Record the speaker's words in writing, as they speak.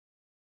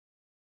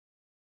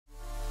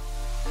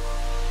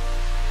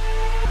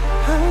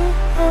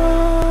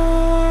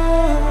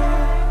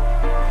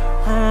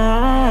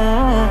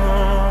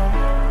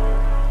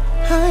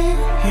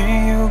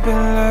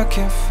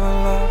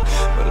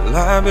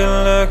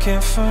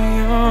looking for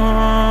you.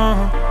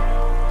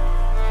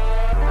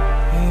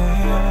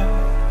 Yeah.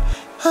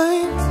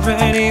 I'm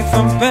ready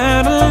for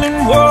battle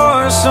and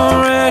war, so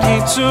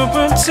ready to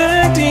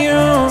protect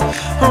you.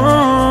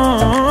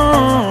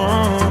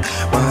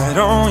 Why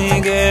don't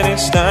we get it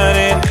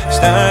started,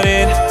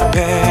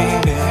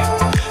 baby?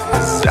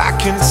 'Cause I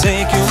can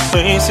take you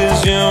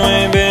places you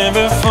ain't been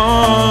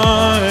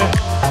before.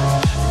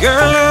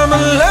 Girl, I'ma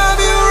love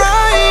you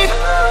right.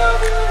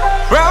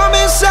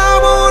 Promise I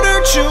won't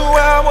hurt you,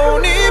 I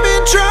won't even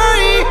try.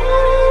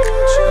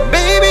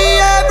 Baby,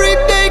 every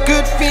day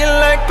could feel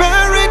like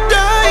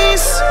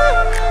paradise.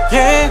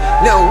 Yeah,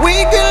 now we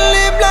can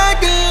live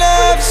like a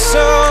love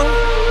song.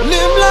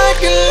 Live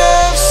like a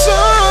love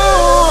song.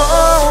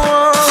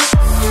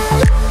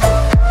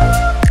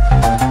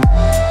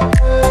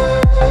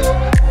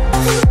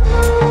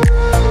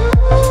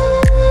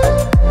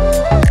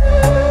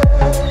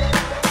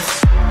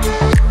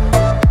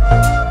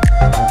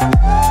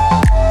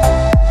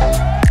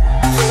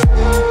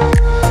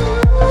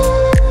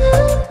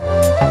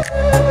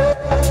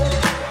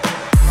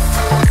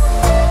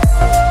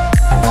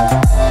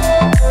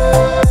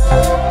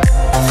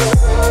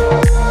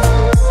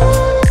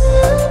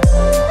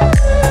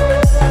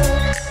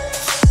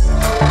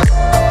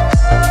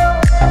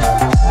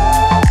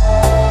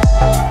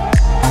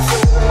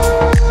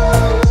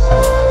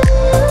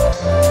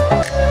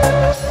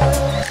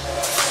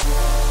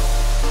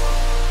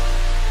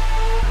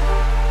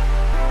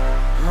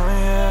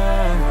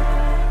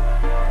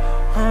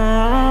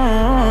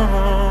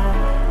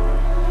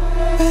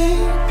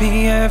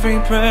 Every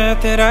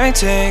breath that I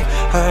take,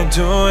 I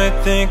do it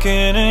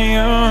thinking of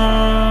you.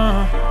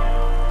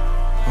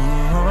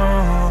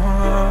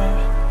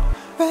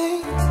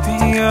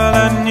 Baby, all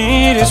I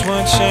need is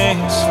one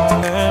chance, so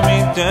let me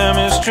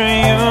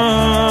demonstrate you.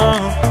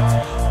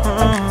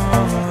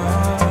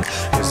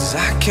 'Cause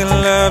I can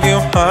love you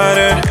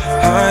harder,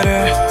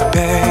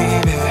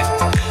 baby.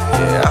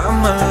 Yeah,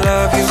 I'ma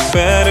love you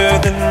better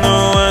than the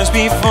ones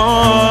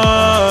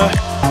before.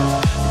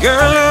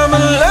 Girl, I'ma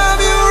love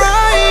you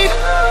right.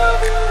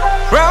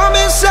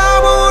 Promise I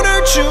won't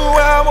hurt you,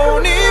 I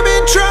won't even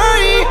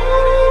try.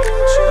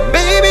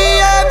 Baby,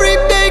 every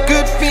day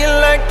could feel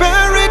like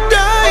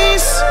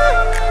paradise.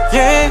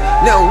 Yeah,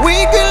 now we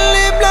can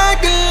live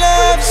like a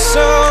love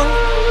song.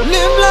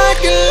 Live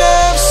like a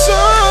love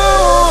song.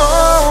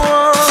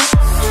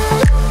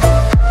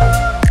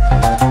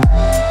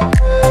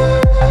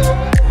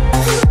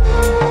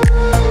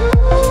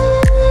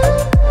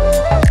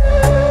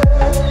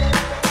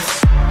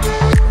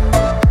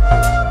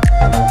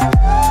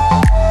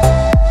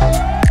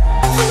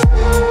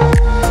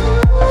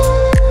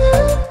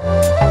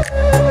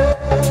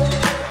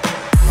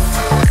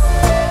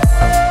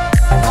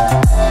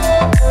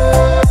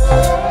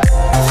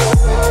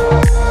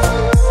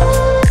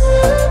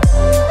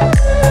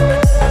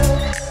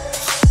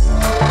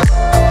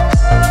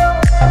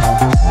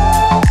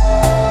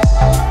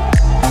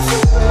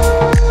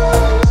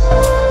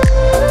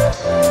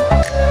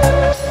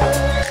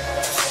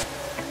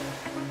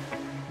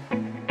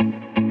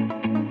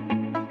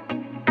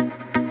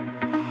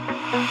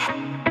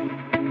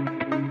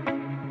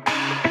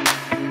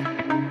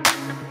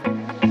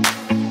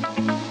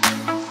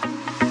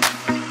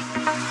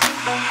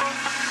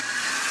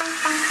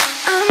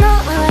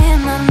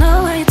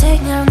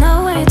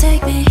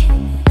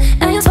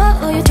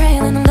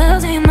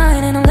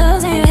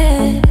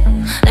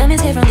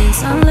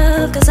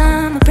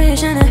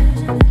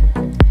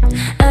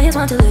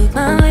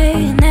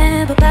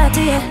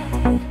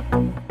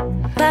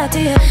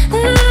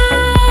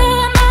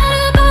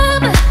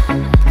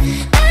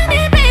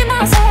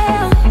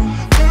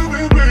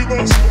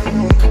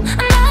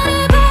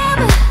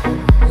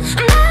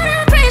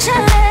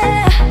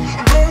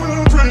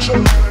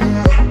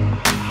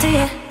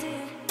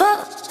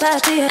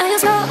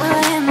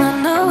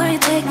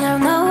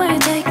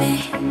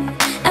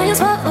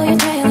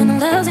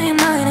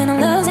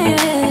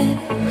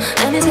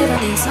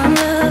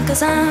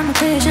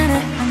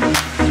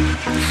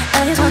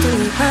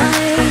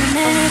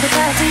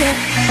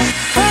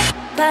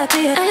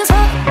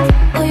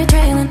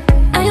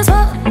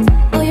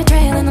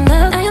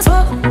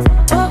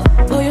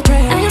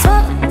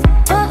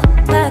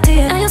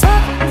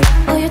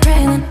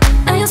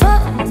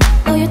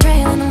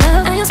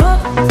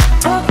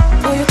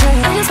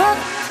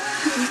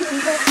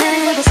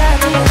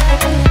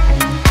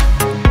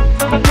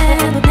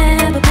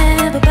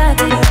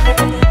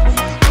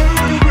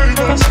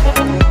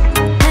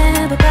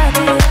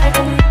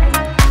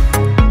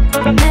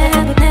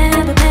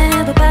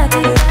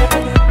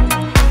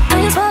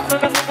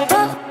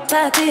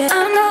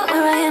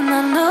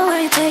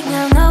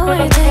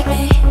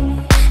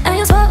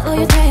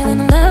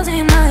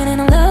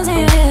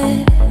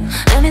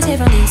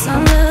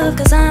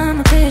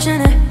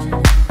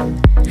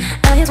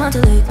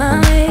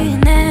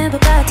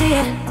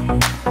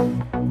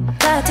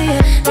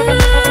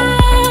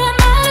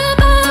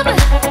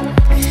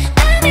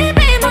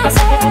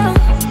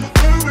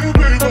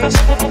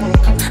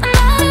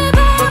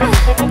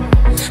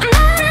 I'm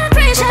not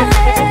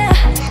a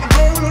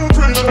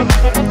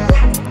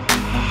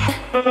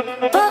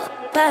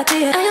to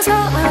you. I just know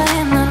where I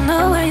am, I don't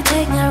know where you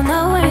take me, I don't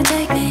know where you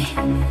take me.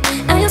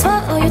 I just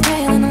follow your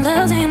trail and I'm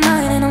losing your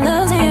mind and I'm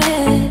losing your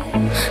head.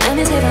 Let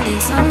me see if I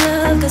need some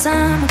love, cause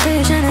I'm a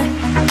prisoner.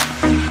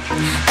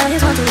 I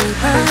just want to leave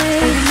my way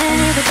and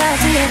never back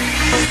to you.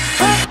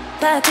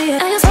 Back to you.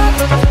 I just walk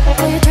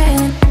where you're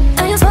trailing.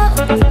 I just walk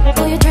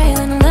where you're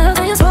trailing. Love.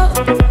 I just walk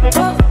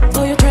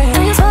where you're trailing.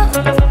 I just walk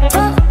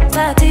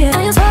back to you.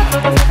 I just walk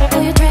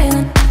where you're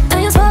trailing. I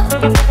just walk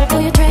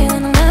where you're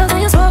trailing. Love. I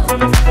just walk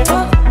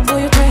where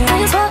you're trailing. I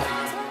just walk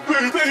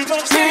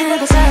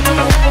never back to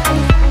you.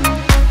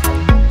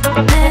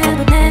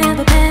 Never back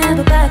to you.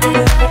 Never back to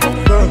you.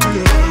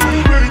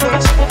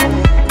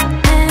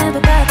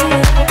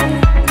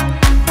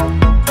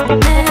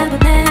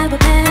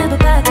 Never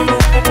back to you.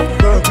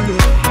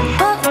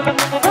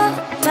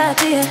 Back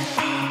to you.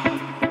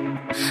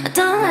 I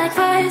don't like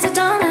fights, I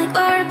don't like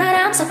war, but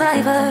I'm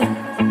survivor.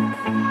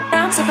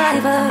 I'm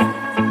survivor.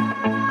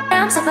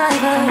 I'm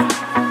survivor.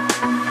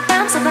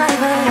 I'm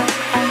survivor.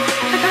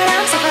 But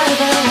I'm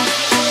survivor.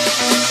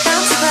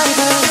 I'm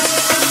survivor.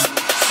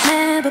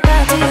 Never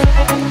back to you.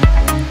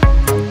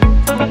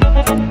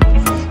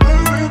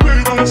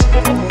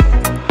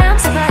 I'm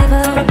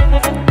survivor.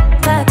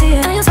 Back to you.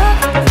 I just walk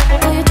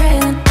where you're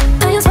trailing.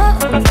 I just walk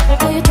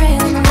where you're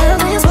trailing. I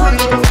just walk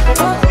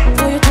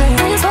where you're trailing.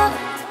 I just walk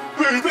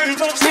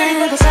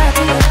never back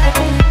to you.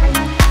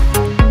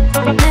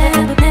 Never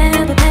back to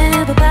you.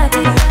 Never back to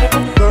you.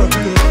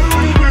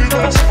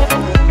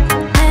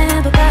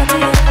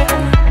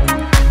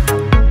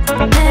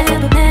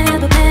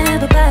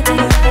 Never back to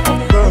you.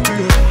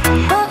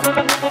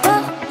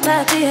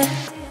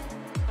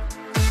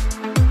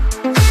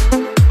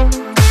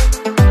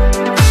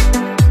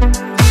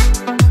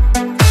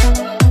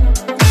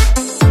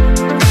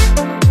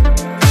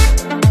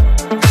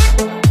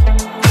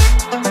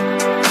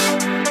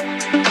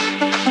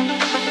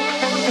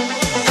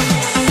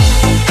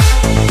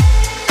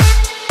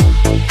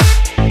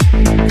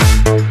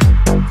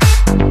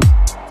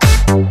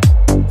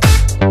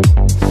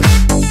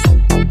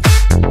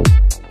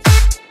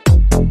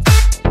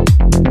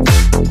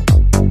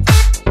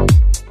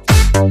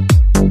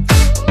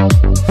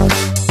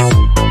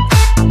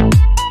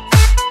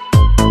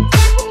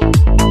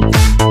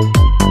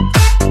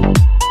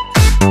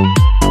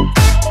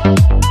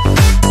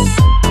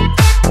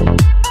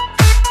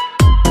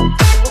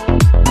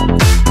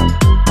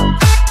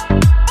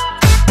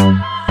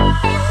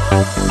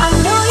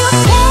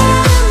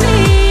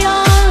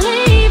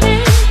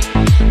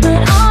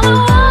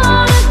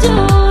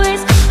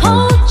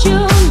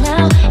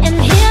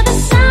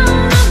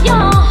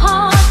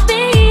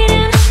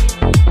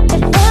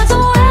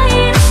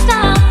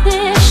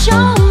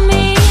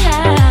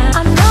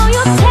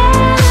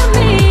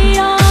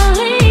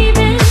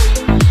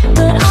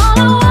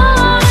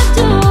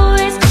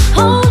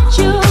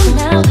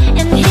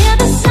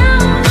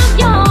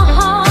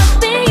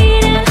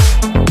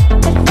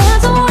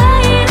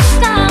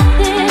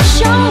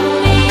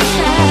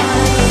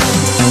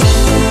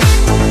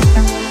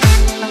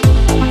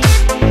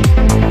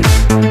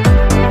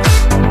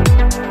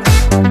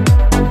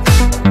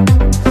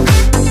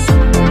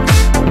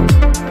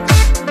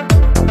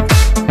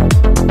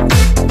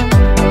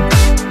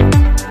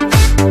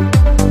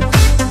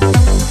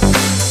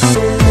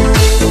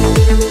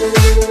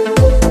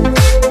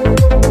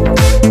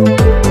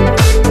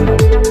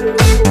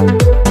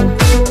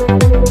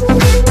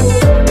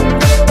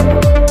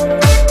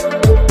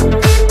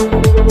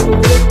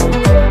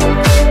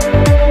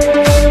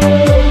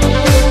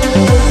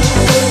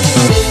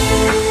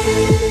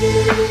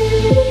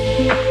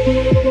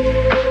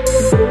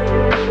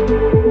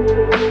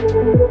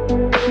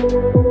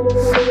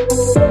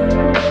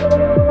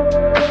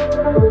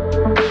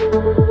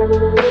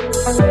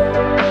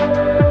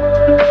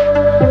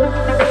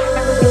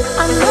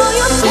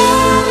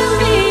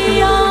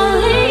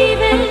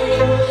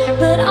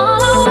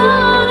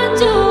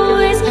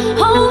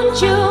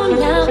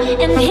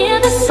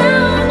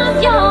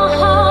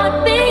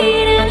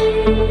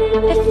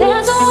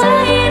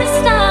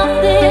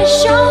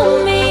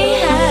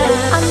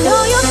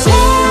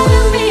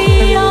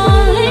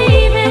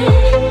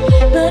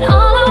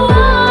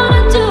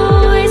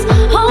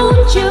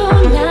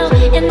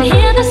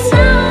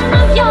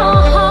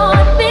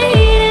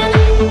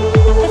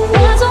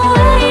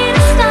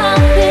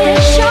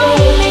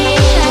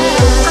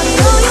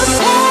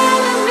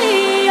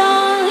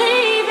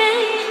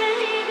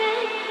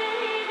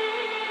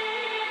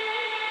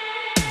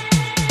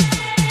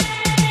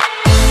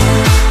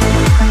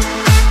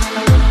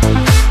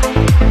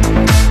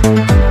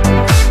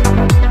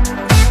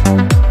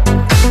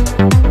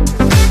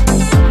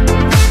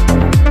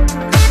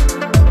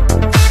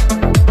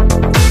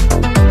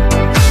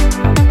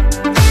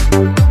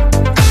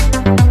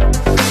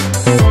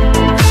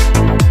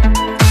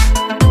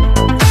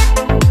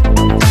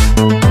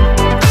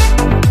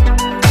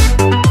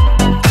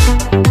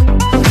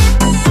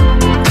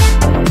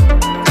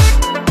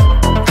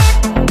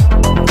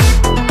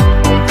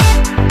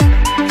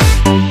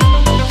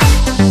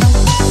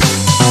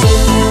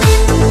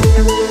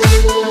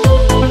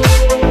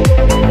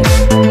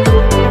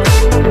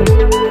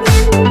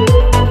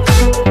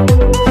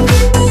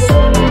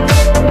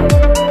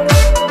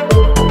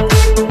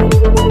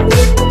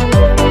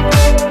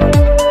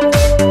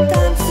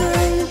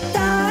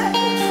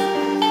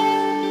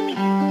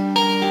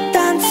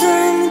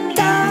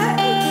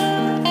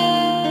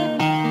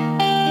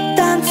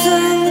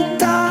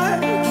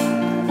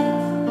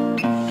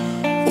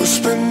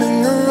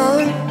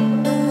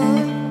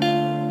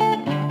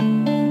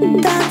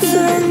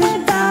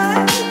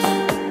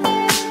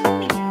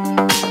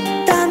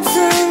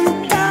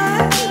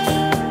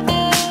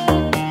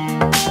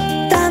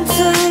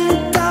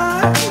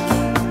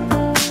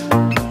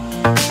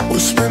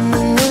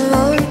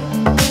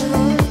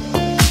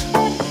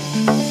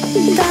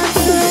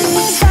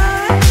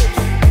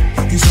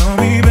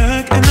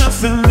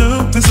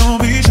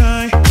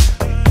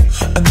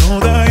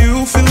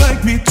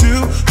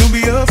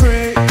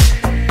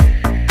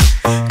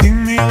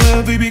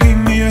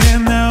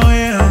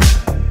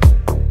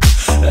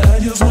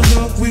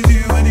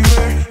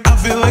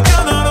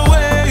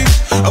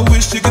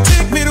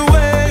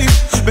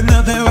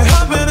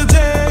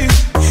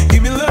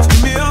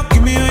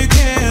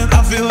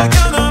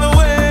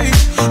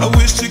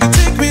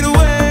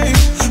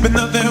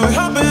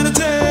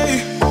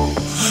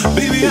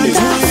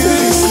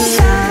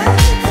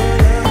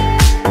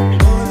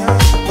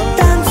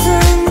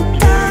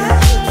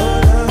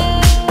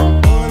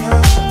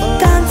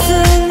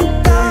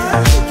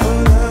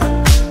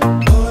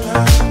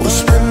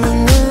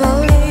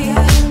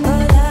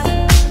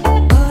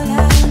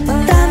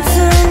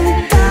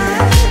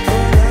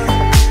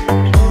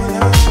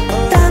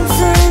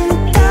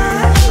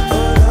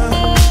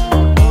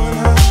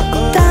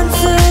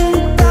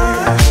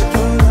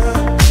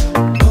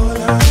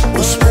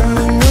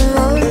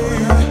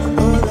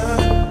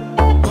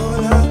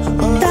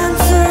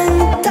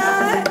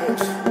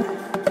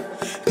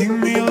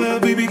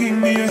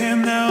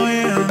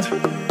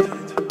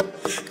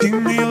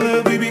 Give me a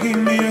little baby, give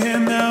me your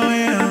hand now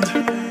and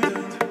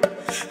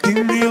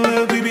give me a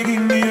little baby,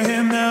 give me your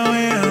hand now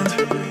and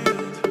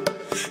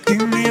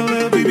give me a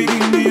little baby,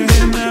 give me your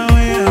hand now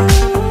and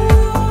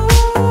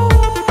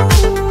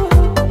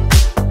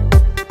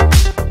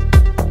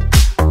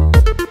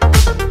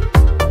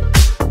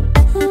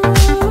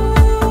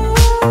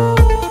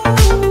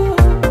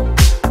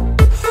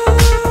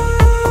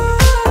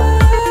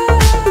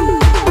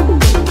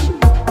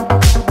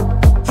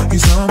you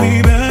saw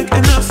me back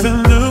and I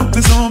felt new,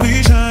 please don't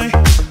be shy.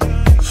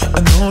 I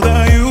know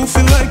that you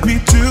feel like me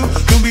too,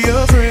 don't be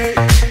afraid.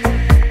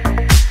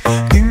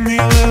 Give me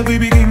a little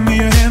baby, give me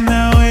your hand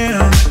now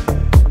and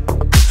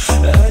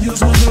I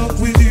just want to walk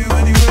with you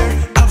anywhere.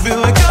 I feel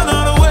like I'm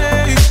on the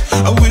way,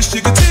 I wish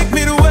you could take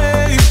me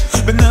away,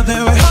 but now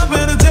that we're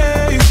having a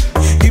day.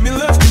 Give me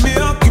love, give me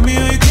all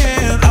you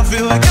can. I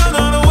feel like I'm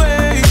on the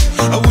way,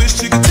 I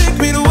wish you could take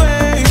me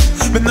away,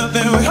 but now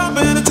that we're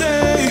having a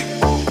day.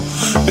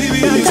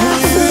 Baby, I just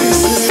want you to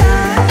stay.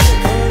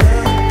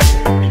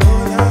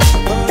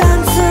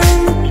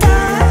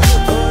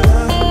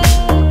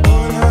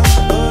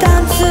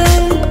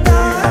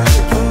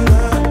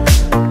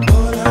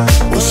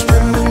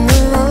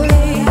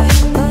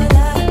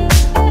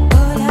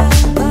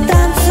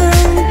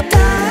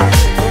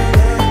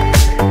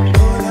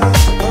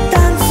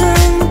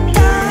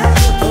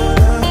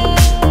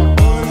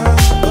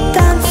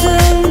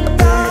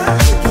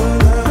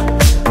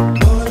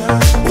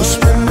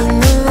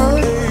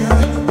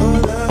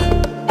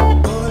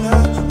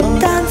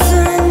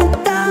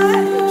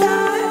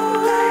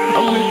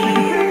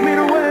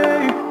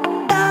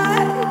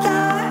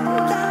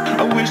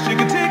 I wish you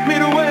could take me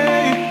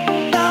away.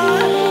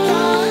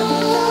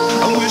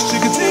 I wish you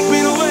could take me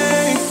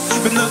away,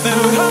 but nothing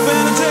would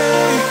happen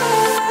today.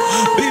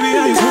 Baby, I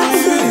just want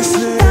you to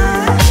stay.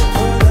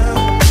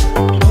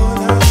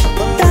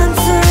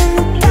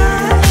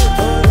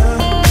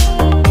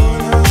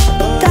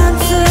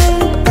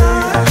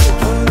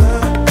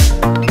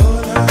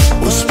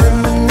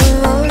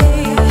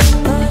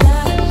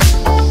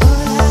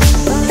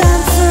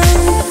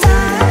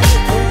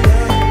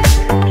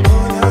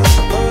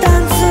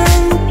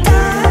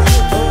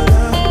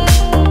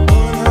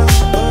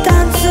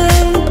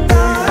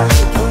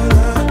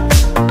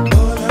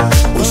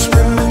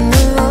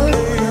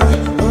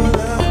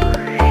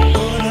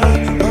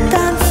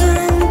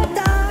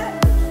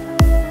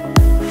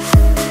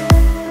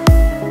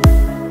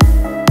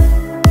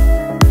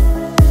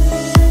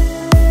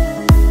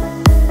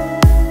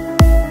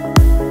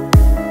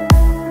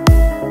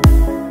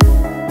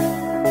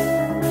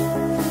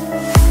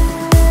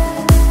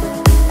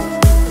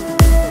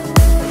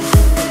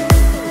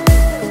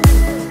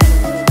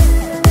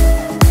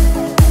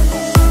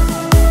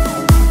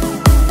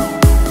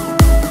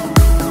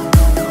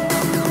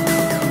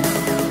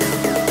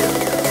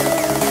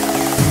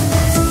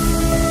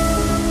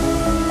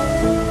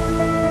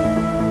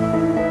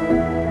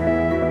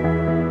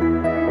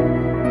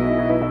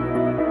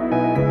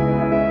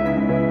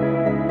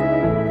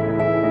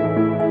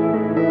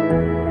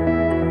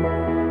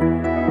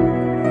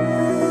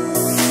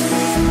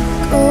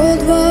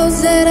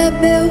 That I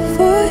built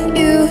for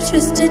you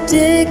just to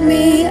dig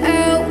me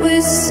out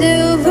with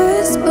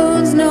silver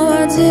spoons. No,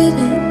 I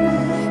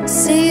didn't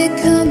see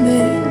it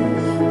coming.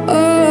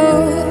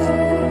 Oh,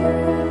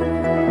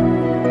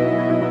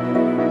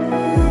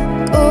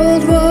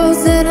 gold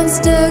walls that I'm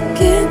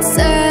stuck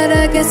inside.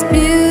 I guess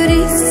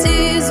beauty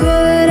sees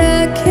what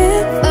I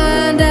can't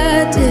find.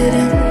 I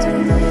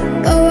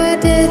didn't, oh, I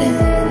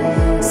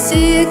didn't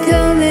see it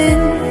coming.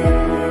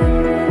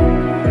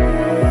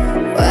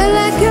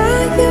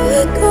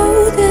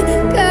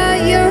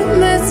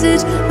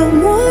 I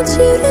want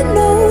you to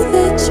know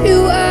that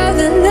you are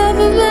the love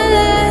of my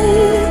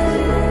life.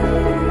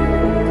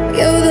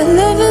 You're the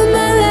love of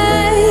my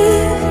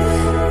life.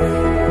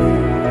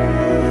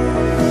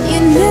 You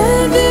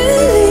never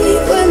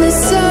leave when the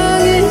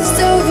song is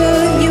over.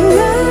 You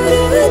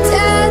ride or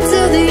die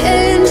till the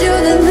end.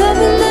 You're the love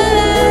of my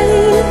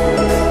life.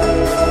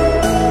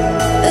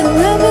 The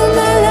love of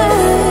my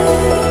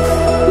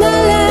life. My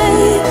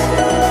life.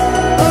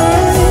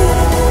 Oh.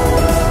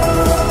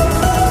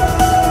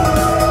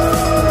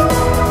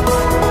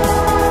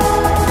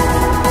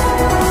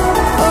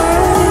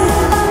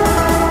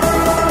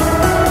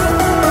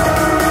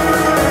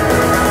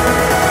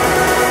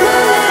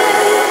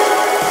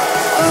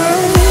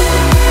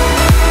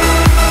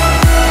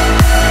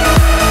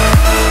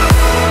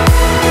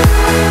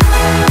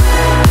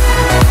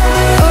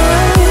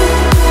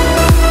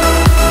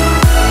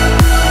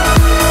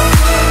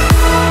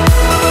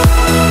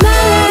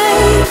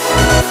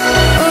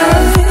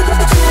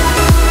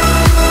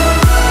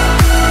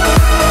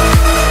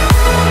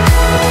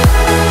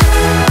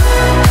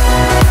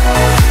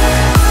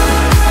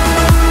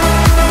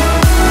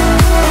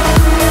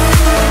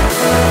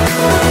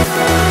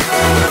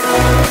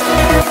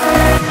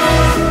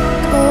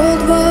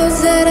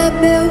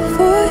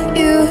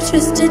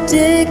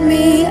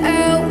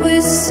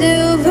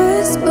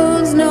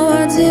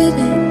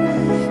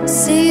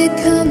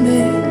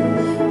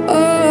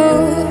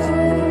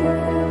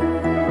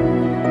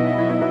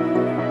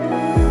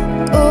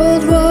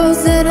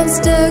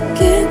 stuck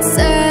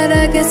inside.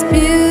 I guess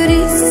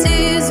beauty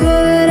sees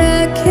what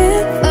I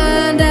can't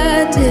find.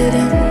 I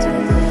didn't,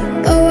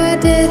 oh I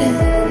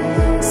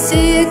didn't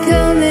see it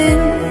coming.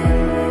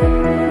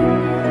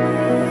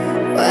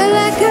 Well,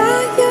 I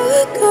got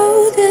your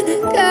code and I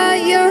got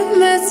your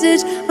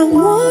message. I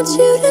want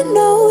you to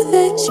know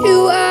that you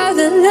are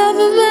the love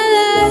of my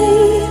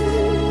life.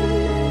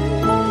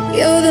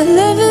 You're the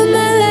love of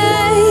my life.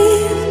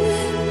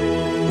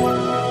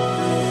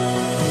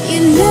 You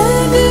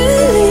never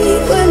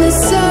leave when the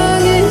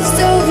song is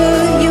over.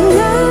 You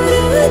run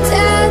out of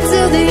town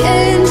till the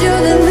end.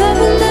 You're the love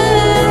of my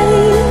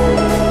life.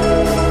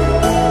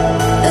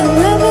 The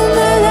love of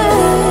my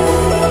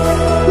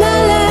life. My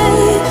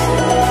life.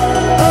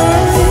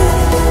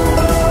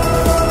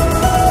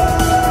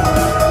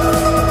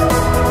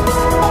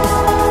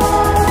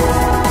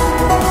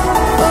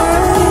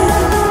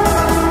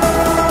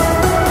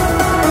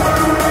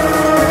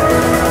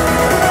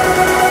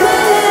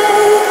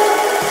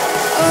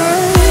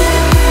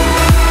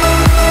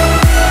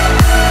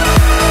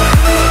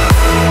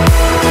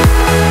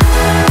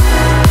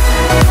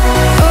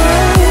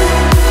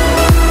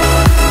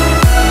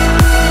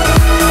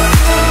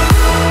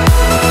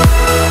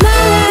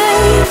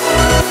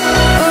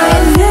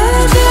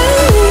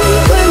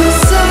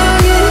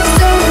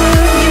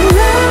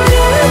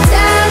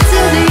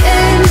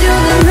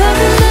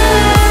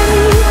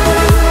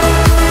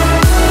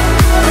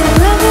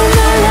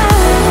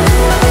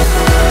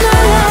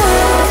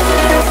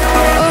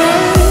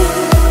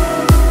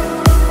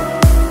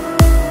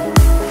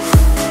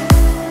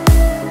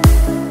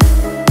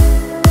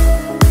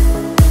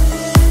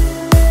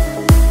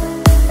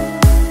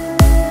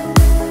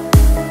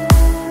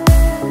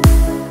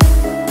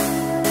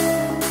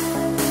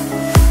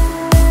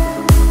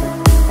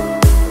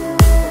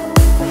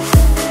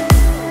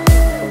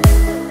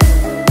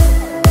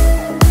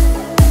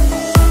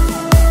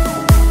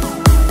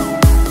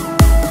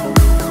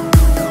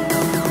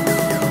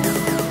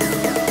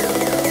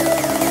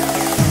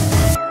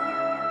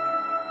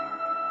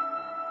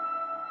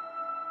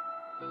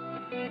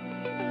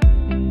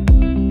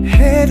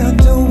 Head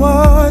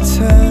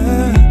underwater,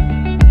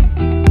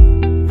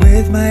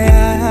 with my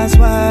eyes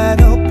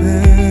wide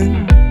open,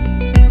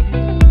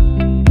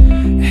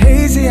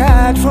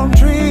 hazy-eyed from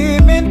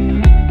dreaming.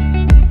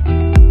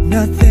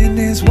 Nothing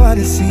is what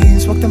it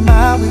seems. Walk the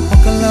mile, we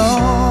walk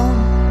alone,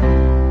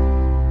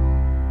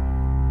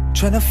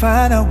 trying to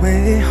find our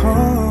way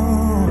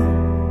home.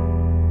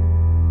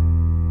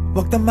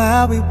 Walk the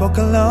mile, we walk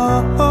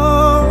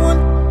alone,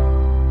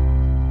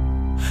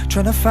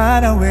 trying to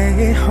find our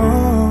way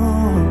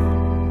home.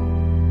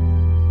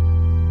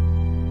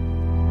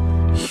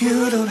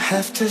 You don't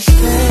have to stay,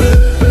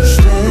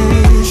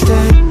 stay,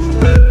 stay.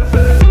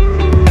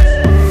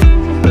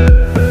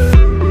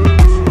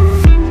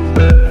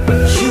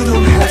 You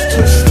don't have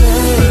to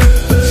stay,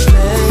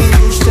 stay,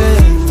 stay.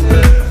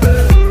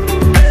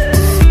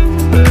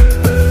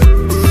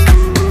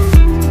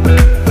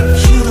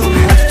 You don't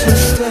have to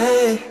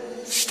stay,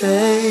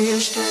 stay,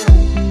 stay.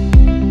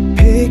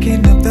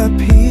 Picking up the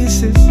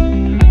pieces,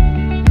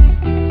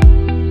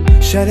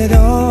 shattered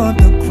on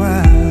the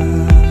ground.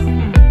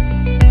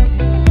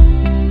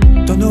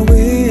 Don't know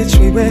which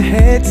way we're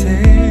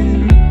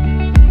heading.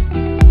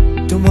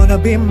 Don't wanna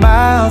be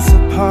miles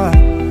apart.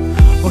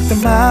 Walk the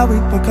mile, we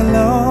walk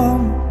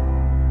alone,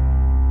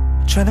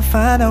 trying to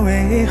find our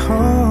way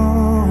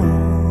home.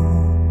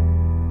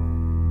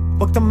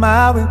 Walk the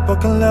mile, we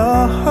walk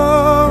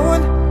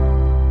alone,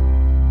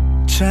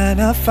 trying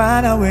to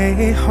find our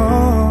way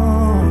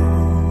home.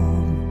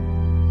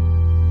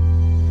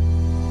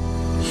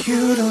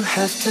 You don't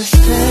have to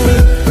stay,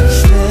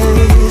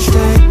 stay,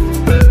 stay.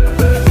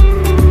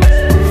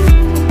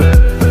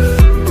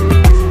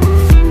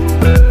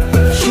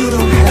 You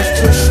don't have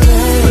to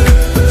stay,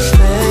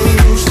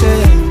 stay,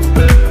 stay.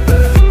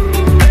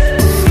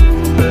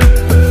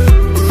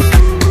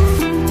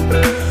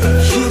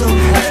 You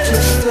don't have to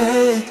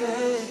stay.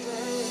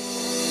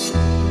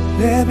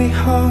 Let me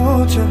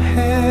hold your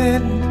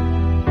hand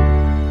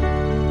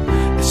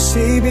to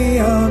see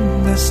beyond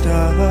the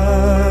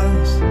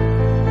stars.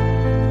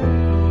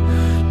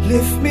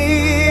 Lift me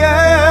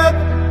up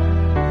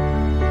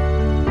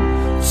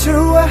to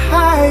a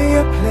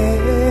higher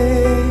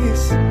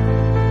place.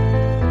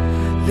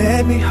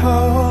 Let me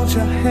hold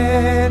your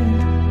hand.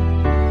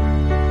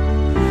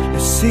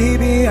 Let's see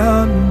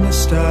beyond the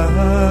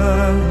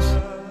stars.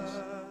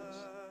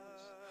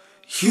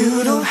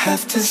 You don't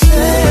have to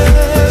stay,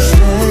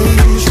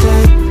 stay,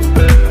 stay.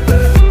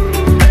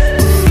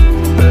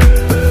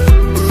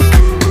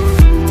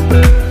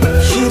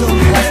 You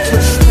don't have to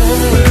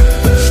stay,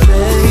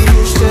 stay,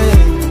 stay.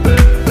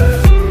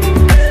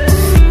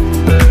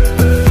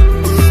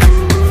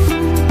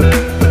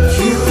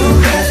 You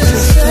don't have to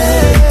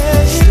stay,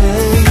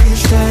 stay,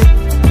 stay.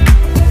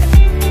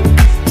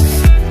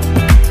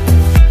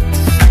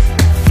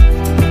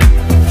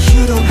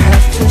 You don't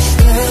have to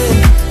stay,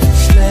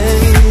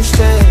 stay,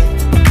 stay.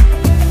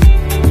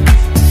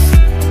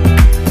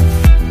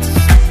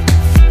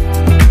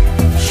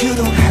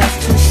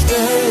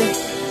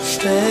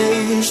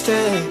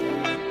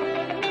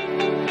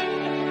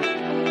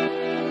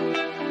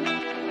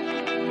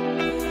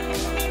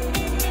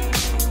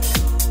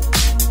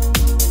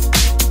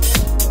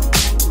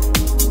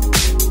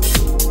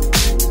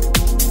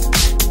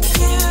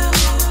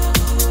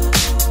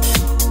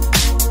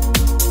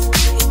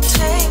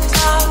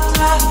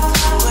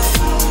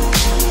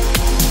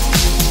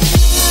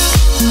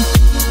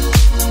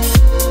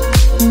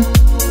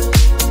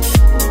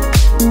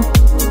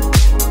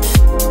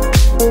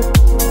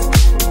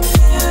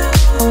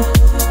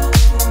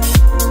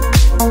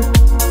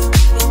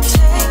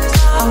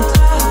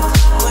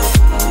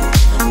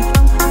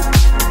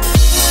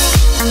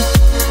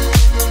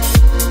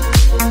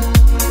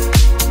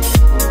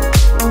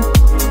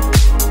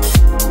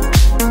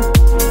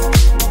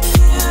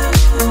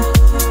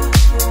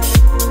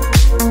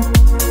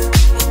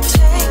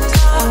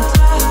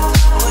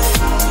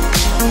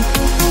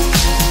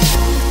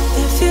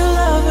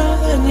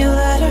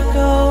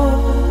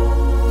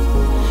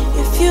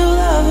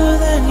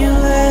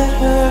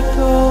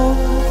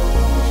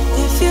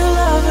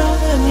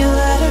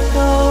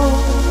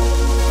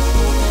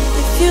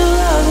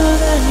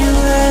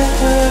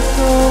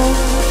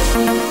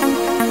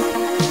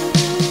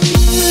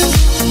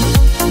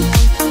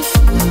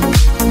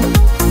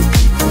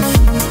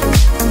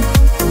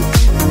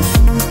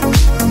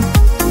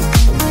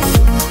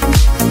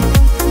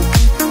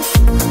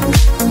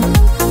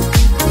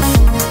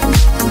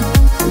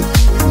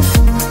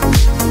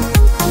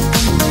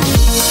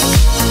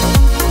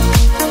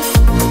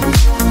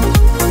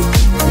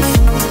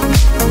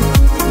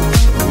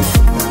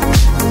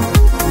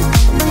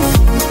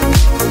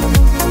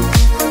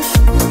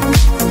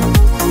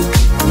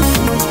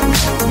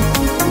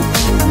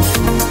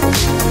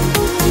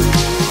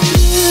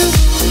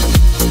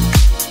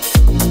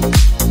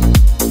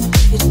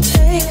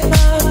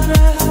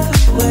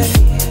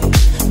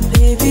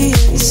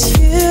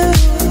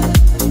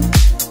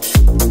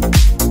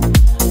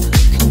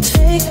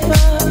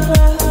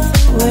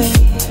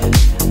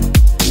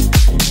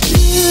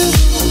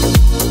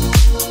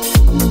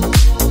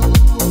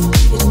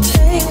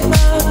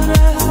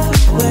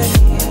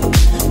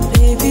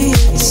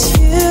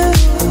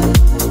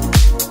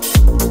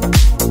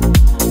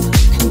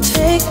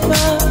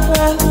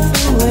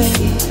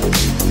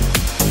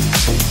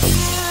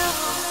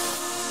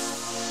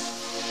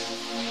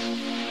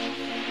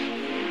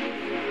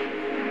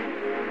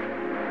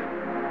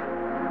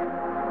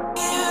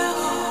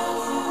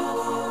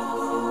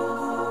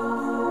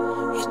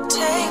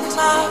 take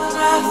my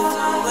breath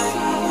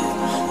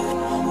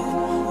away.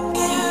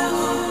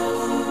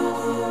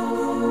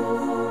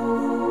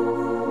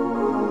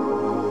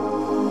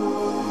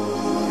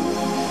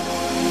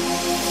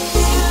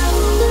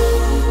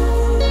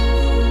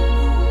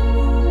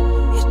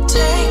 You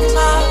take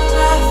my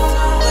breath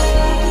away.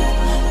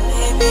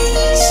 Maybe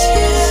it's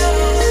you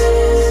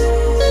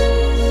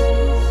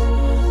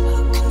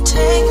who can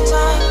take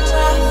my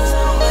breath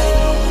away.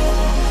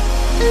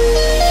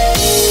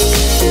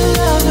 You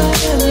love her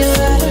and you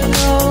let her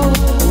go.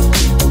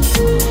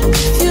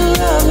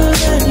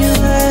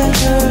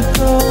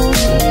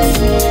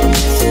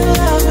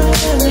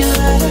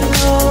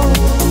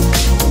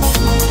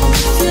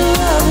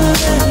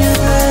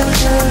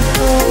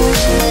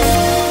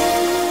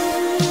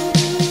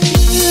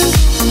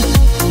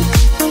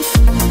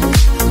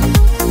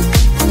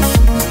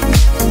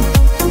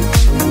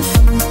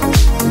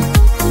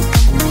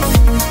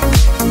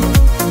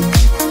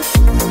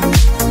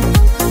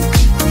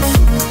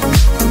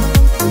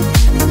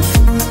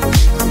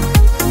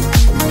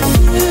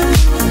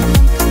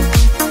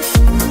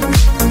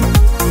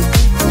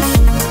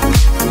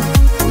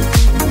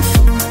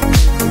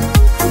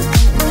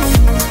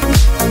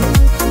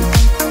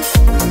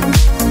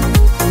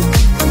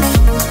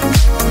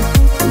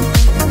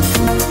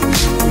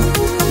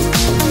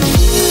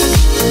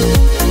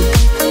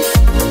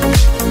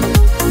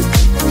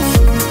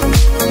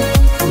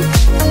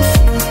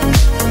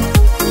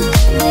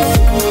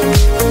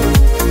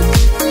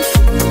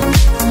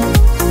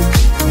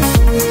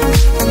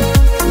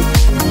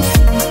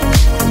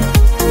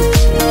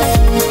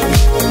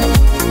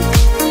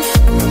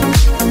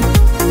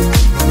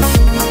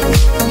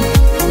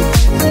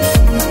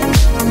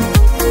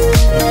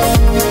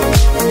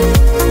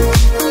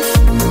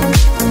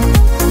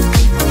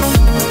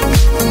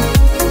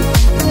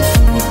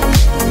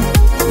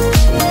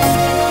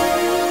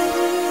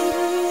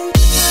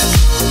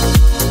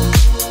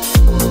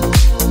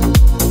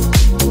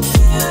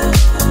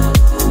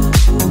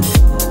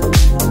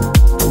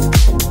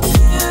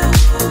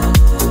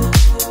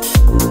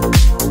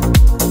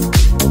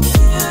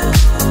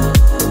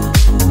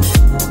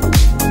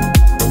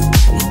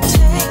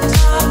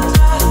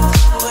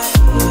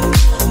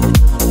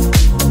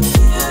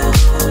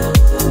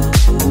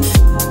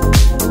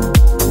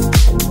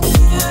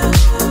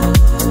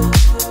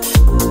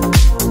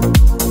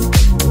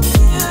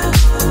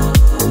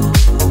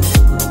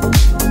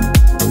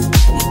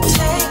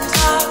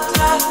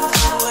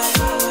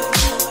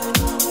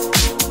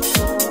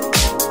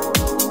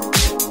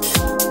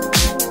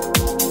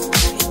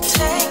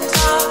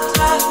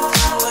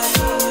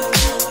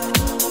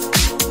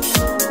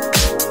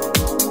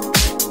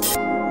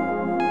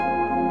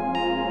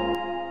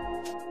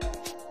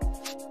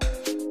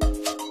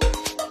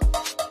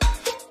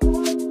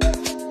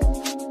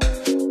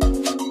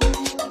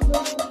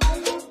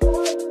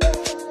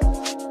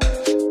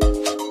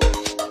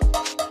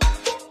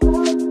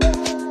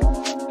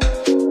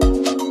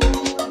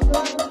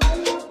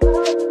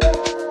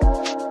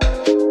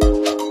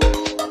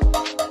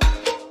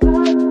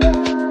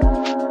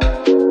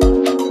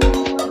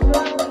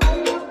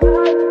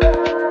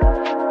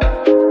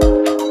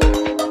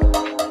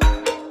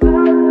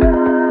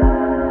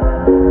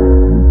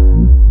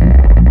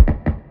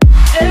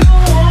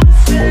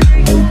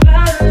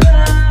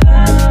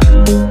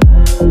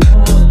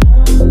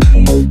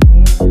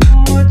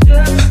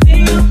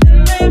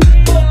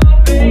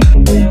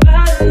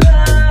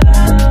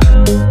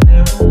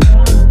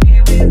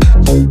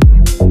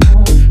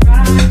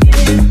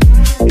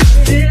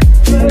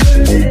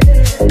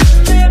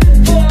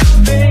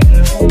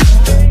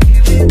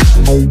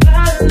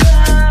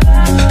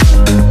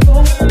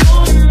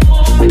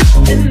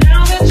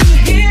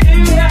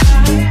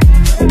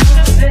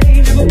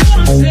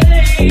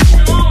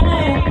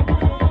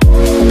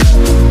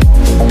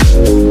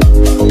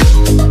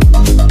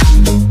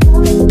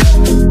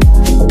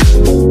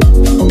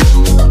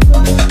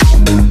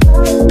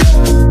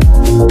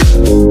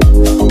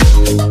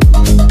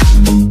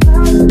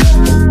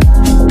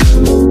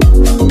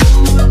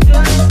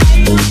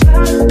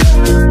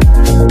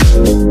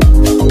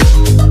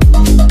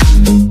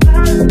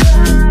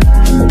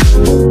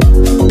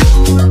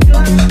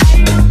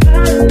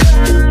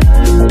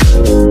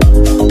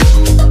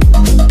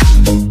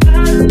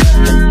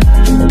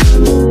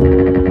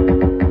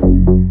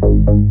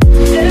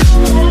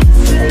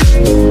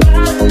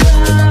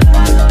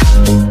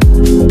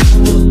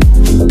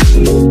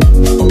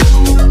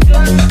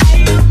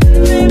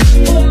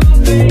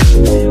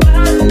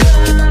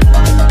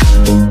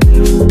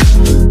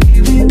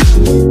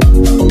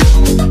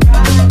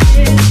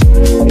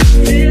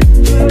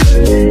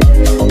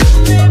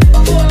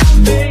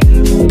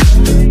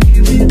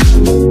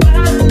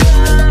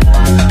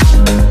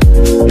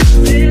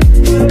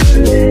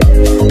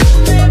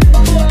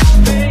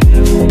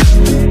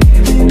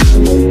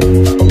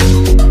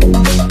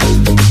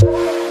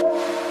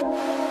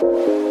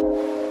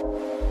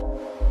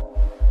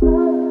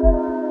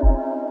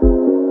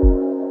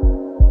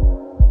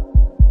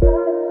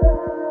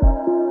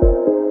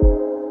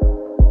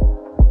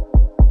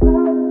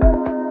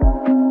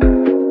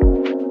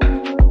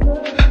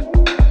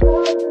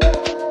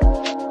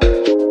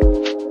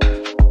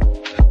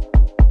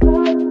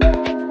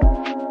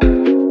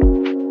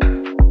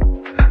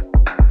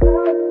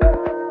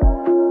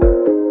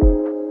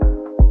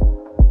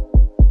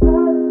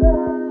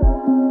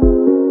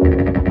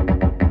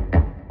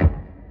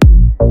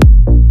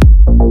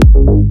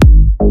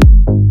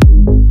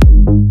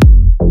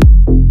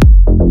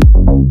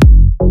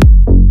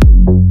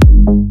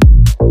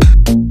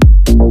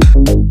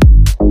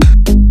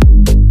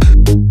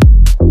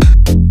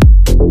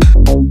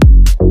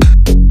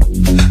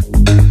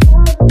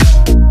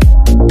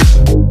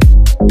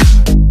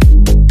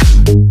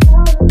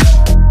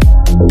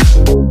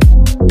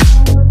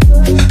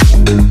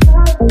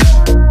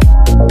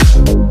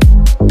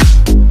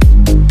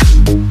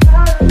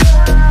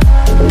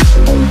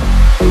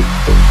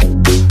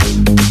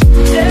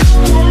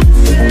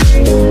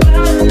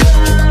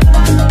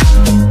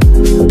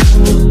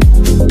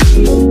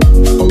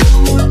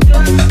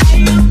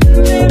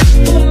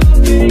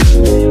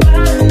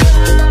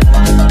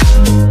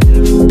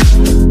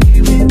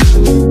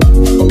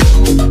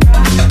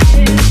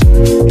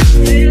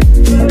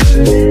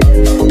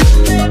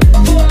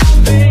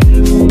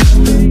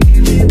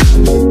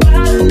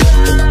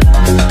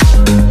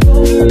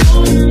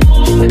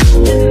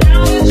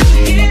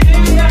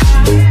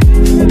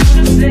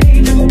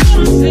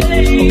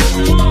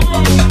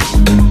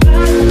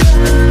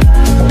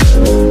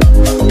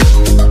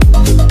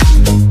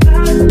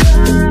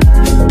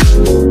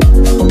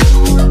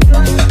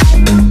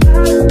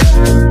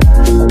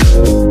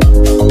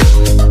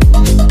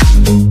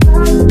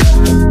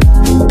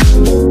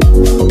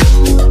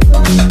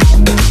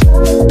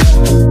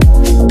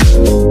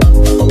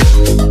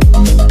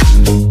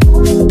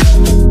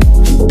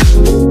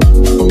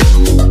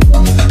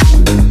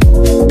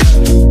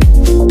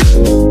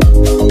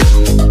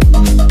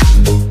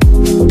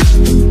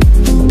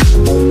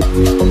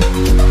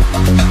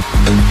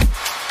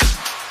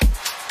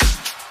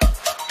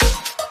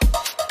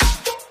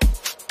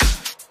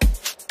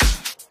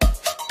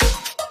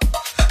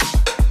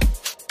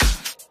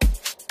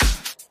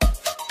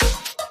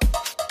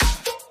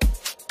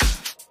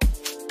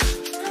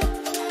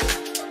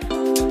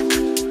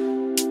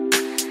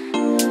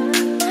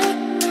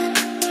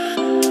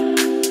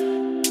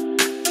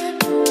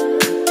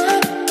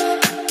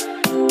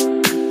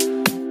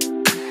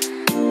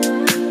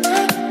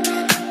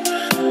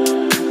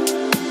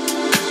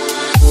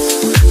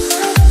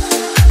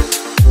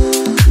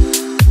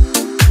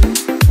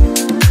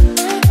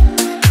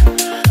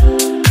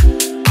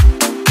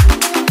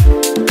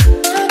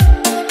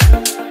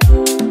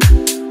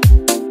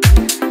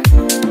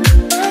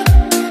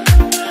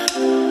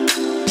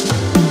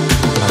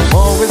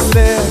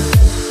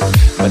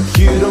 but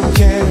you don't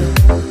care.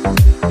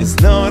 It's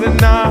not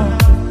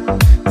enough.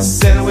 You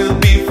said we'll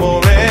be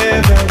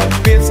forever. It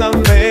feels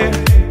unfair.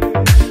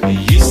 You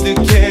used to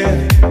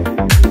care.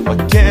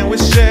 What can we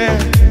share?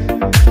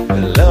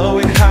 The love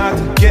we had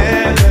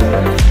together.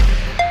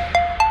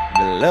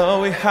 The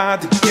love we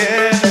had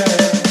together.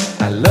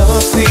 I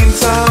lost in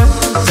time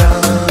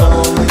down a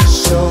lonely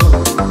shore.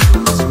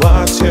 It's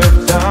what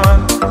you've done.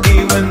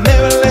 You will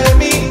never let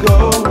me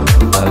go.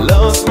 I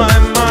lost my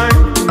mind.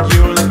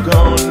 You're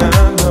gone.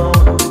 I know.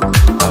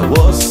 I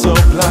was so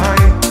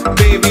blind,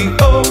 baby.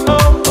 Oh,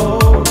 oh, oh.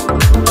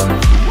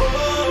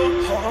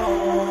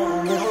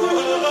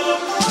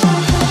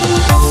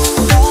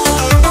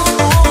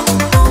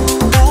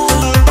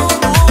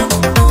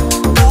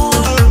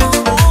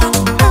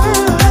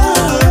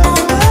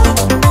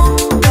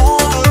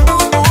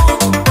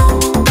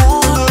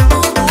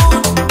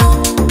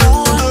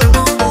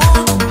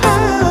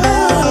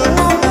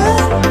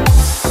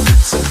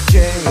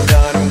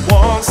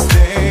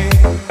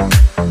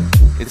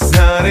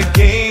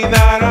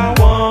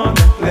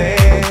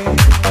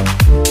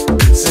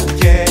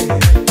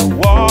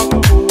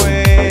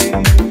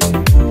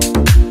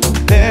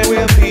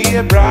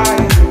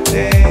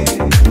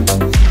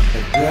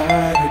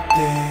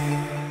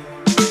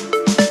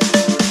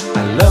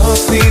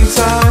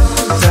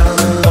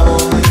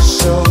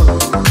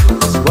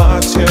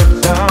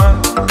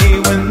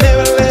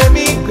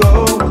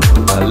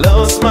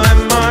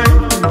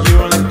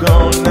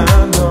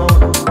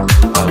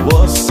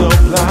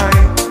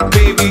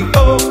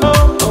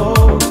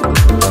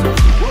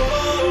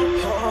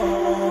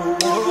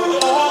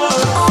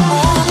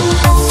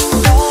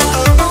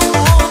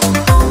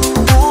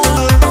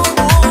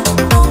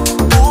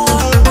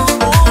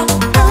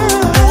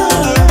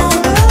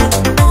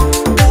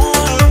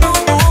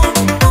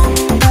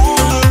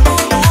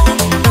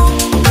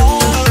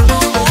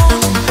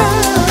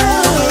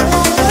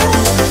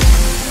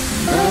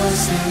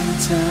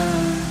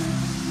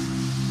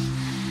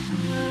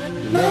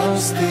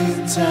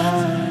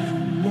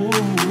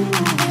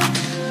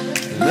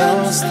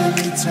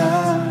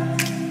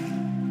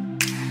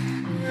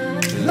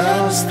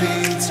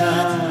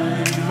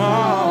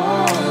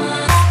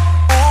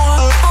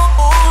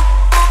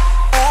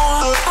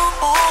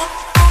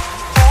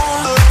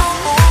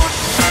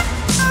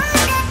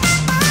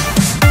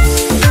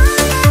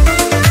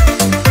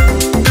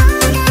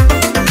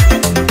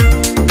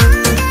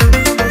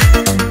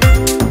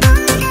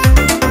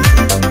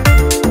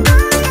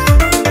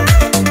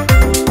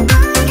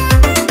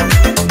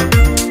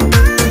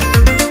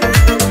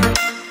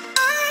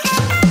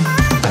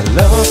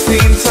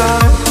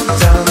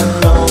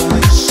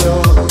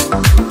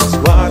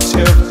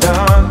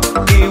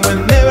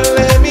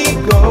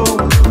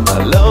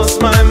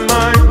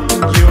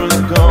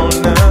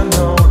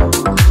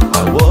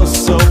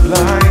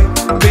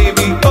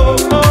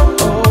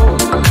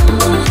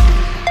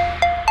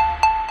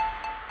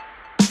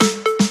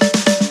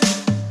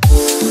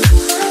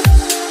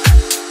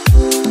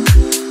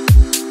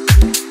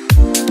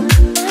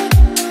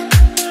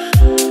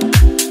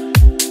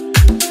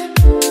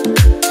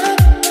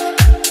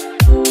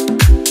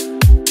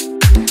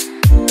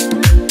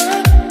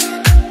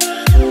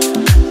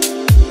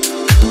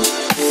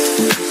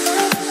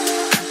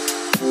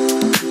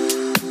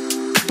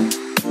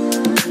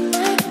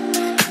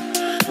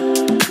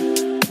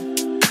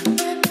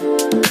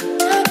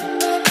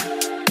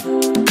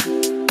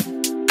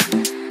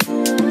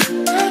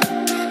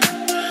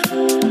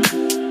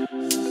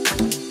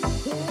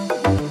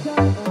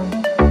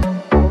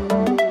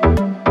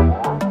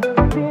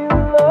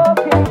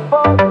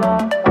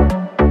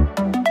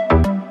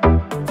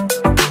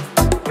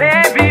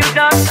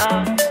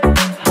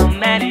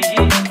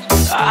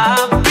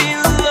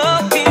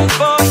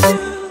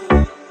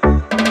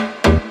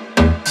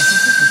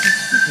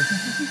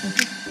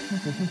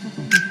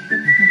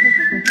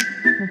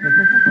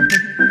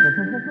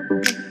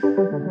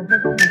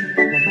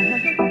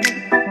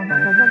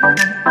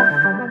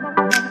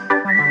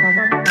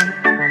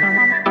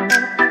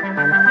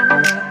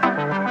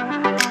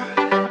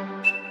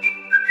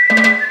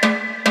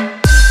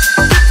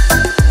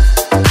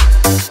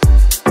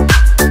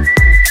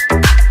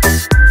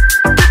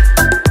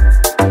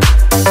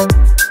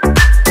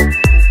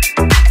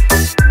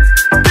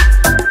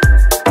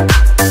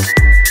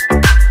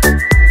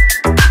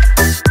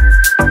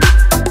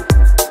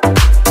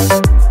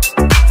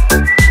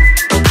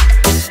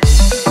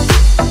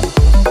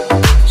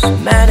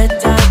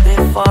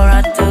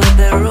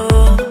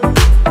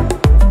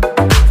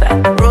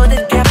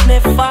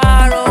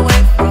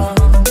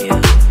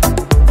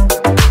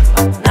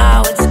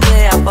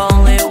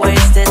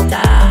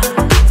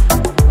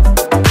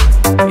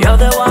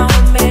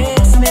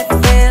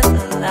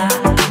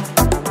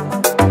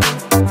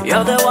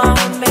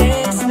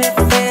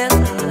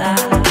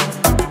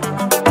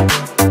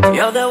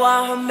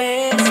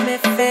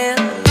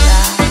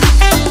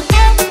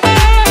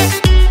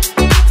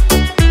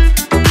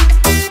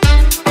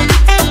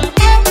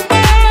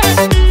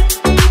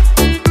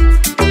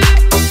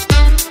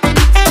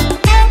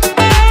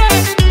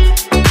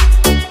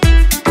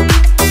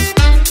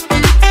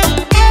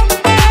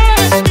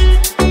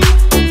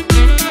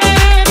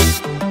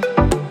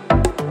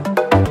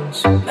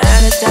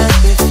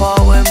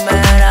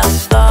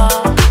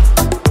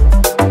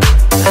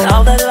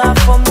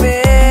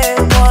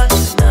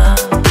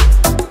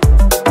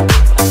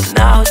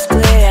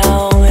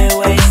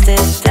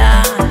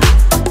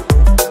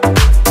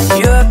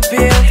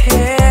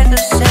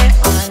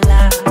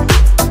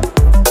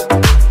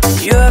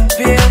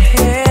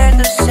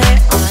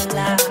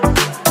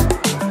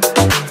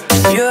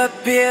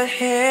 be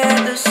here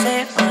to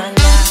save my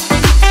life.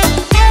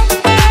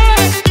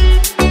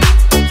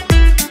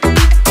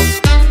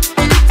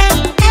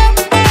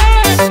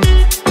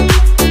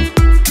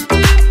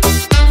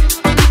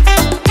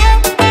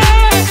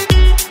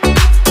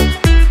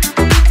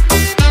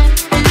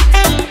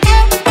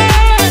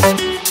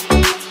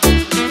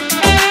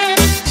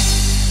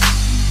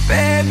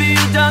 Baby,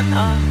 you don't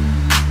know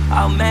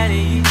how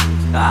many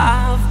years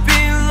I've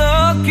been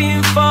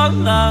looking for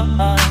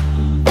love.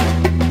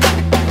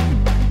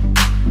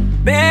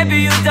 Baby,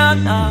 you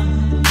don't know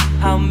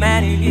how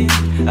many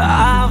years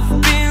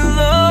I've been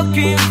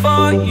looking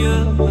for you.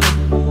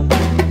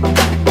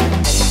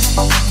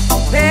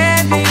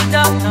 Baby, you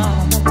don't know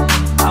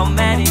how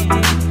many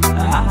years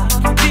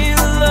I've been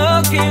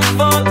looking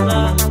for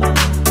love.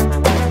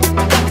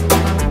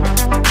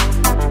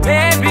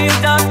 Baby, you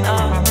don't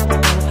know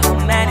how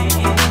many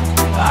years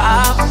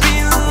I've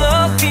been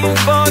looking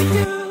for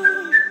you.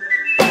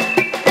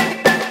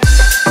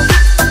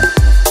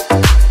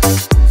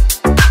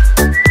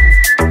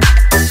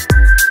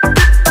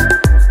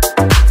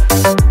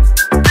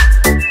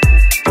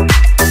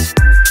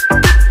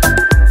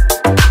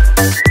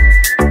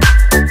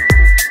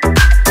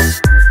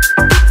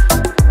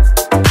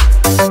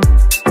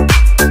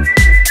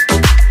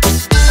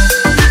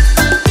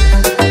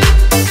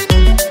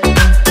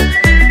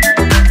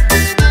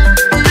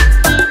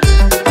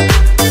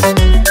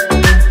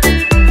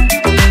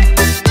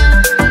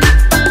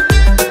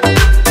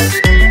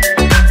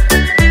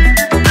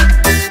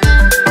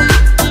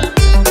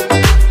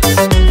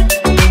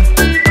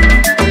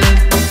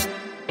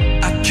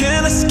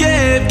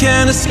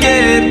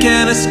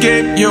 Can't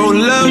escape your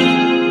love,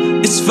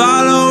 it's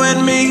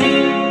following me.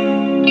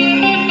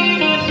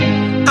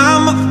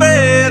 I'm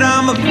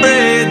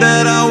afraid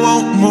that I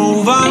won't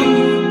move on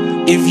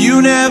if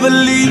you never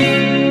leave.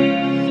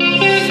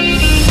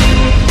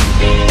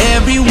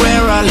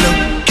 Everywhere I look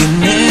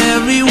and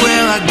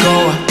everywhere I go,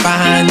 I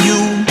find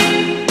you.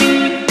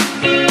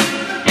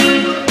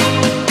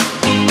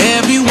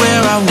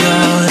 Everywhere I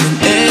run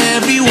and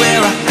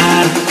everywhere I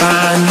hide, I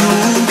find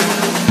you.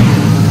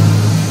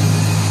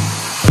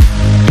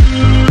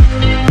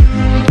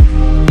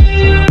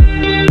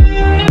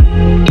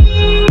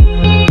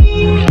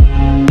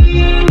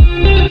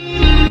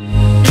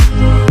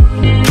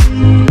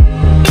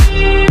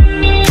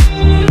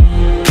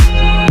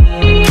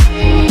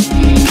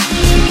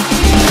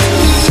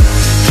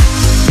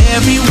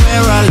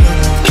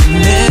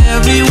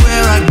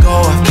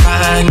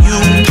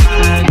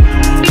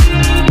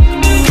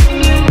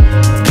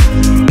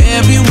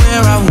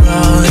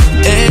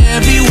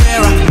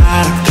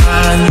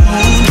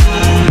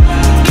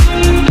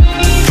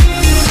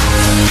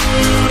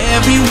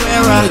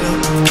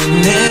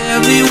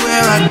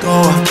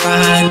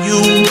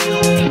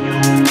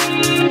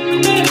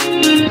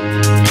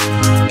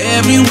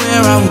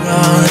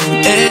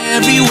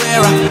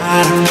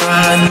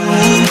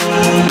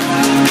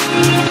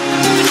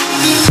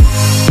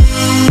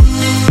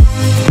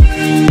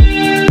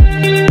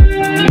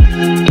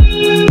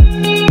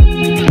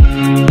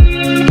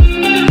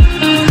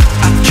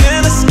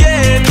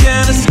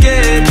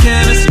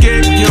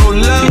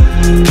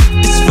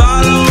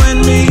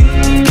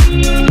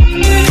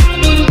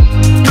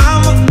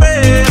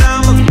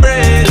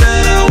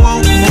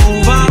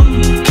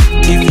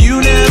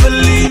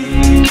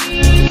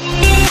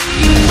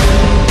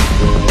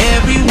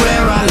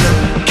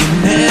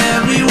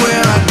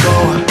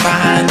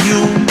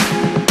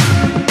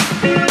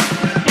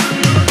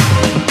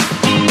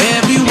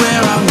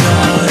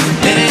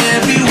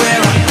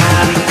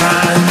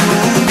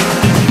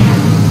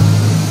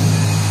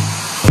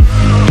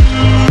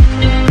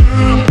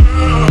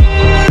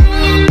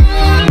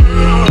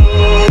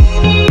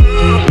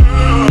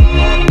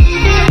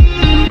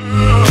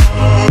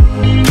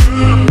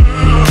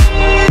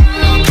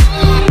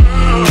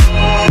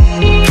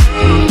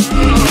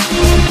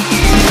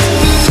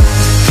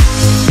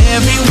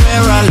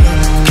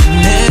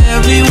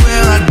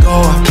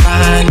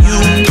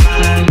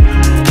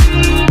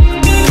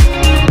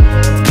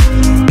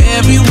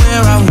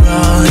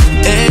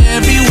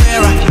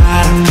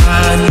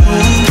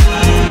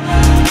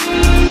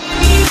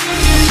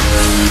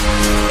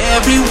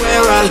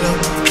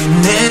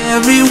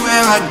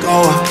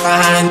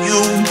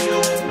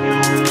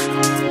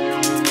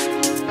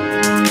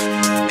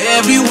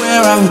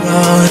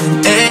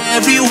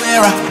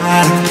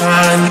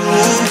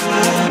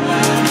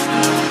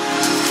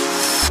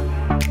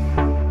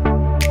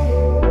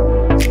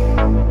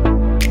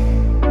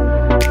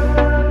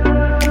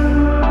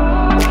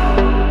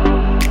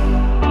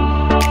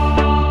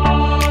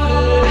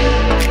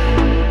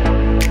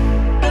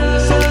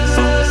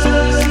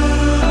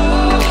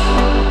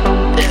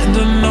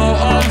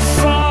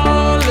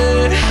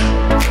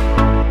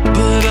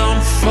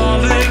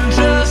 Falling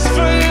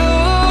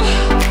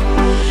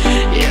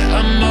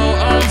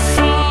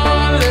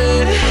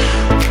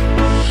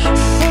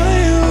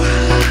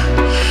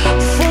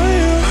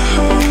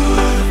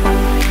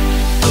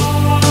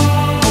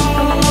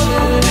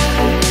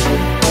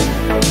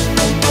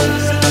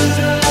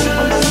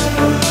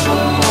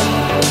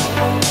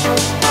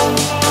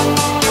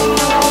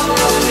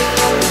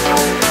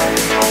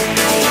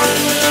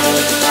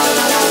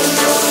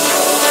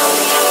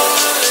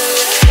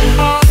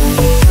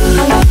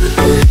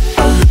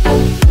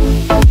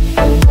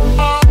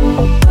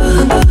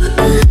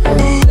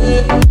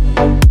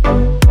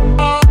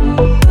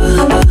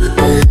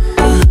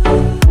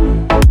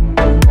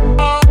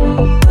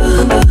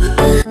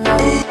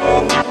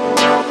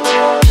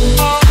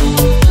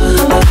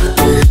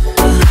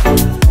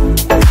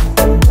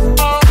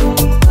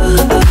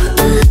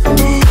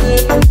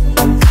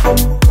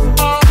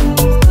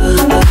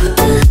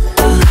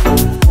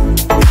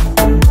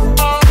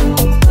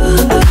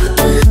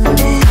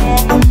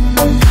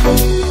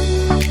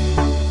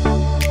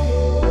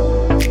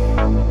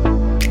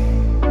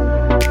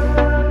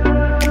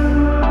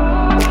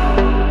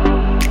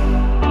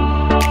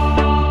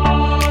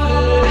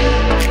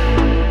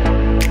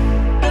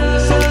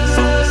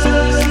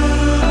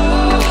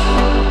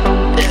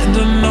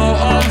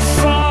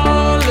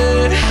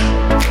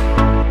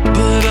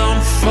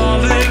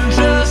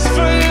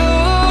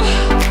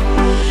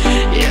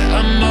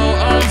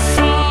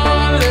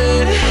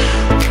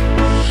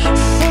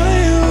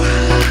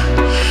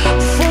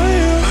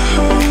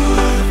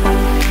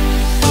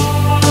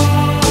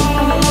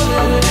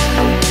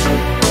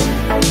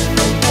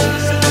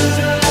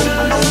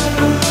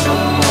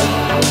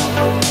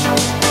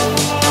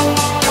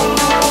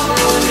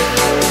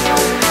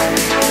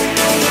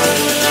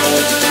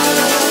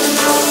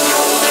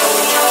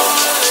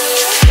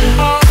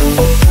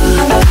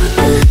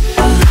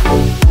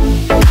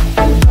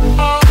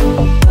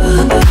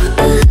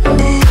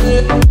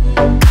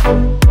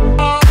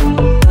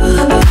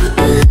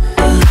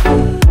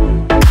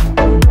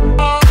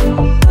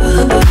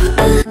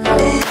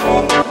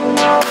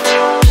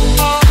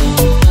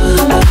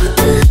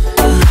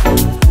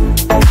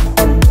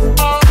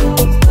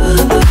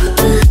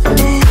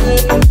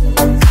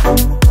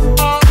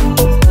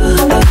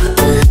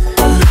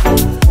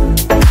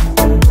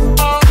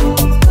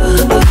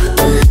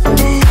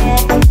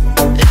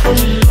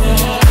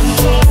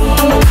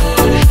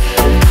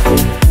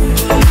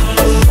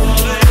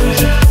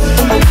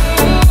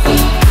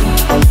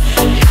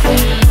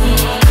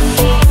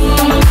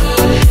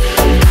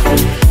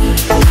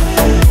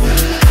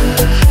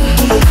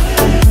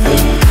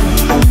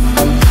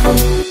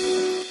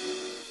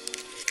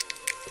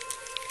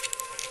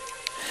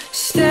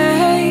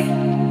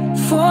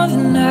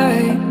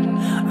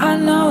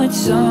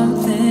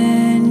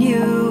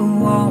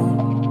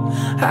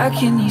How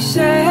can you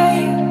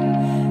say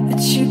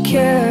that you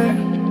care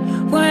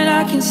when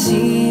I can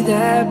see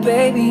that,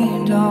 baby,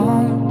 you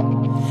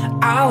don't?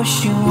 I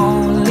wish you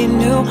only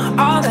knew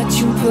all that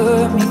you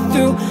put me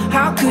through.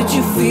 How could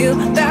you feel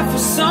that for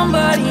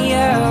somebody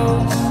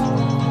else?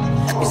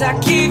 'Cause I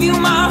gave you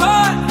my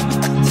heart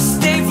to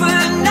stay for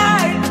the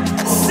night.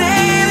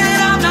 Say that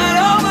I'm not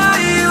over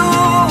you.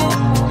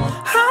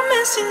 I'm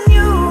missing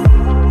you,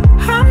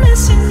 I'm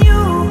missing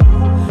you,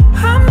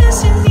 I'm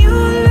missing you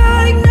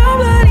like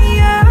nobody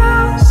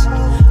else.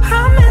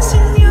 I'm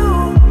missing you,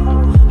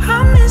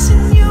 I'm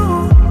missing you,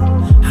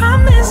 I'm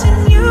missing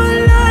you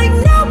like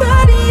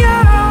nobody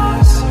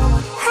else.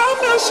 I'm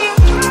missing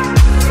you,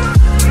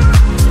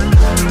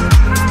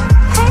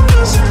 I'm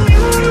missing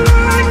you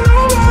like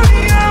nobody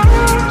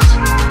else.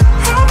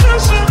 I'm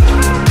missing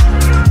you,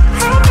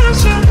 I'm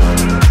missing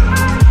you,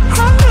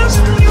 I'm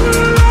missing you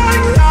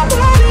like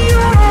nobody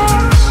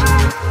else.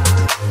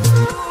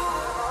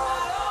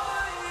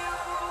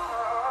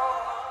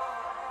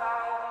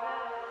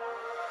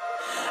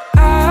 I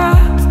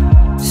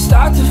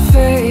start to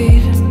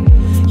fade.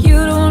 You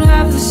don't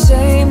have the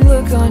same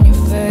look on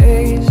your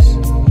face.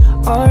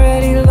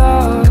 Already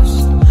lost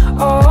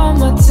all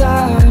my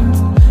time.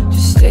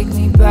 Just take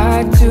me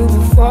back to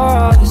before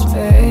all this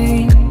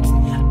pain.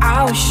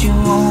 I wish you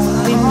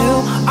only knew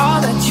all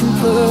that you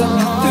put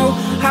me through.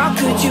 How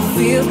could you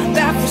feel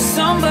that for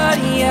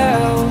somebody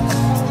else?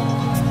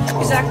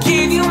 'Cause I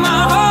gave you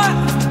my heart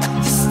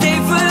to stay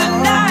for the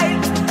night.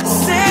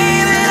 Say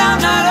that I'm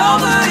not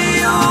over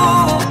you.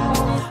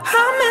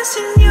 I'm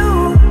missing you,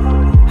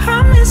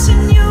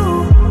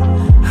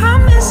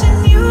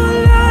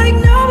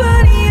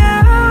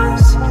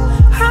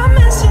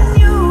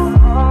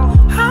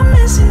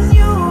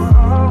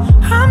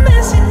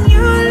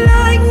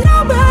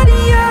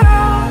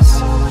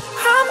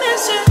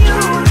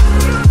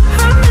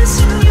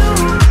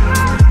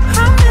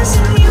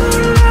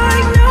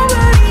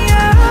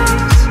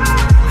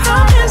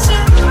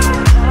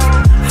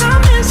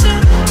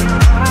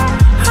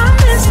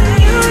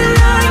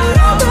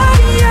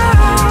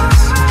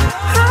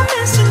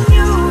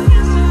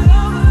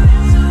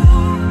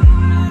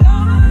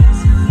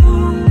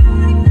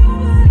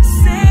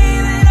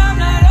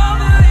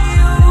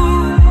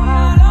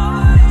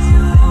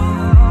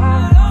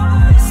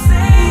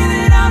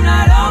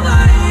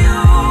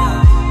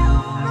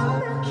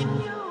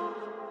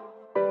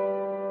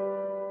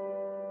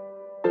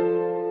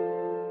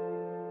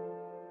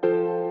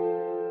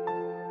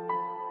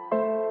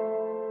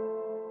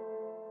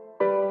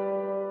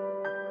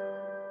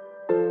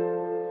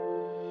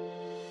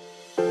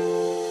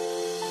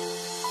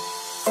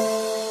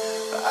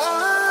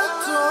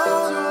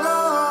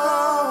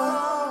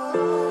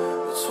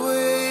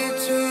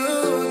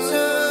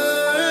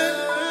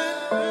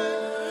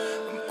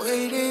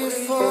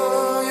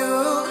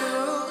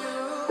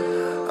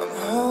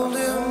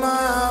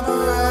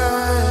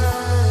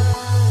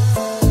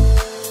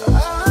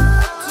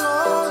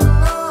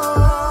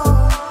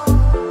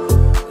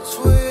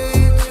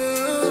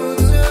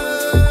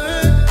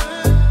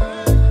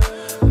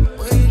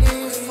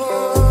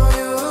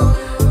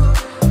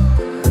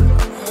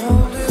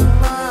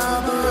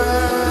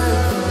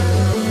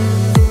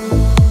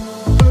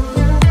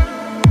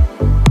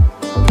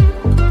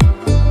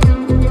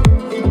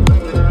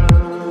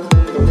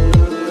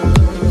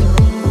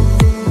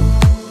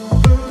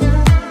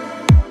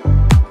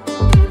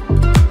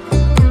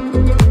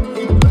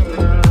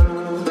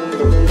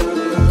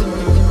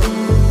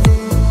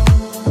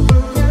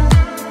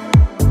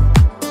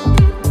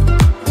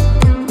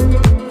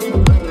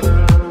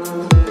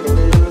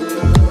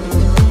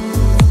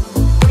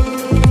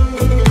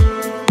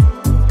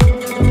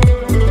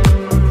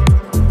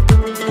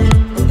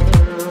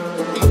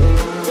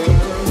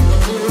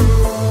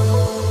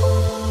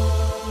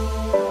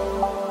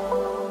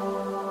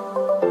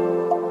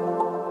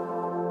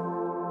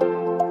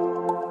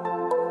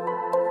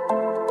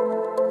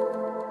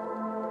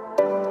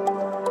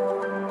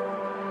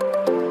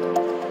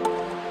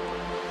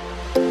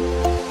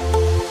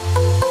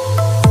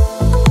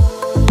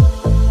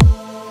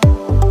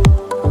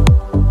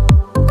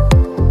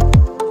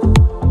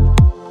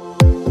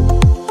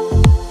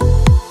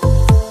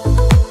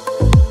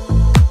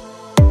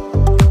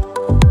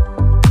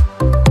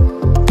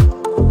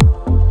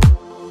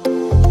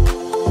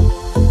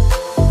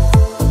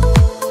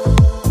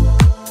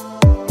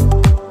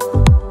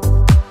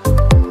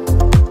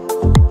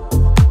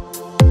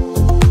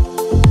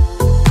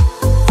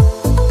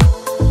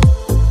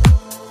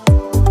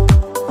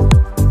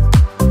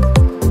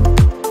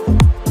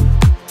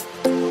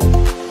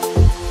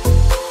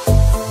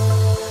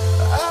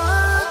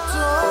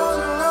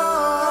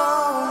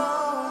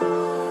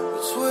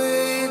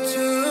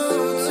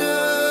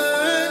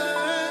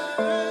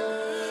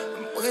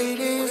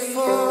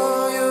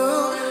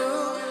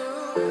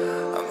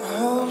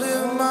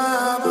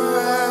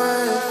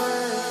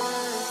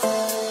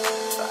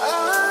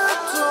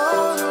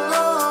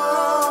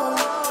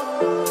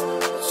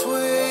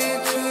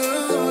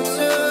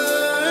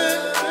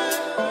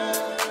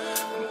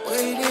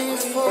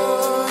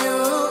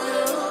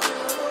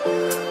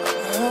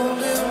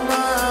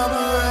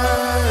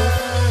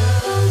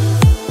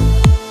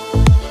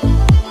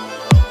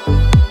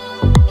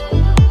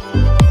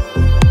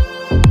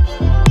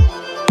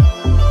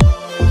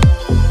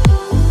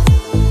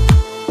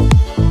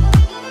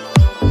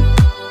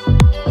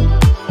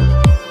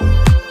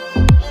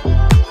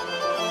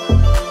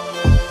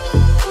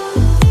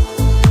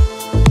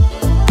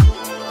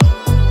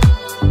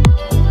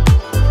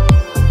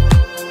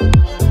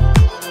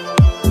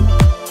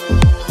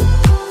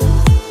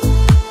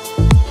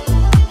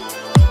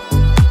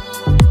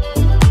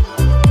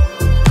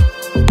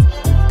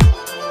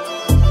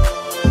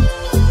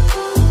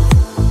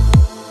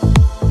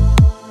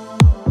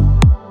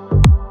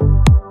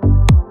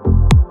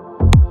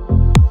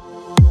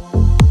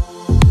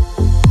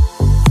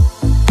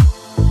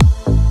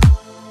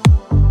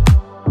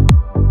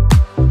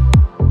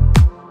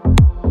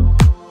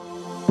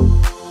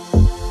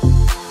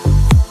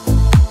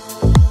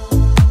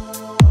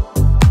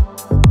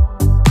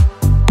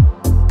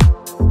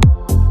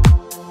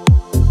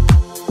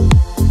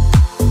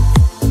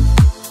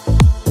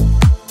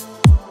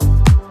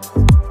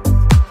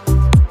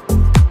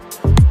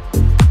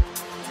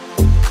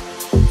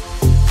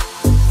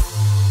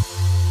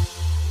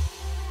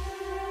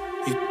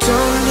 You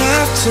don't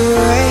have to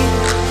wait,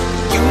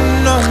 you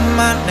know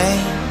my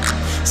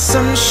name.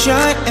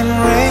 Sunshine and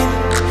rain,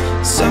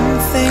 some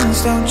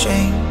things don't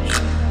change.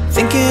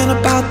 Thinking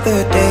about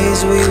the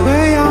days we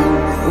were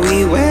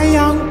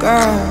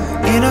younger,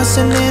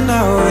 innocent in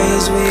our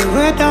ways. We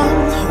were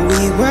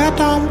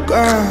dumb,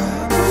 girl.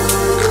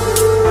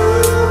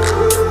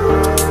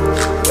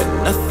 But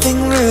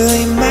nothing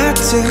really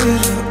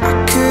mattered, I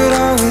could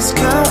always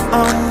count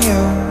on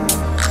you.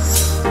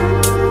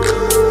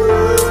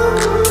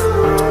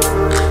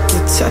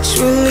 Your touch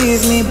will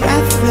leave me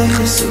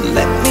breathless, so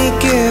let me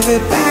give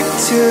it back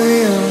to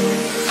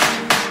you.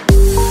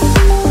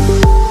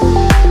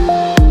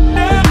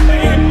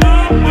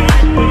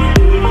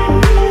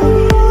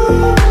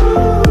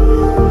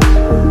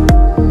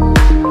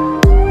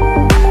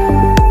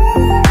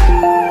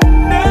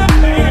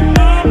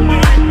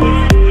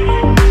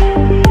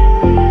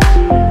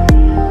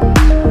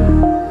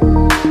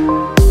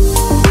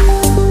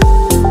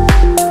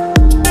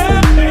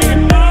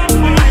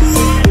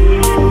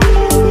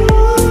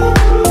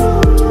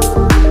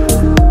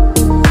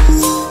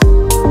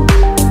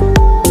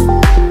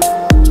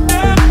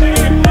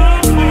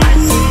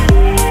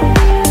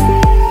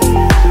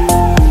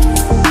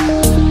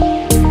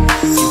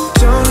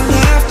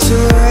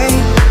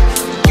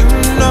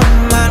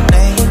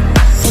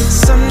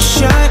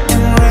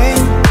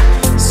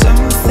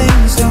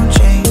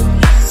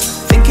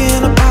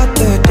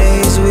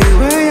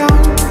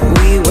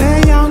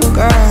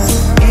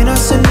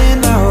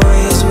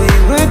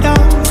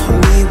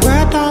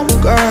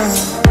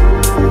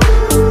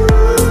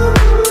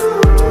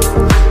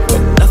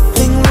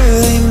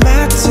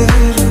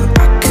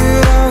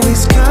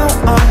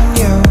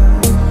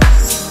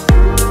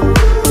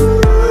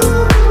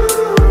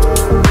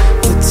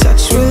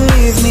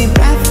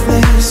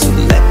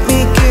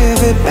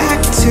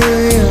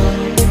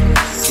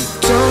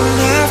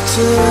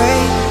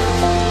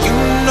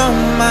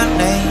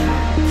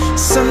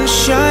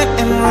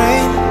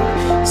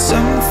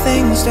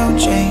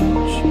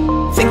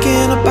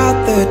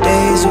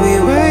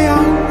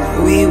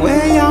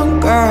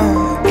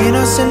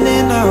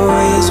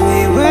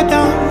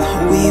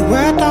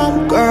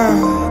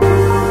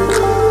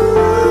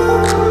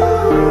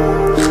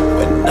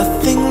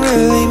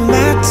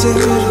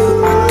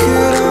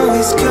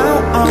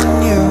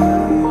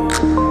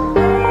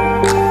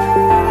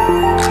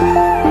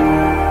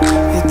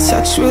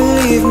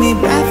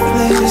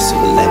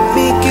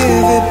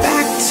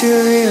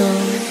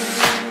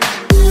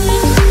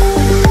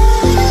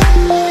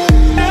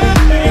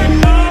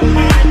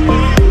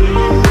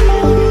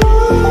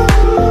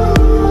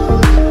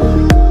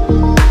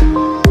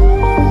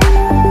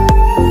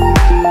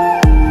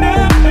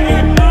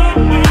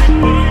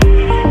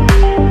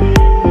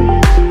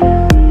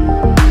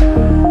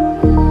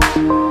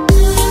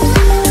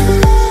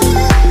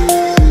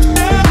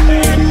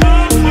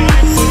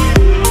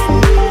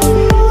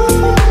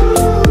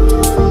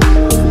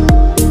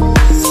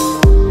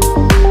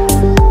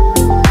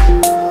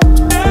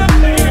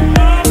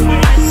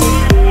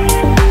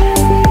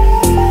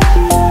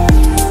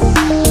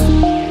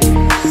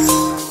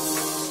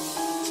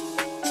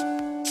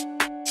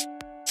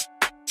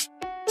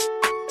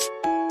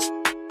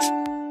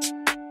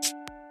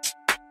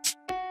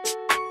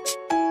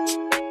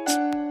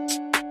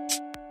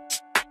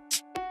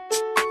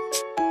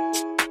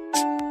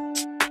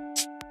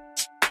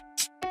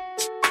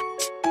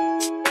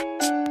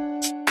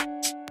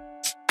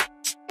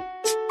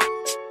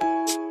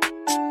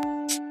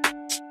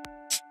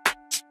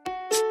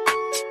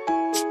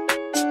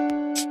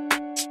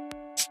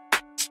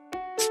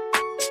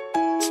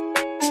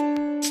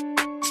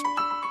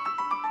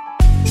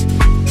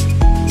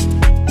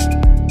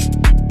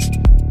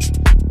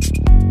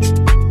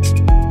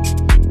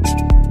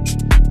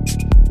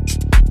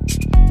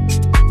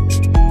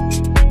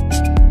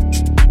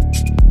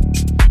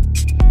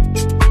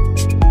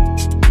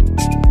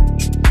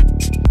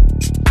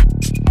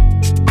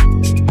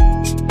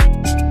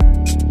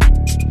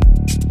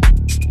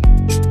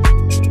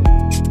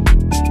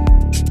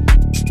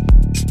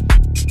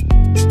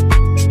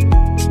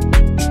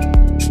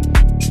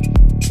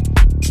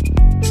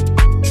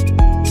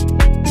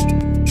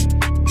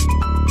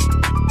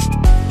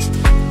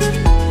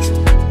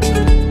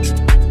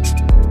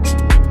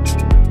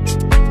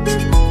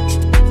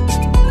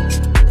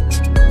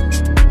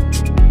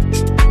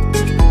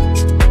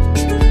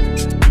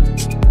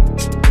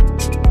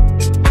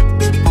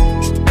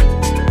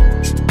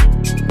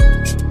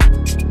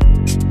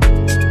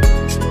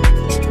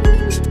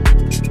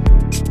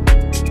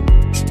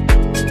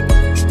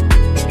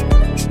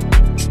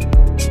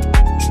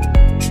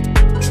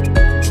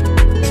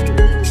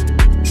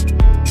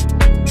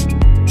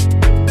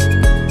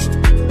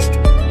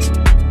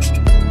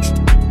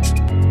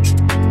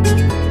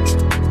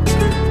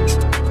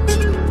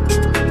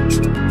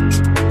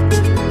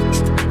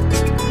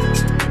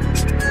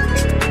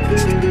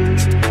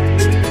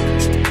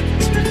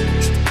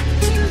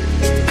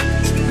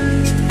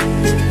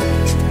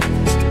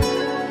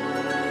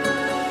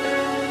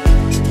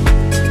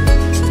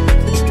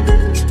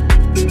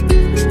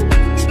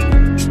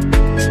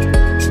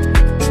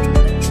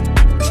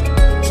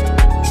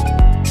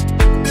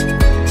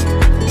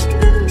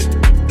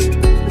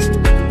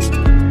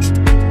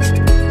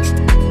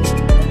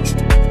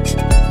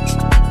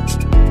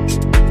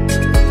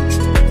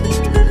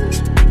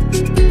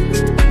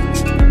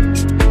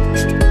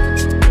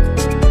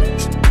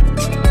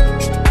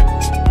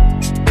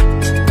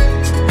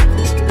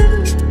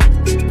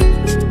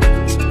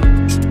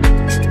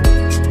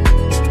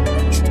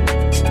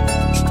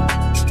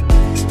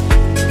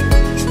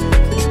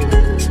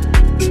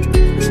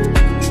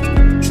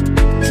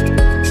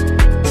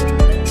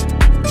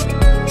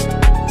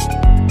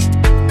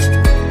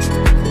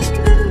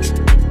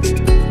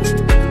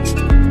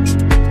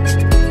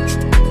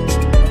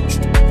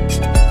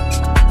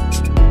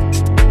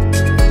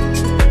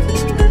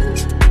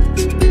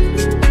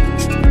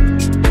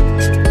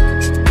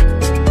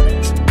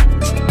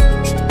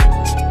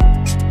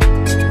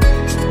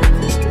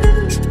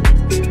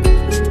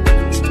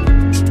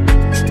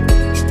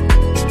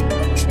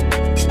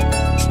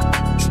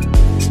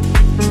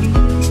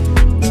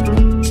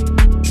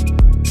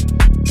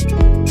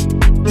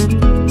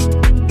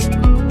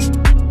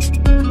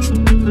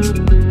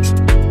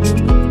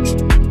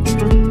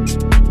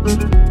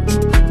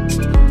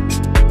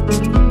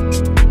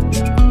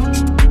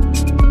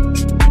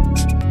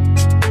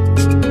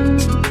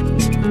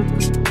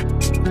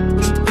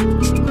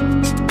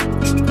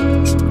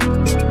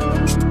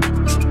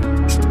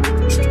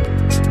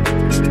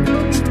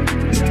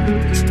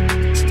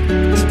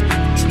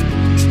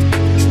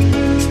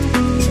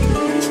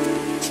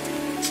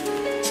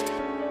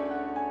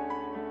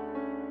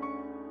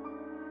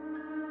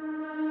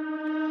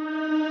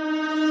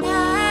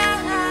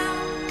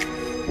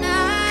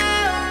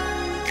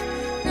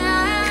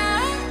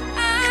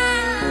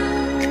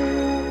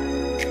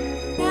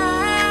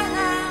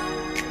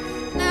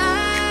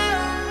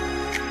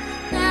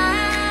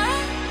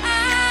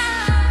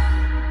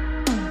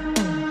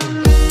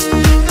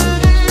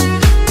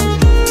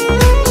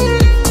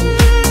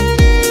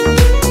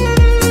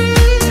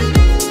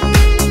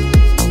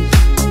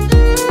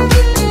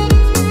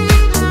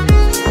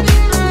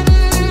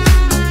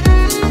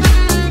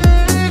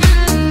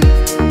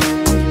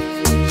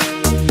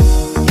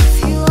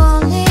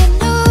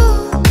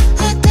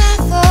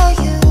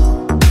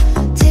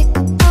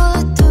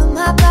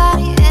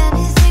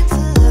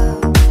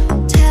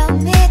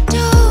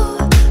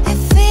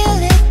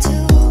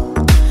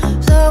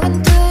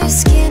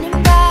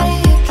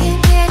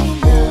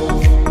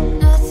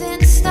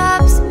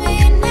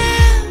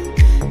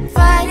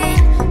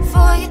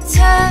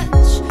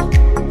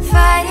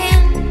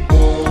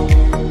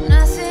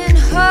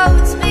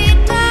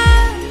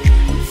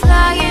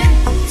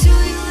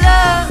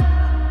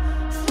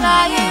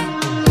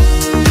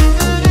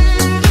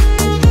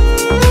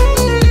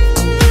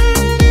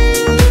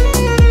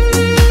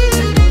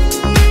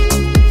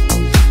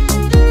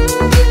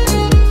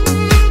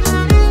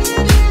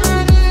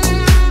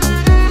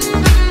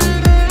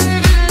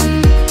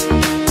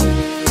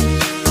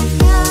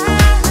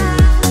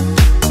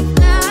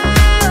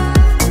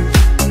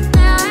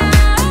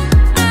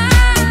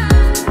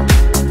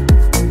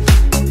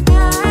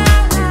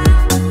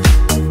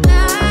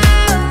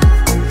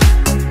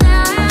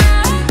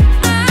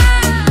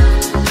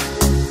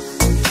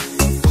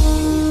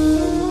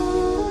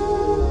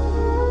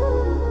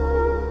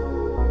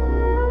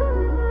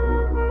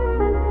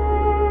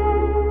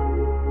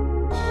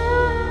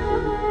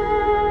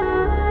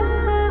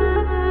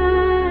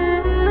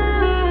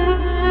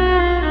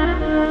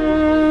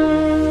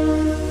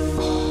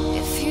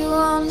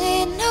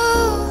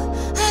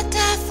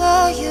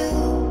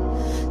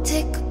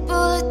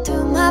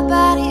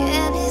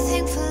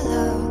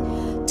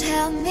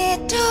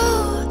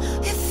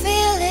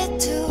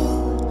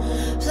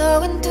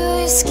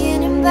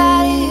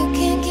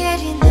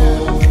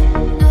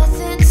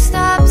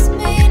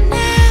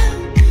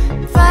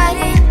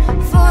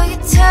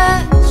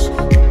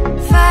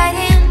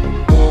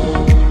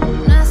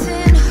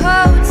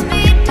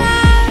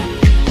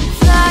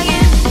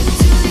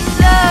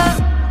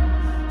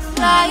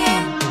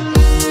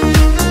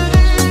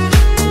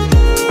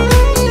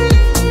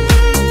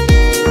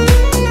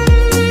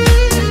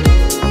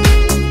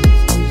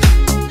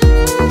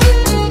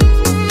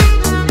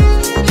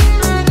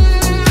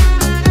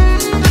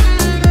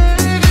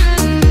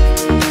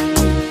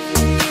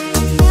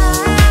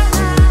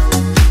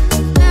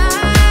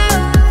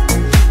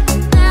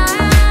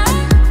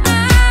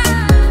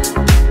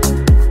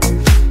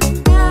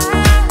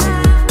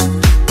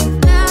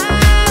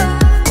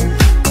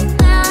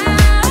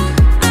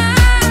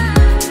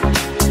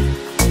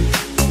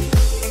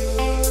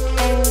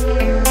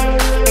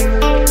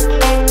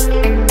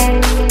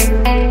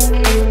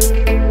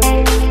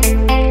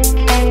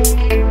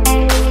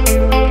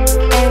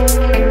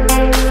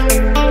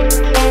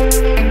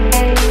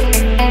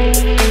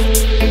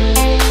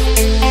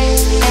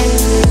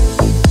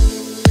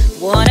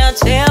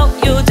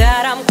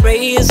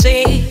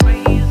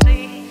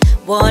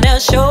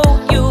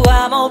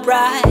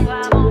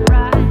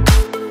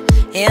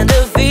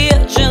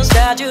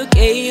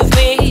 gave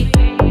me,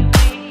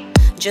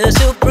 just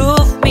to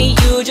prove me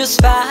you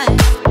just fine.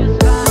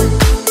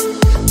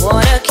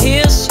 Wanna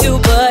kiss you,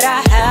 but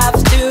I have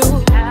to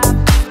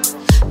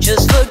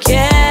just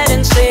forget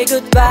and say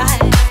goodbye.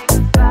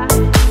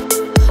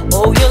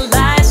 Oh, your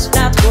lies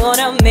not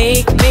gonna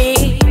make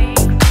me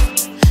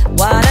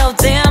one of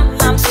them.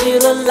 I'm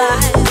still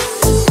alive.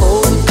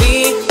 Hold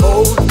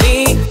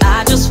me,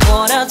 I just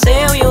wanna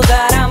tell you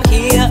that I'm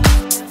here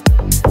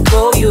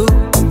for you.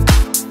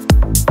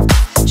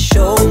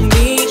 Show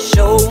me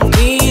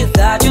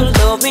that you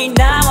love me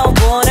now. I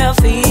wanna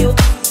feel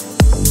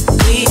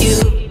with you.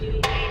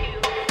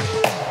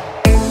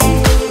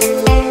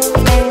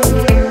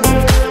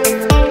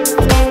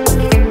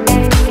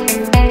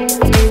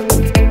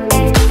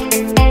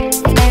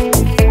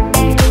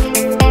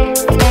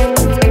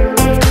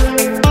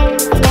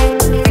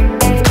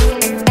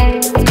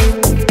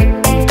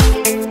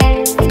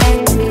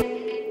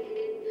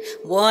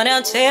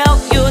 Wanna tell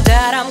you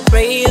that I'm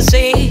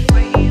crazy.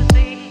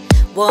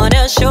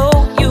 Wanna show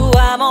you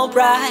I'm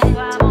alright.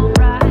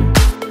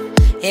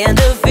 And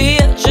the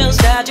visions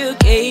that you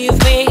gave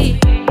me,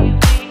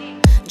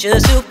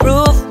 just to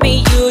prove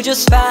me you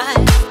just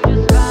fine.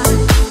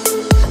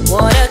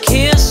 Wanna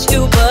kiss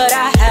you, but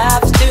I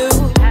have to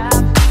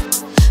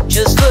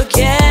just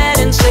forget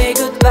and say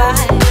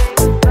goodbye.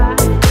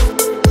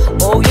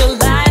 Oh, your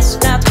lies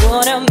not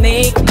gonna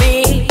make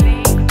me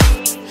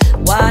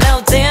one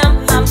of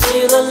them. I'm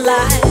still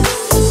alive.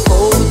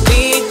 Hold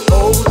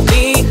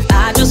me,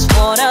 I just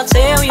wanna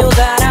tell you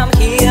that I'm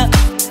here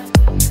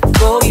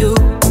for you.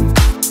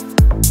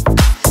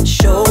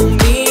 Show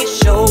me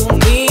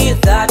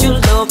that you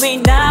love me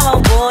now. I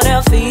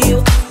wanna feel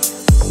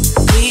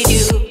with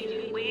you.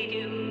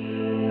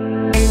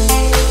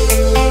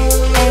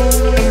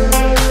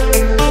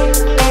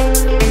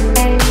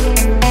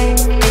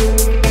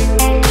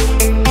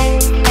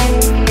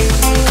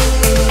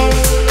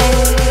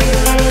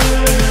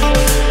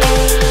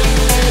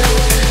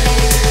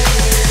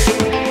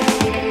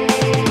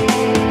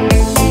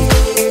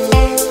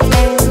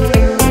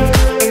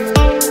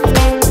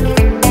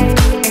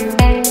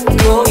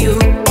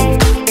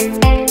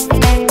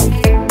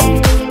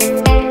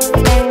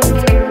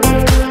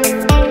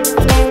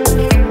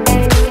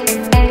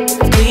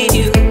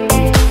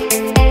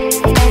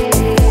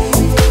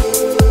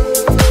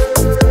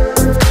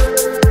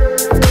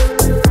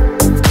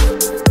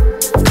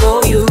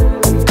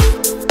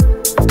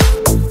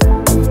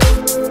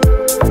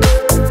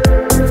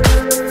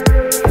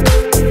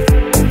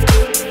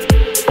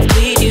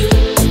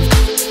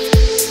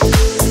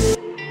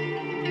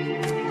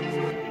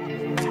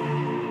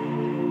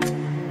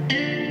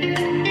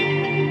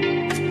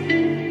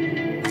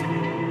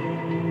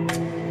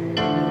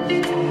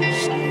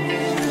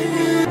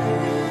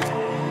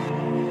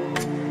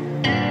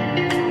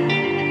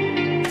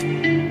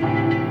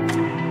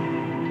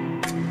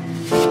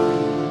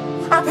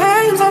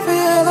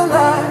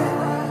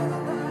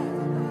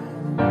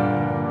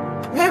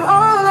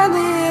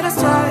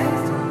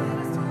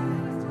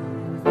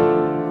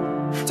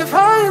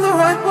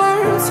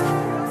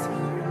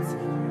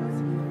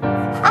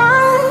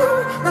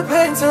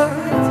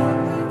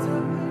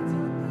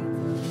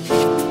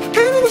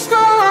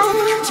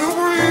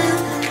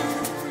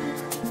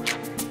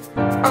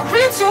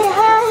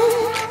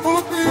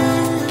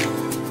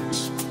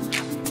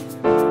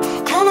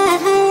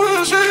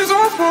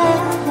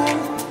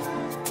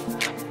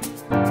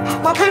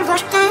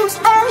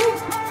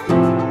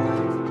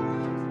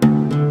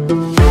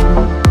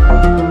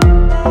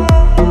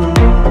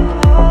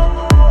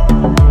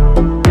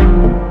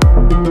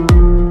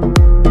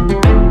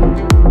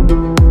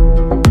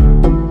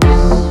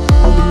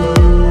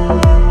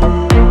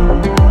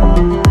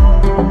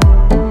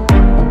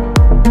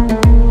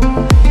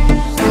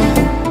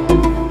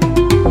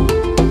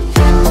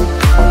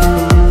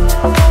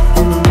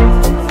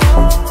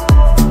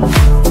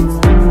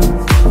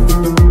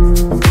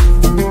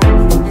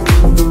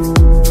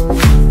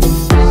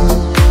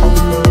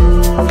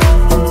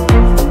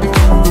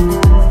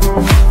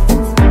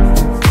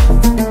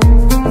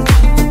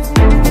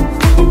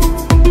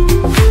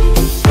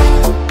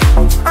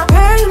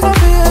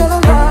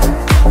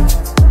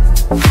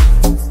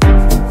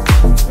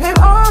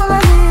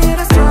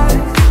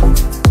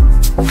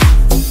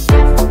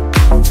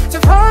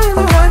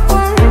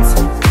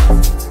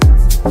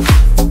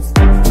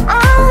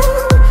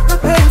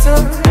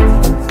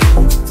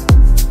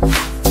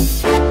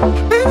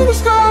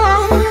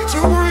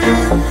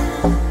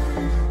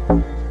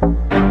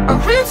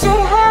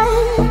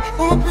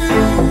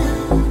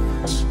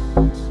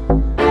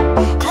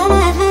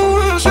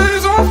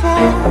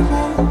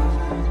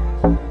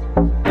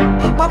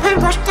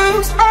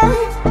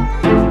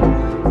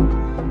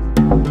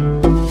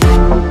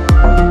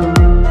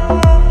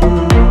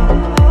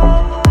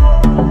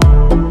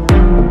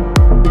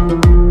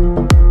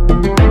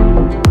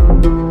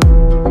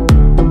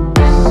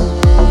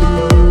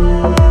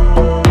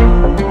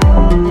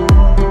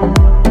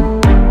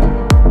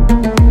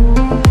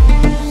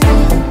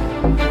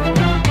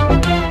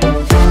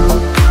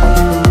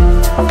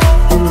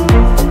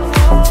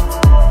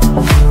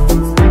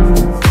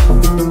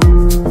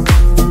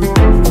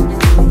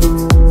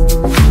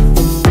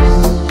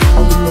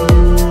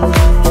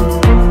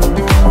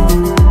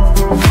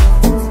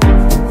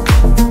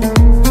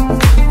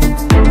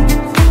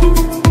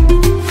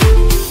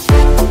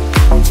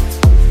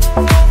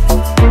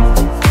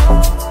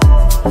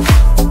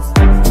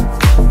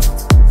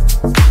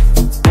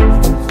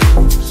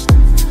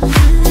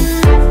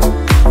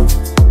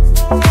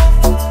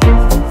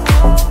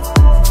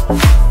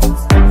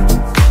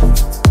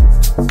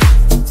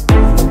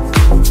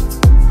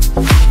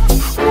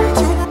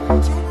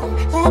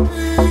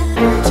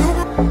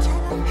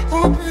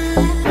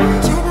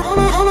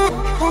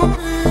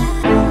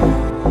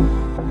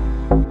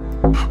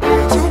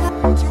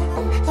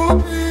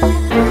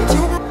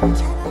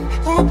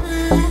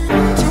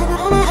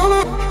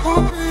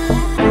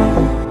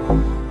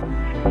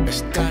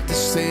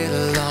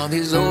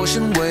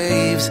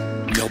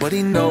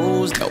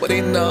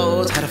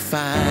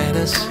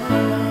 us.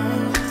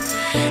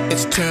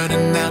 It's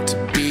turning out to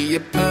be a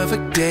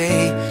perfect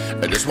day.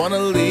 I just wanna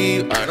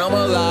leave our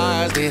normal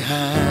lives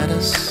behind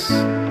us.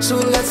 So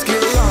let's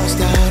get lost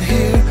out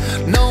here,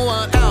 no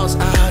one else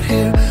out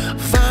here.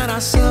 Find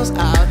ourselves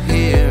out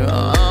here.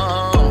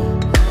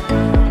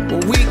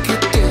 We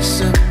could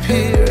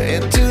disappear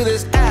into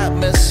this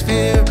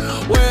atmosphere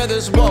where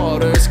this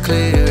water's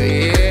clear,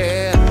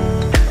 yeah.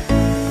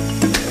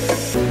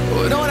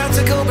 We don't have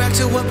to go back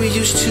to what we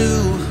used to.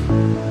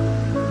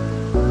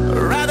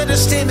 Rather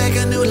just stay, make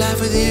a new life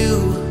with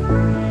you.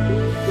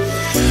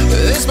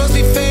 This must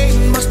be fate,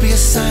 must be a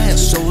sign.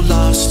 So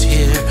lost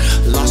here,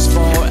 lost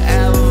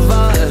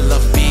forever.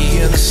 Love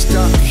being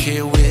stuck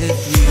here with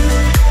you.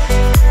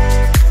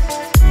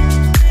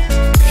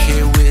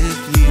 Here with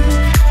you.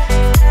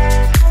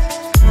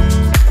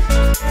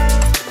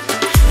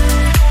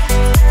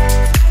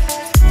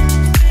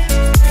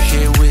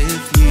 Here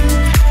with you.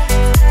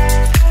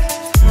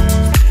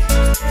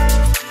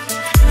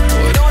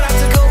 We don't have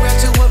to go back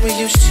to what we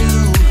used to.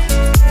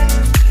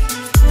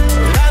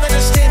 Rather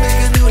just stay, make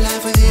a new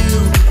life with you.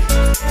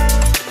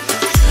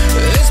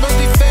 This must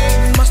be fate,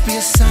 must be a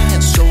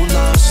sign. So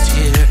lost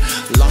here,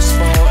 lost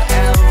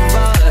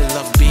forever.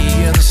 Love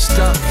being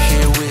stuck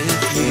here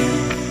with you.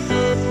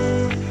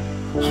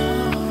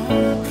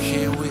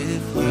 Here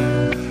with you.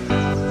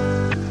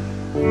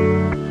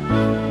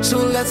 So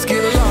let's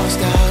get lost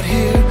out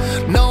here,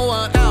 no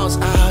one else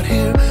out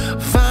here.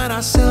 Find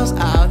ourselves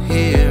out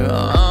here.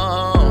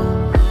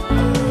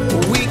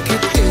 We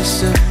could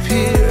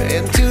disappear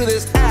into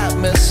this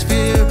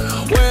atmosphere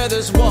where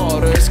this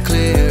water's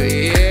clear,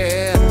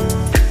 yeah.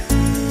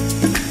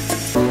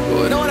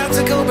 We don't have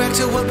to go back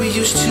to what we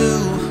used to.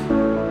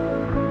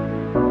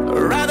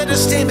 Rather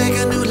just stay, make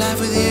a new life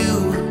with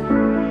you.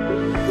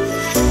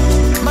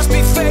 Must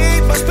be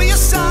fate, must be a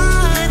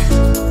sign.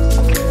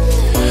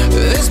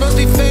 This must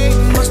be fate,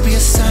 must be a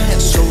sign.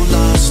 So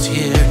lost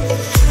here.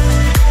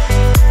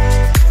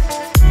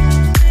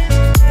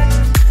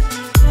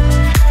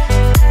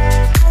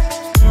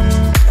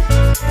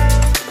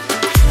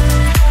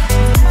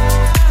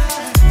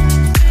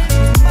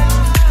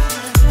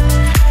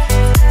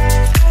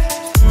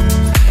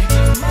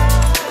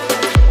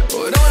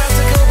 We don't have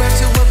to go back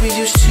to what we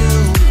used to.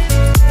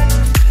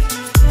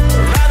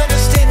 Rather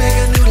just stay, make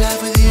a new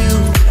life with you.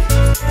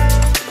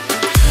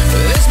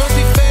 This must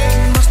be fate,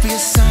 must be a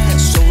sign.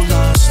 So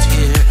lost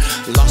here,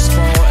 lost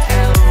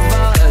forever.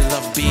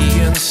 Love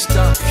being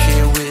stuck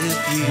here with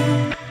you.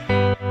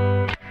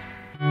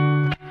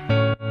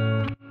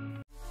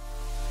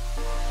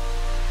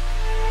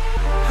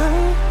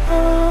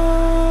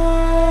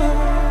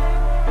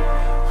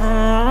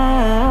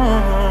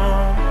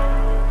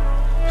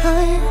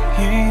 Hey,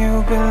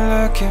 you've been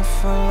looking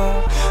for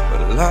love,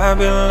 but I've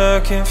been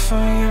looking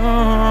for you.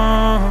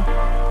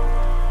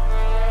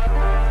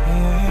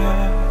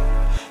 Yeah,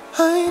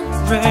 I'm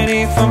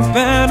ready for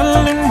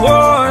battle and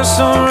war,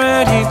 so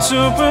ready to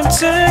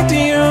protect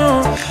you.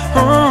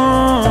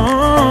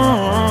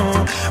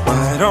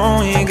 Why don't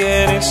we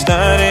get it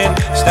started,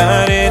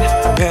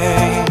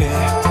 baby?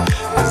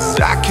 'Cause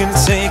I can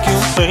take you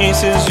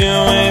places you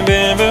ain't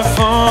been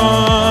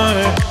before.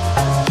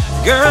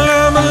 Girl,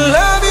 I'ma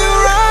love you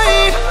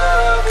right.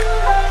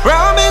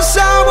 Promise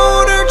I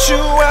won't hurt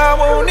you, I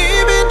won't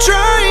even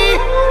try.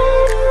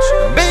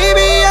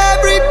 Baby,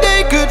 every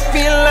day could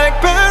feel like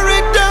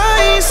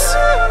paradise.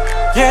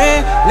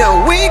 Yeah, now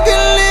we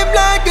can live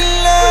like a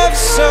love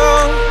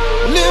song.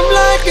 Live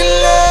like a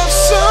love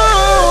song.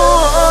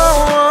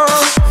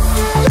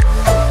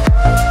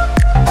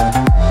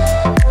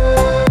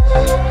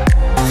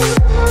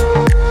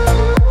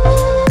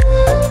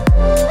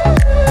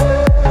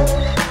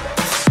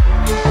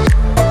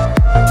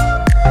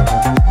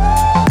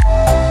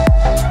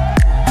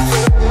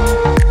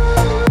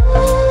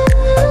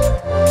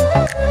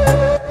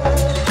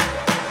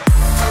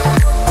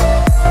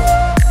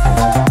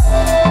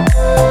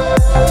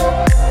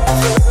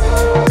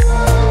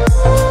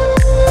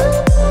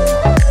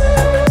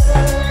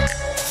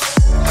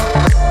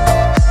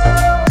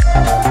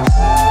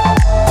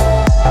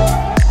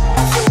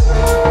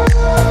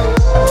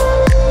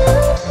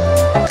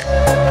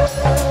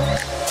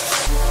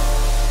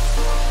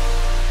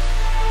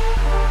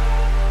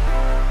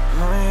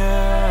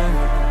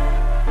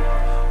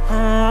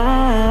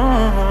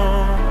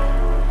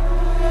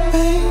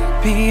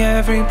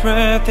 Every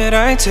breath that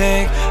I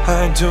take,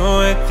 I do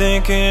it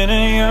thinking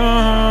of you.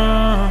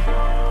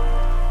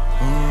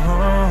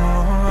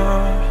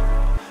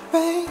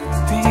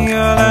 Baby,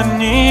 all I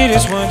need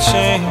is one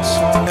chance,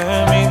 so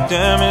let me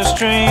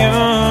demonstrate you.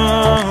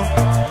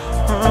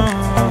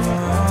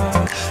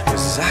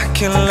 'Cause I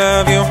can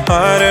love you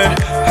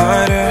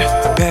harder,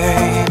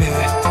 baby.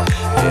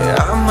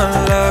 Yeah, I'ma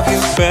love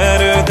you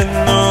better than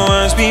the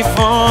ones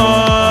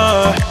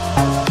before.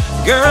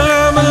 Girl,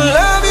 I'ma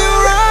love you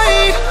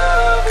right.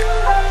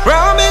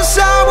 Promise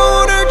I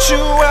won't hurt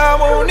you, I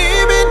won't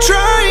even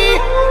try.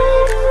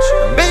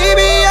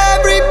 Baby,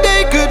 every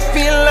day could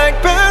feel like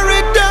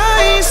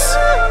paradise.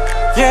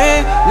 Yeah,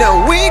 now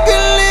we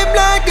can live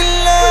like a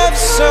love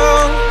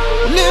song.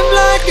 Live like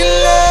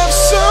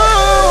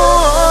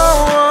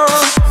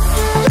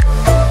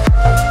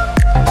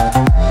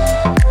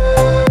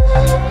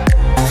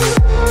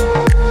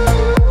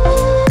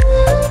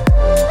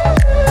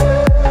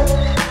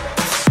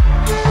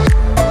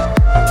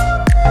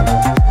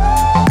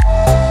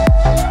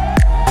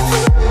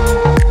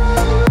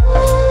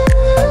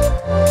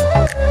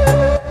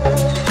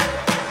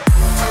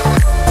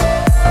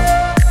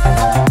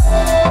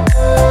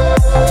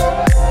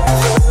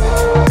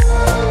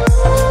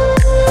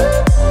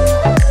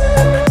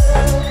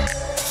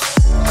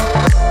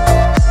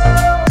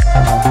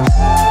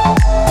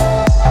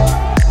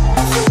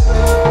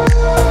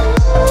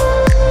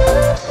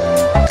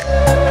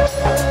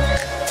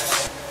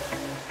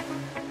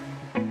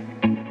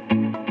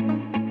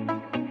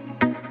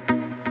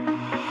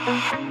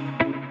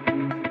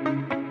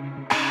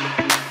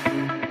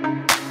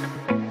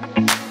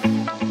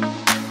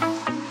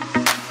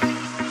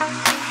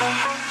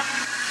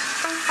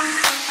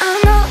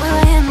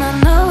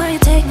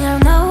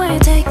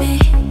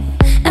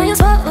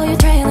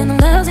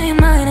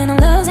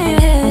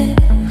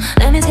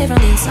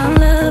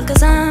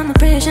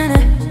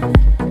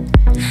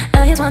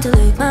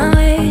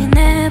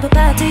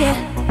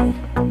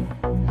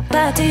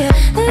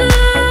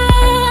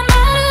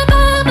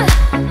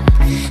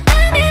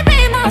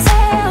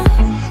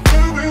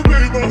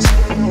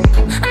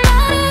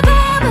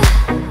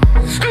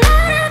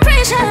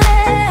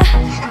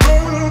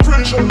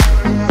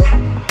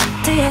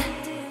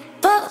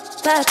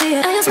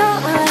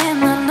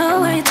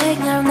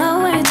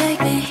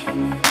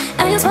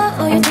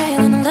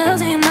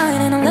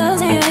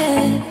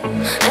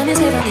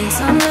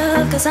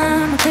cause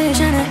I'm a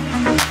prisoner.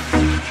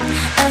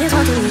 I just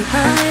want to leave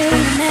my way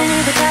and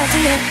never back to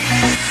you.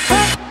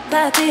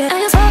 Back to you. I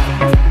just walk,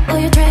 oh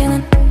you're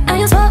trailing. I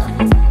just walk,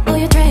 oh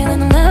you're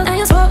trailing. Love, I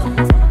just walk,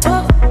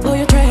 oh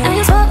you're trailing. I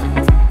just walk,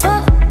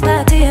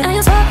 back to you. I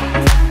just walk,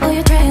 oh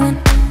you're trailing.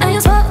 I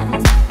just walk,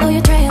 oh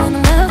you're trailing.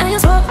 Love, I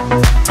just walk,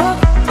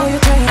 oh you're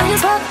trailing. I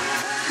just walk,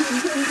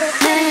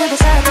 never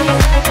back to you.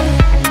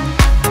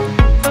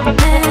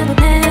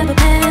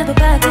 Never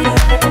back to you.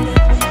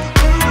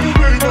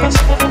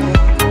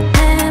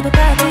 Never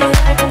back to you.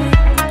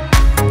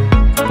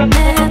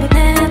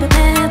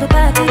 Never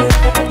back to you.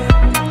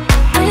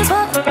 I just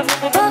walk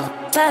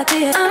back to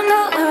you. I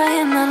know where I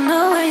am, I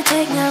know where you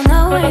take me, I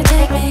know where you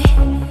take me.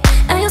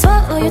 I just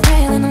walk while you're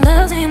trailing, I'm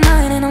losing your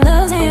mind and I'm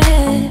losing your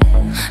head.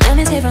 Let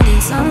me escape from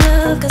this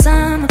love, cause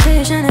I'm a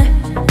prisoner.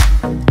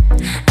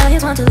 I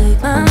just want to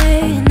look my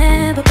way and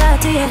never back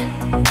to you.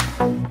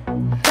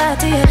 Back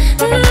to you.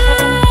 I'm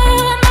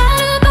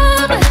not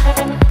above it.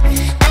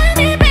 Let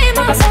me be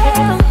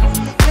myself.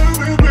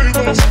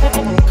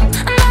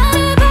 I'm not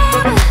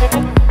above it.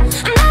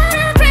 I'm not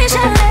a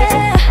prisoner.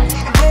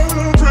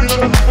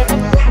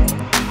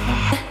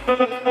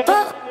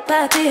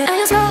 Back to you. I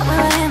just walk where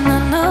I am, I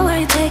don't know where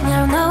you take me, I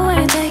don't know where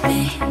you take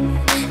me.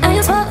 I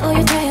just walk while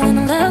you're trailing,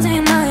 I'm losing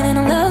your mind and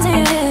I'm losing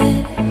your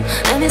head.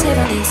 Let me escape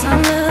from this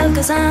love,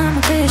 cause I'm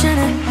a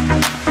prisoner.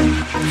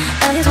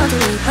 I just want to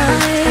leave my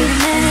way and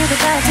never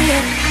back to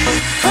you.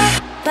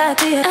 Back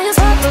to you. I just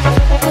walk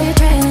while you're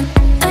trailing.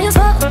 I just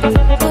walk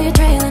while you're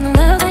trailing, I'm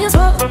love. I just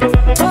walk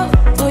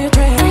while you're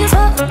trailing. I just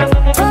walk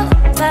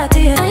back to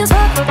you. I just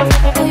walk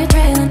while you're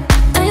trailing.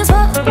 I just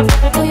walk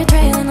while you're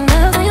trailing, I'm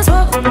love. I just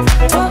walk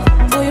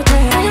while you're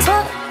trailing. I just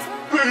walk,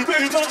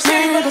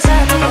 never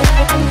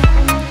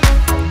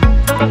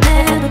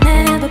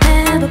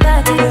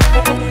back to you.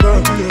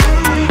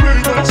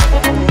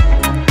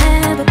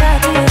 Never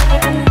back to you. Never back to you.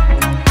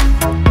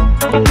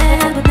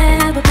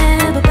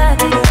 Never back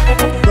to you.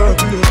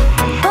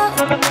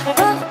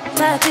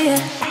 Back to you.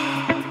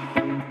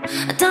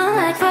 I don't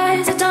like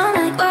fights, I don't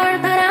like war,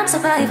 but I'm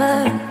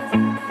survivor.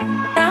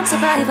 I'm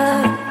survivor.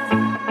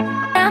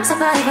 I'm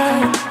survivor.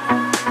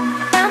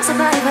 I'm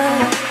survivor.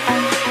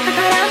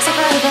 But I'm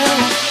survivor.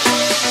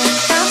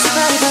 I'm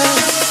survivor.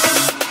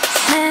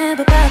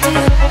 Never back to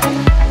you.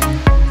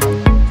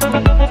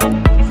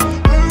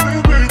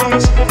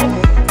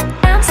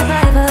 I'm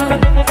survivor.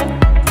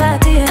 Back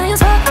to you. I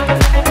just walk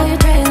while you're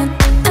trailing.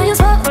 I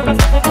just walk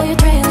while you're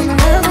trailing. I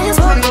just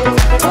walk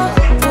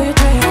while you're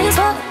trailing. I just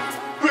walk.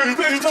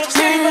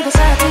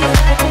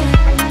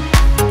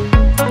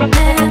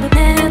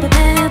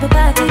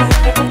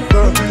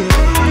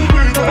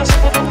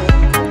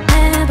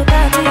 Never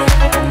back to you. Never back to you.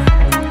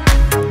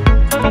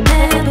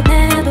 Never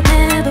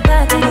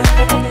back to you. Never back to you.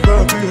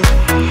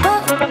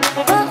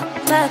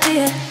 Back to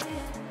you.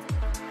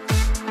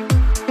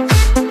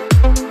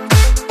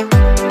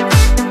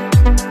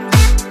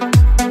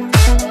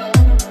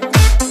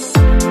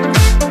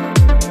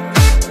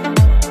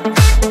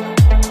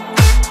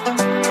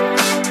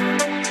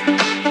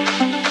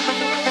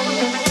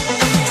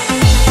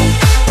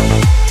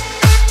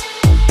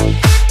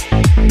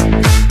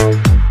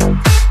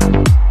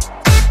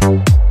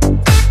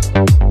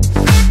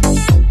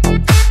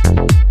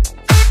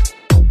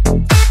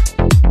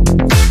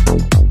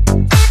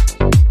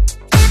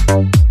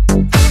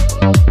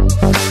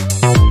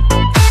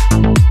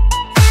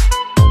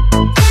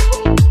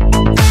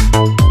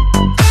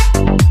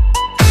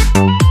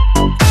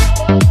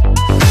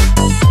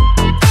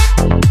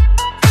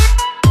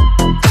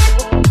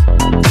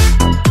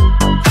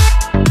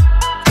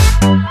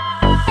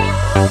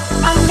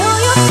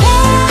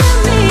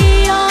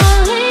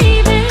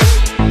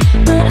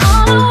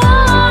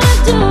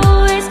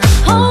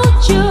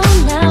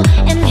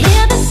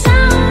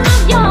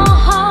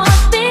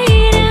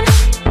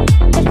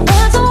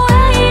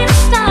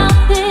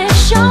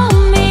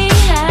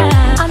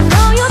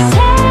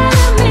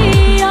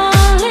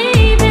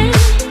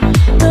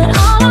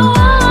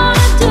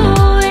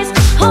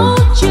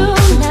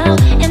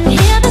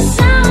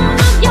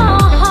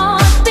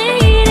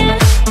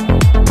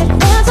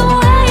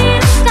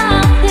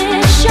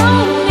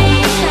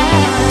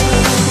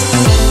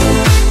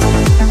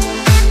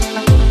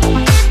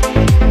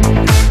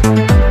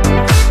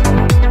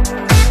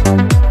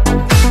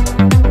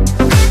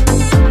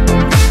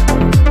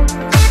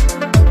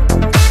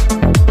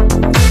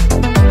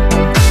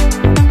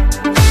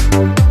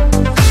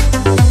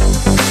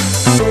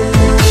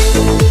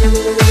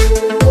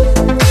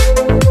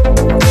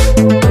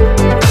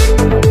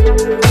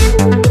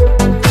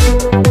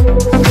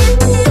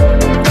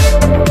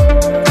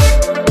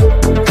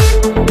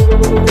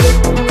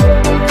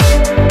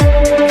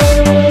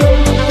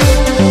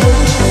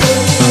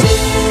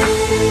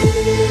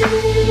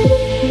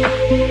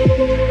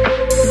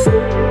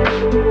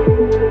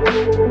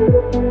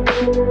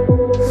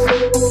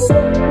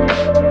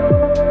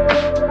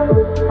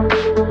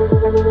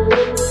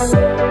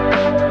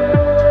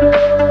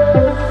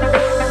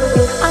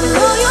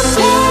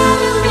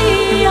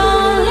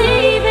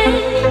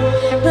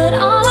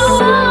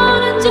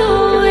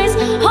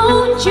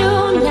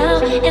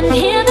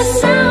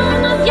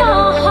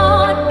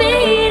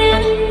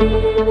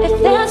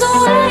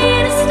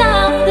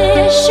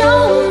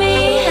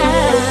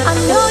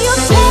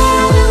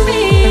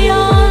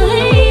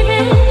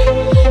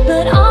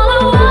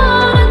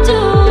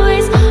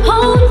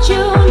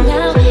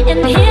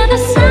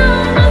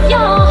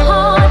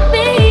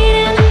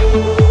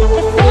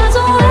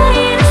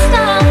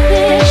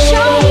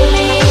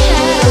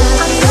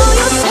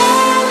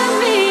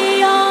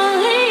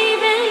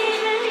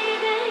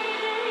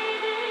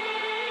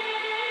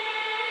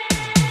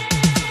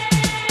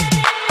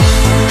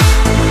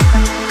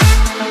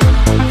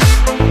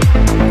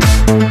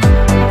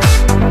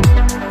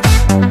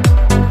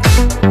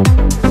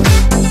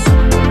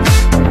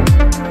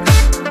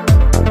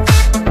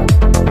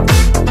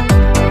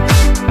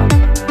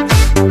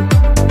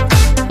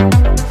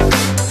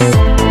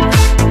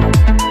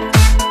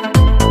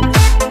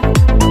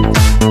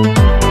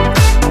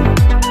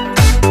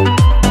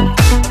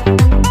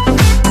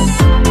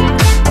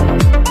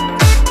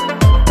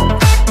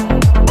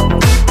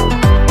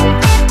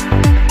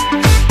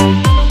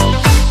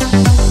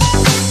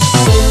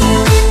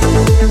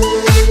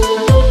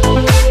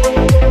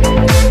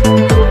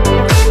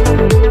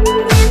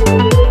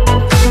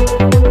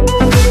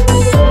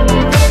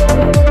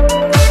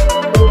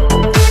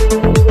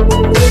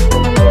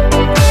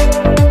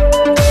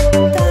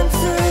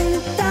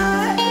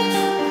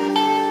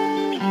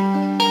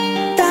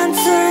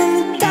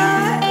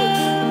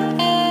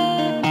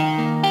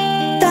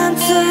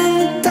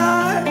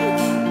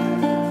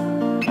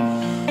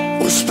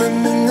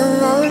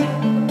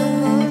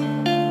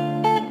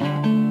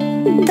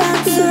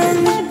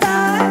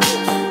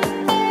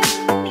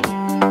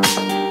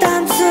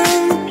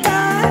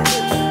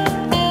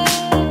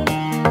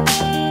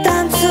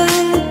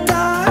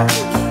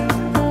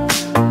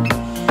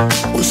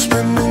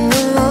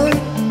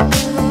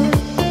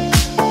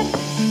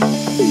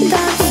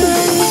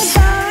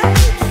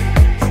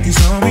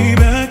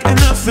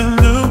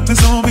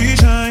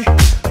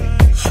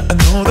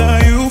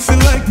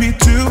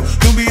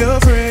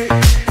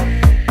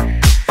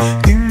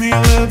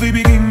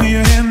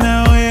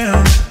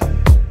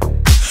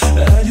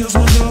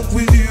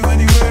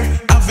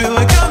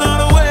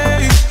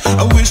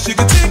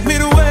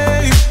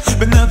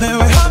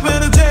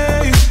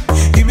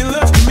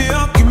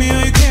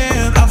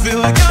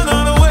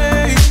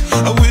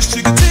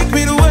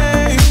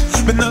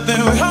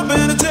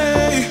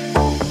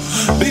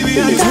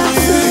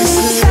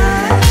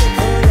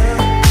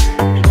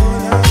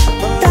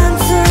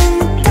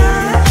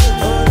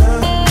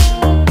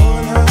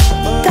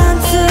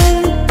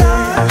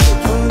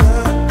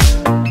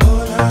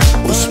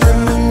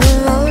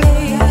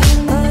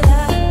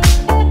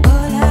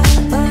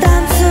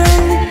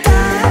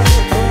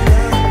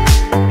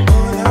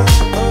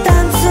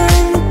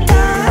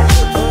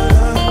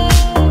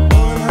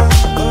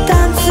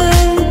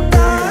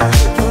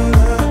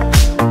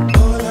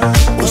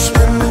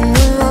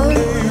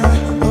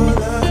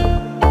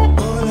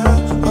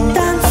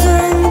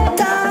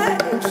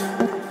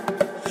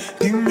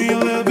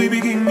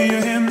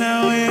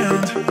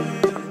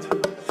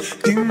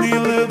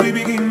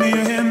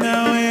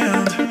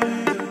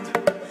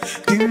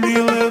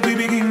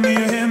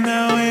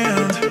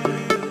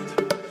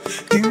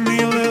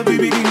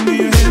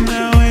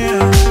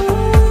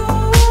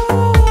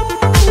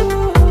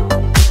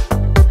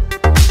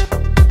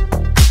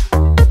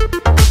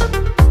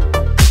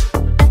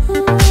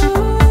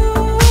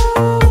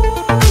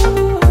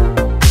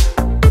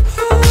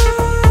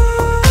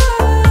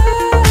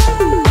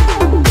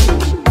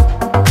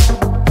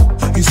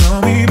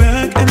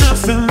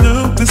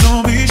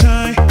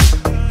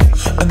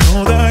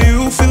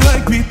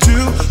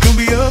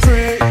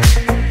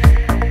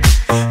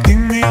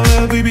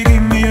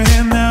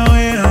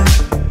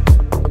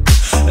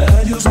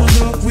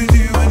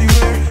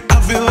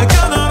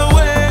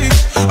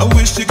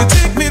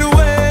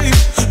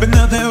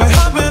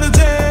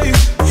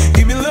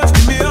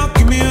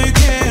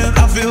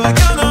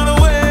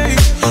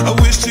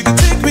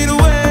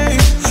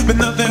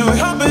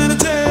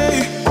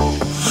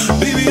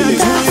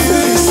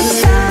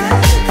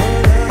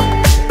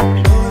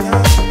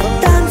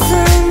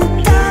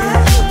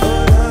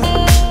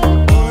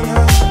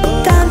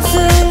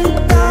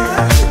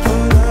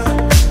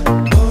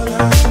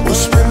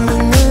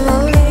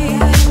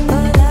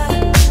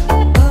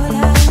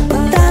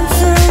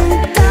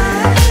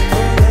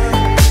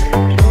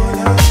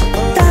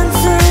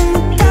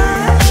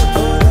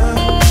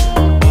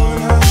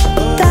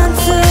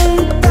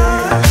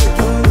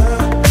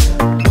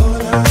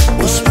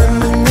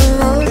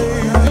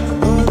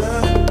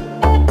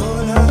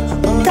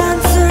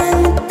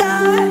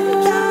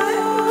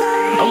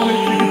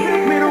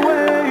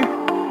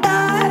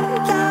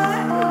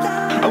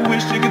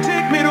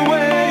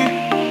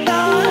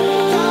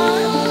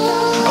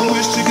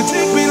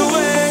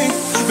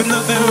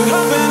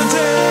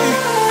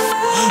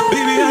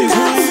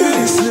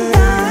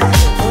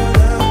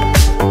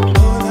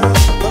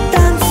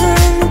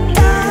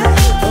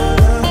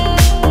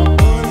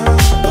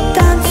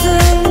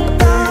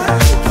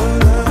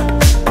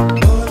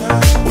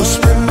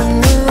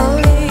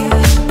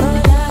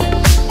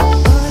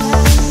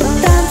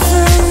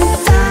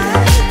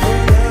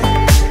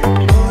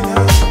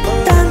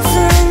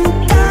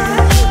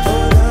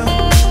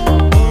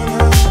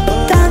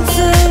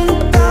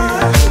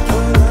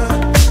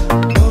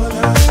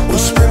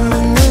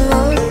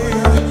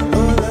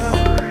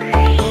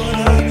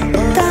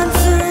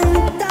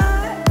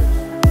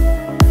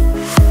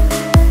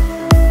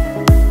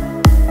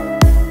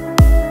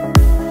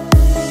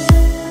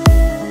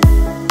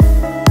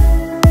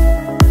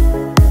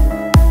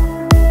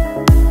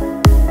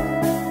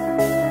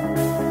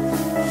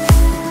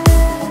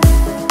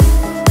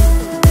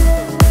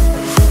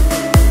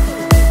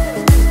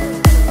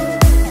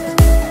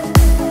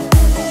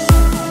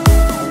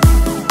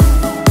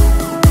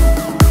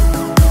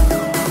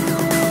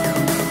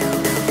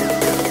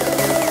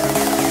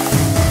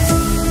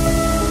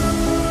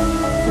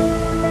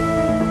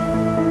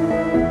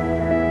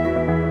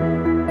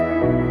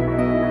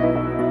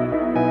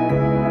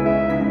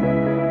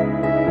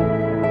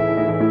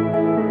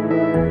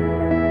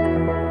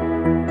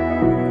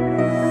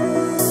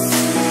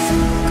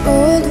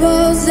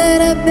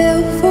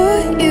 built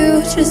for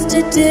you just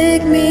to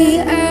dig me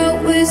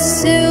out with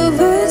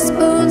silver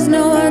spoons.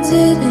 No, I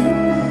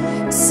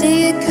didn't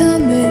see it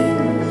coming.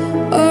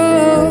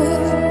 Oh,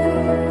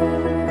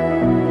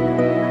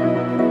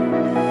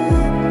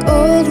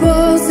 gold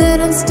walls that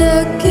I'm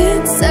stuck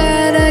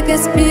inside. I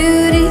guess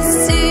beauty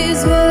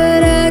sees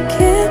what I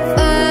can't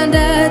find.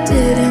 I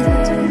didn't,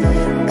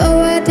 oh,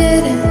 I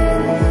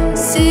didn't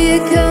see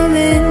it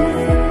coming.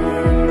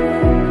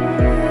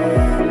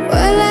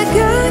 Well, I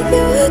got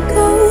your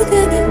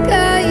golden,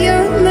 got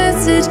your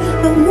message.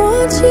 I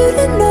want you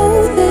to know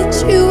that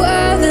you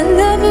are the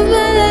love of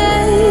my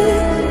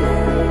life.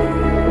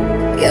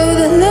 You're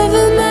the love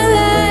of my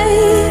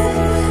life.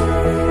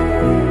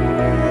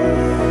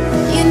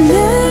 You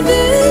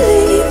never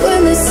leave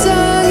when the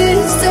song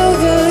is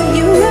over.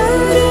 You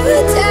ride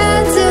or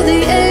die till the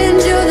end.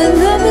 You're the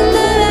love of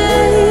my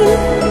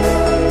life.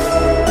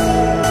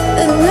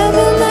 The love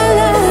of my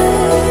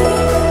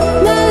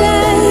life. My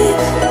life.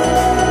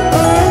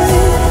 Oh.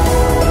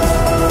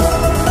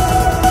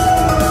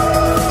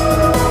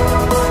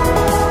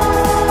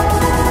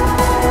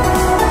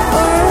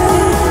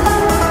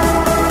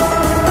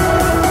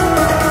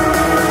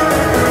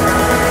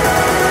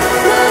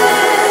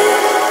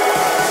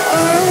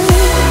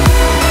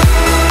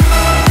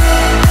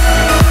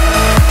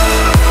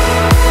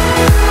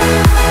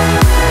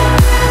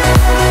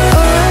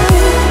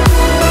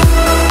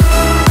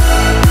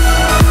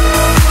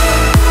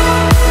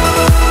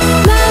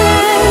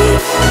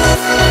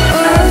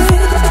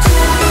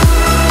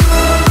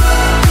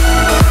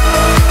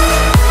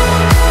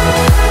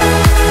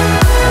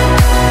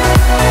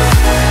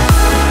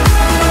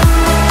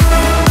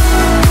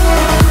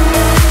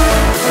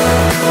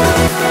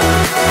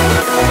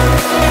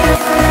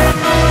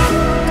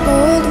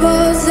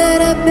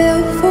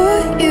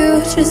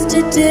 just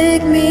to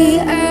dig me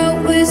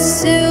out with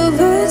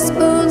silver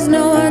spoons.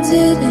 No, I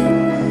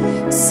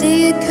didn't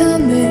see it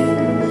coming.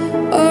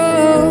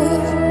 Oh,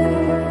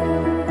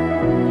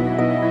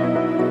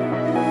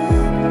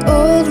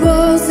 old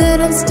walls that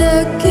I'm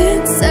stuck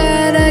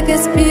inside. I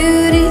guess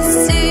beauty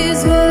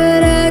sees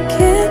what I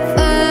can't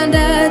find.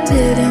 I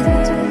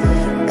didn't,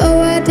 oh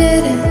I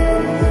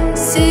didn't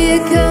see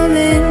it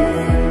coming.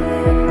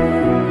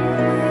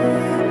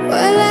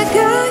 Well, I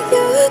got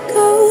your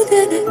code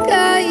and I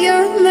got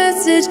your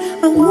message.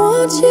 I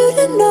want you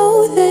to know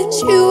that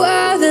you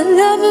are the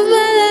love of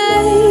my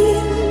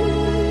life.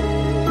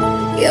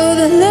 You're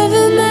the love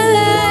of my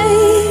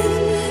life.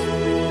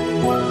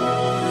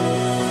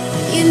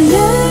 You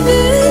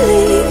never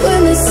leave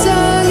when the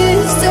song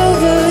is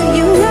over.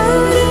 You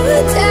ride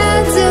or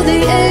die till the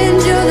end.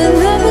 You're the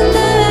love of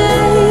my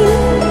life.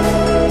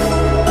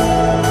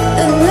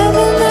 The love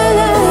of my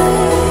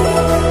life.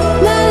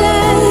 My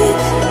life.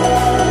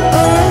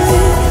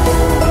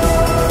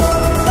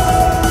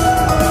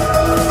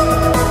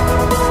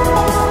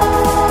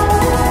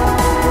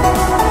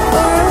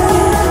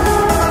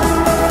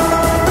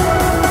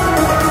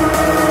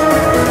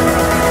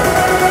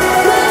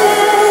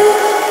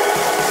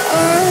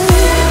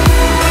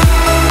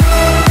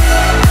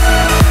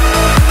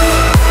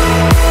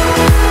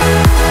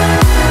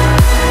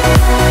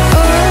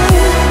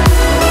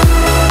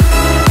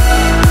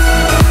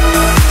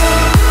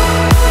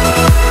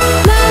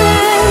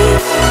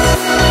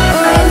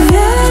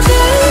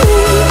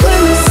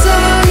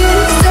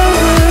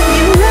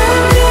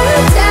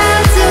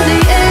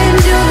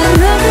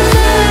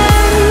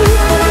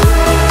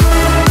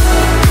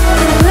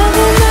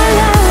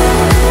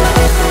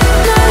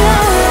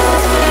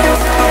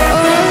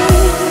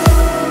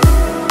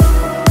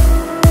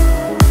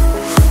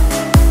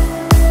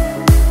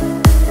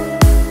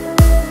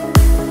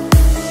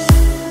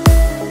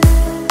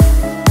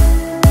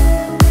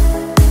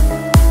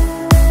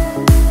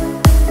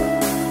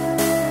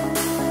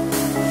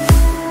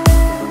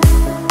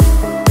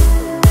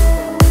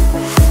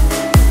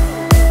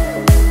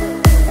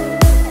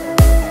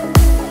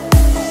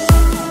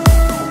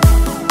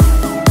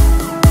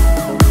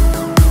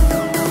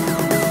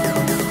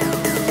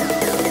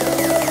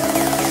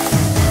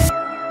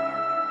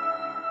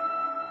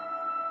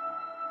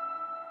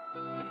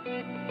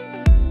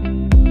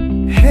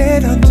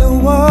 Head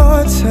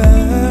underwater,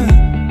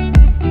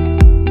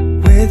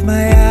 with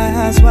my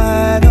eyes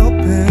wide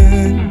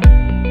open,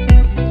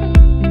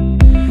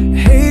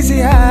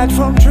 hazy-eyed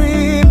from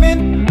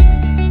dreaming.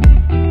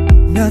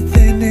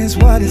 Nothing is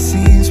what it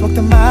seems. Walk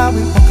the mile,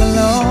 we walk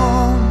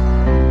alone,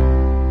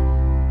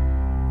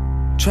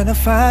 trying to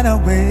find our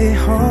way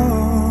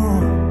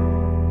home.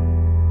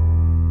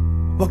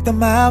 Walk the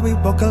mile, we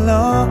walk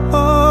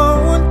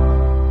alone,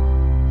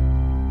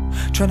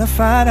 trying to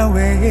find our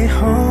way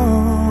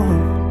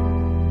home.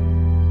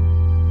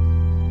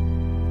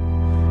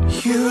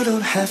 You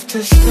don't have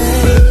to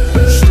stay,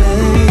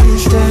 stay,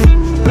 stay.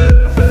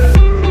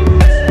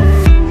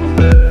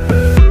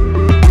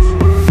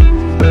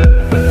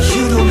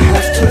 You don't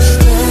have to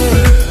stay,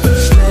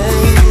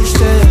 stay,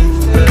 stay.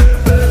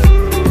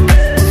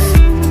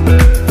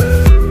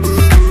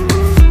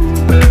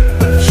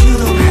 You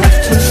don't have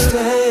to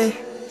stay,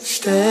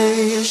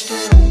 stay,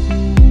 stay.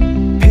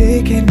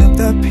 Picking up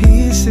the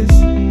pieces,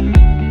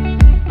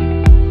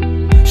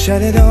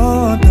 shattered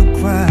on the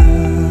ground.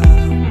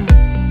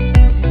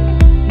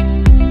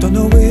 Don't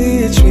know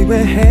which way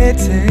we're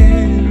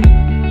heading.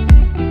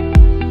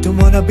 Don't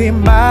wanna be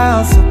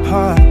miles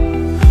apart.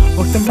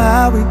 Walk the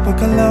mile, we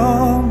walk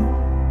alone,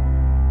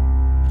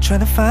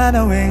 trying to find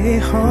our way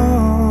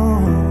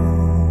home.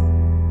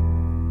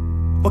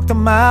 Walk the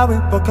mile, we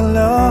walk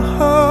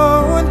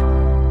alone,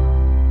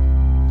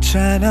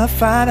 trying to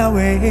find our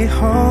way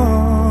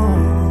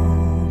home.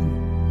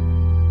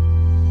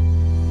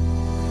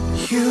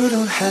 You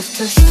don't have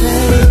to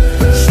stay,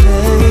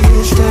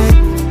 stay, stay.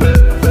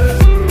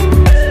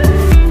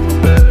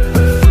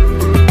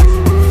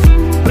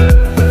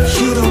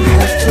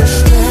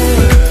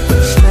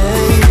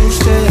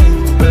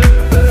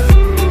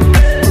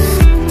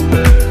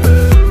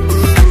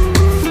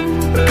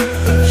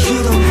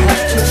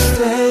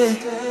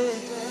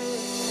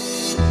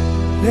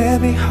 Let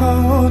me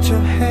hold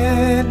your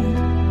hand.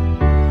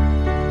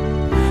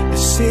 You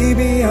see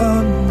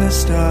beyond the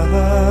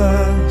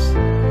stars.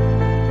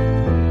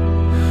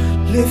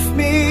 Lift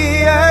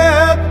me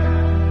up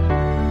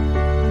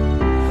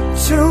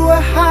to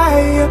a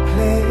higher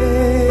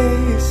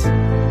place.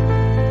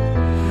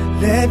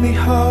 Let me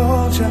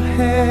hold your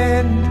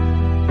hand.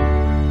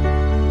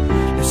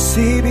 You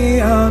see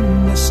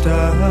beyond the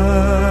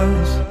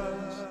stars.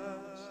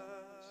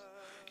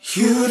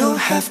 You don't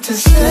have to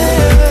stay,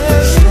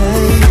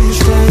 stay,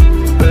 stay.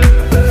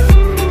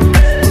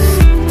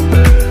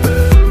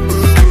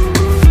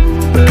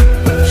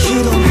 You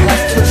don't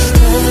have to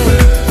stay,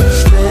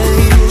 stay,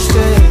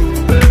 stay.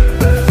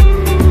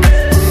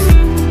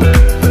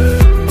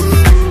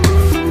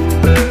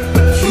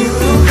 You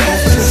don't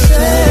have to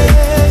stay,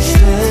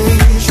 stay,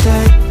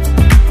 stay.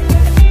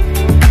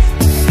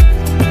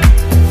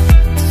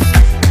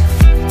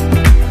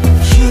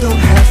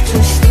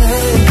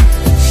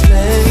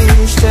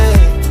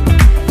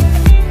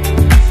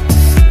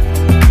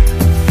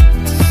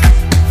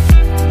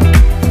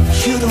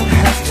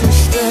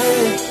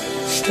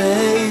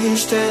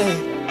 each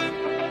day.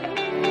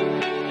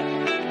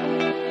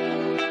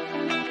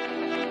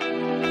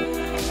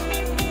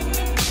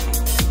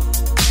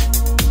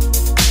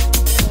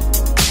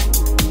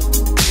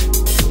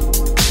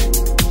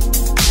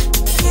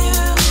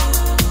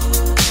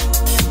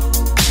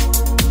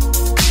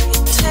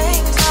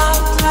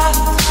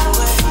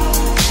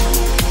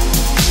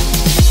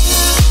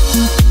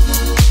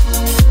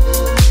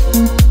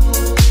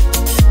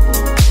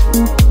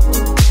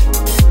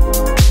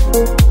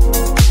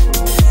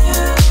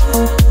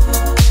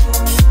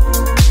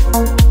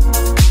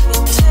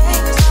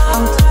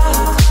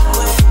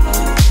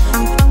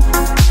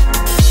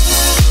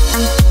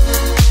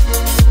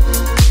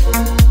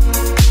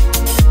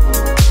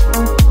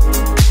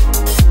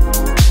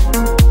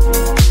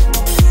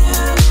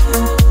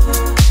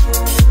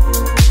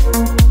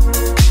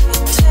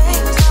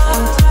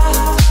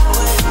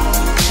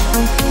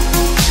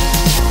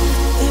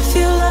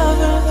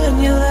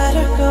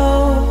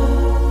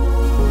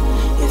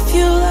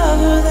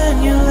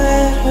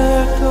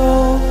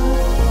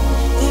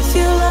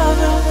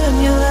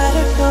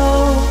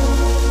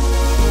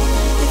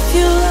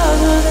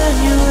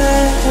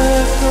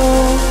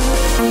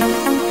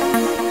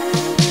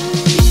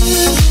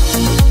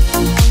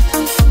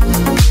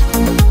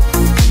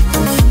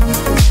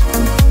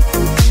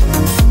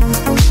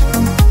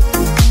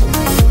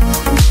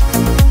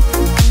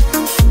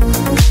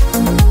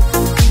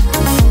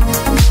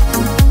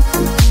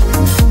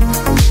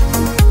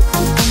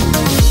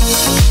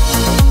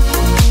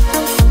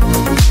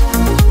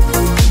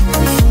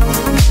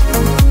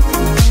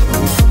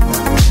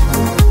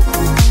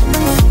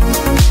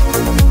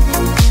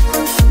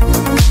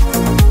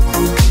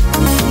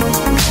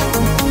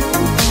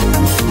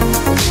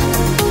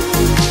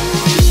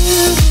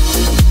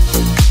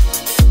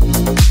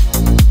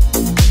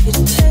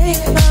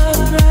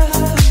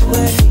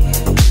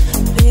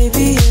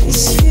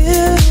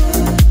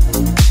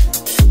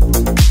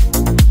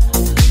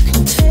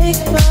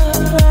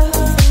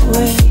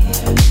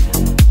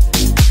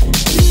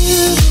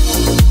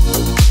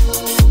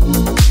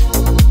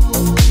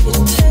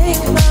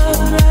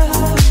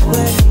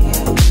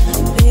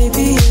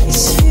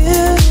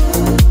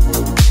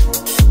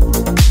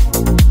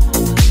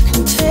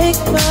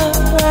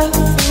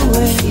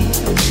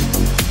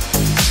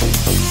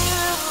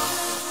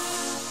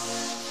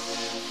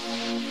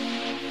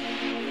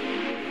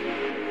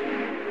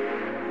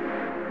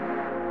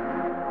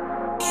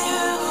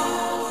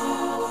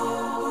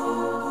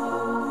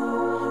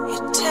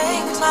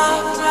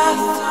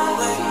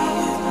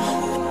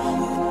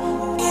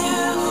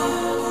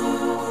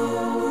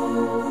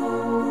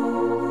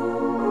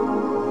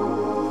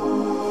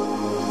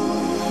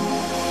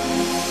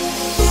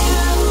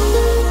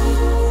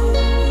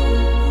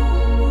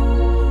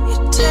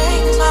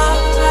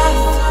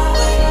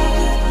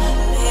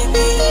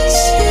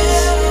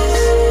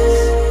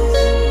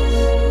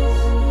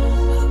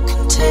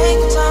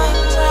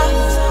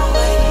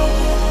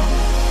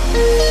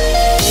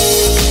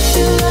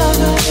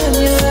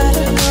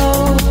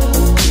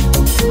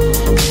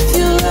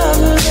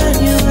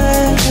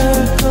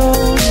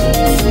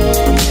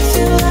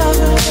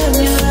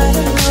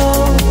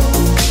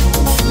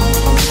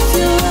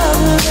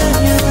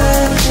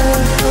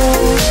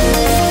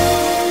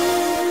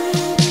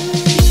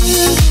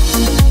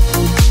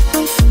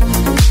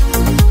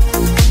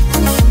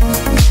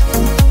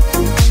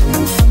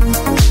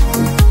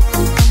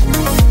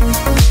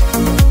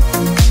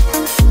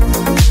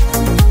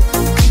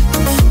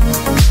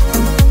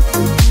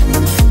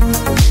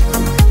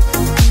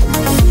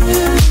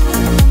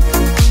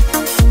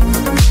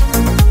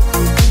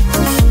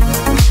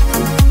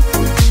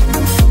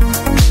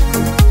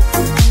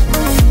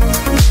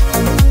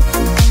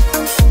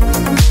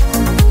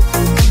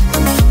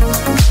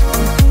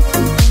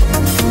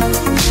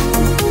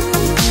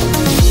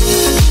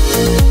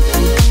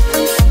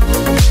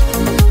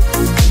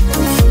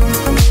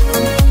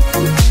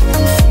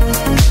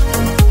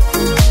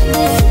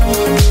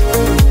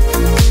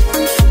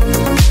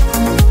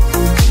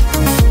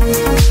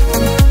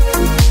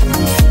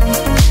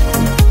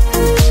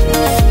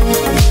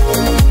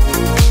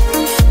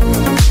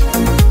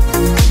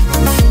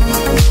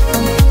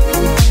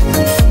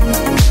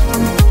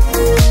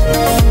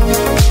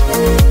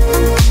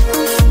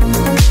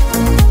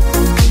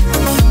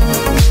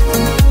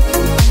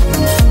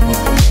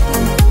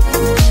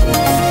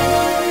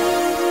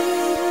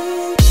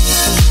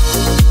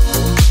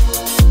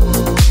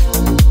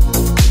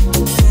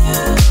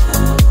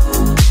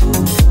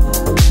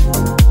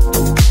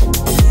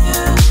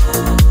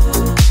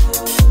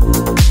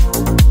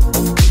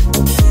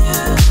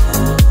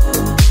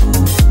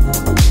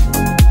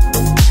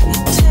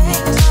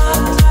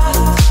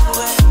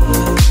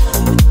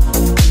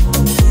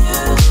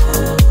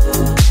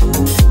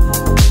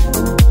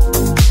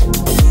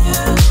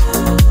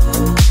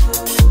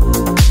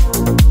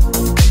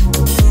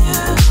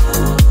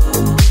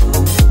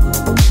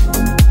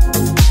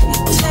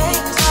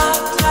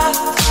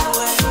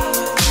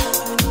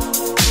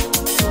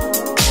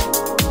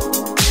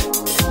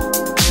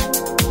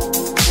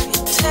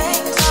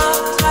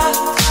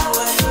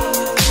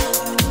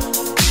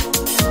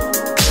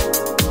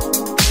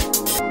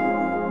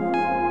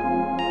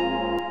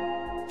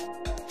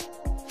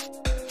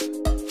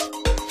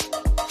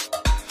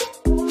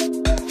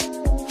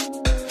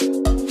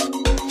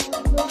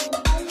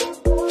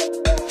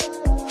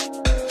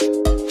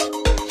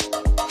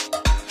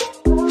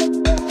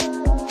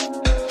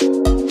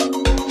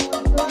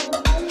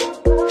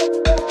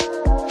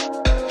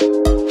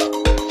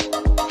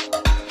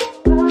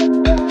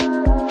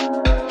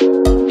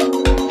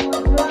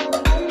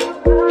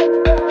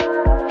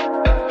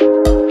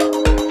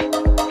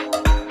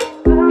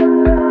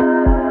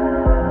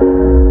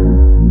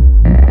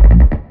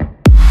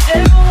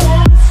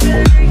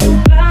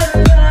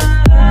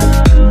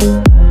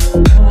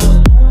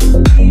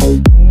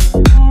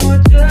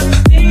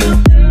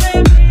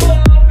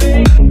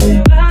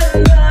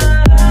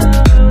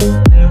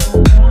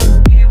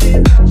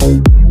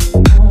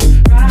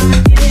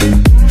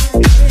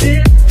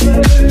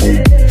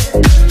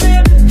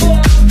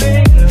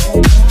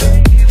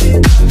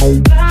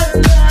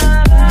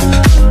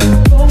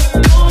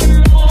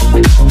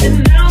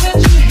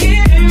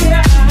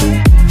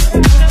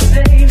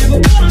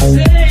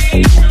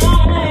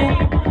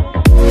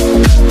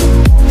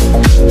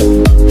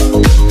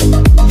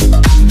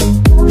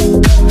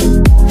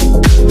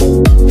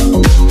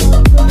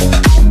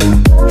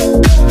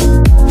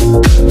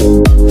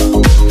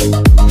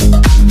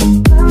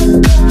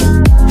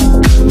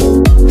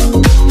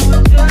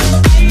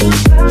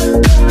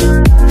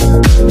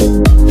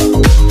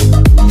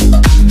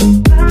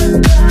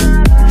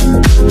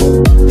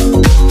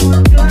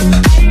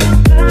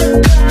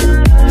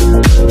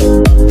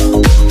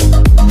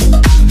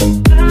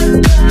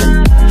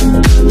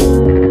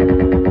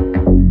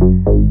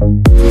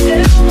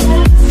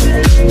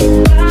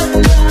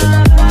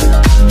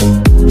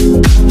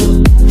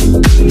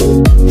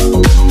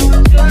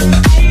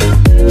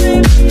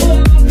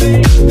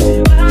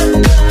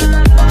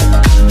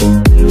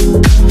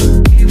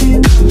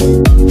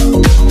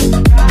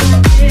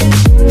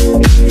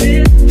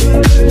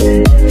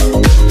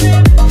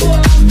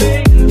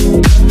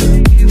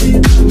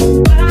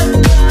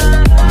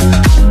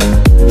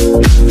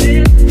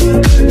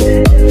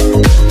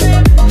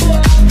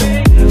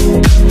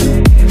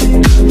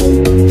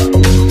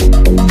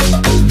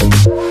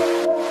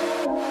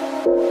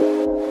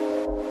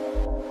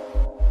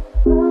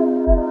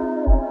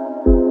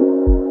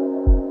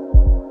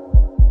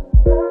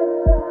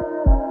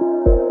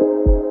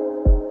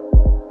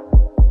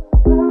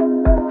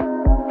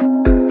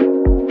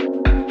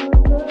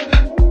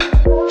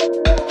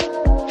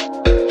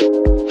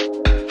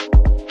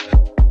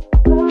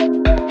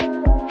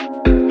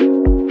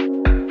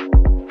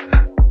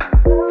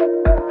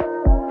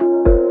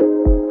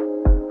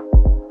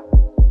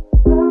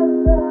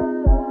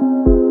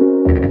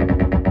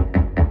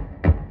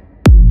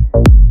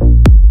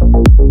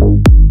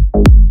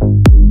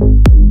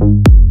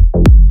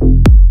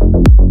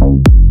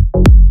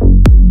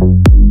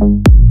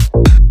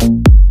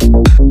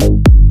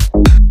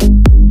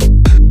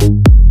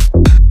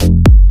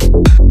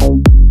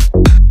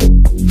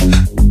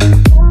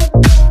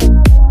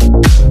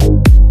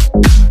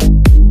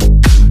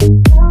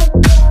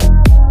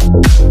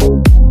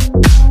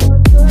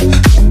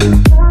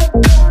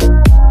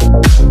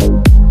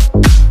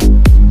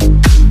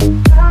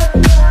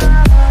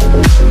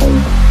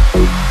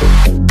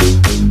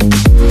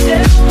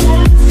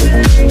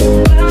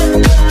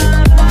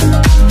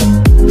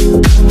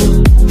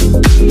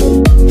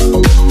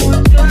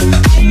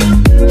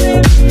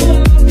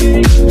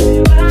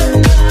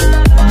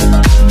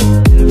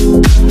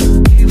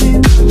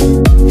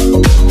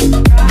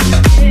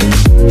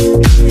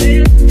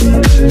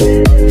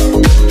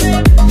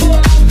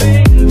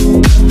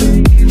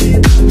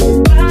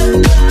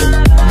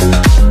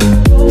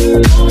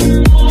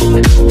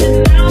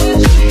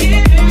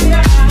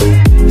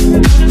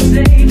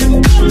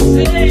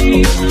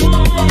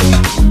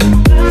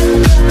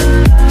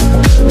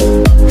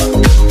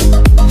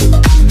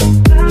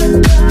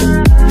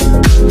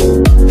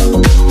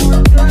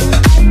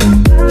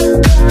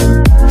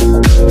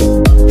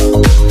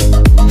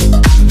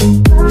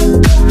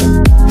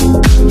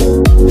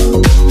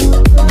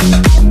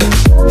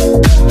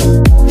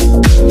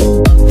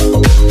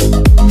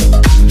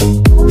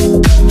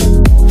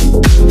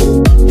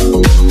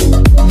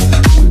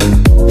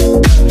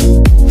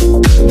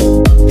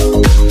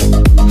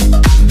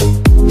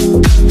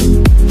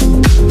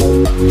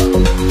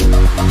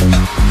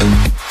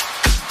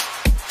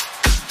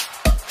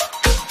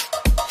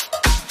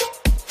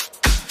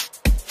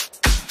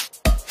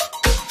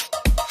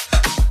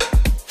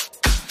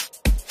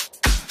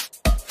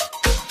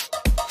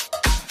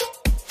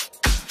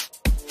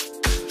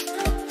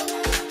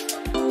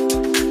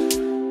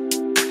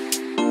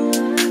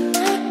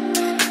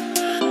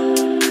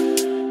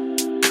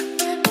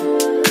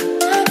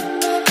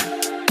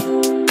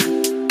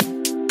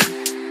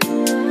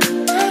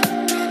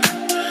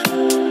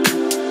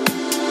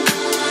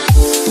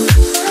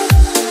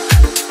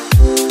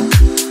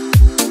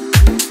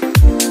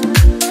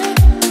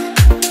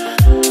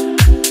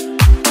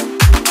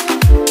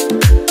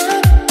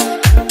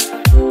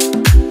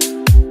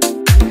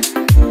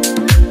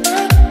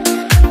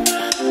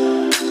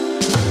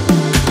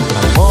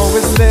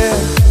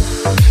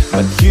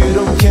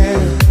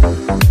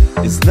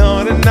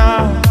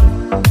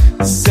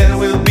 said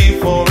we'll be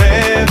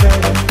forever.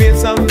 It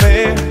feels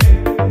unfair.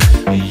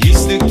 We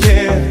used to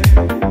care.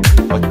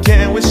 What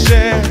can we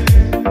share?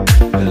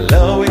 The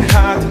love we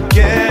had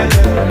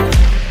together.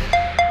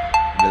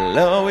 The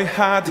love we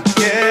had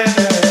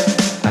together.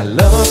 I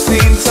lost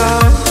in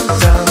time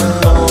down a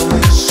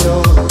lonely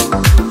shore.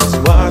 It's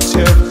what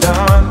you've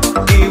done.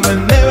 You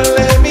will never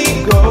let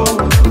me go.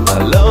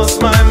 I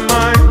lost my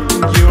mind.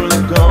 You're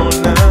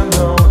gone. I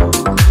know.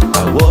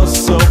 I was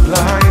so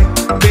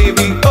blind,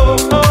 baby. Oh,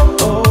 oh,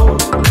 oh.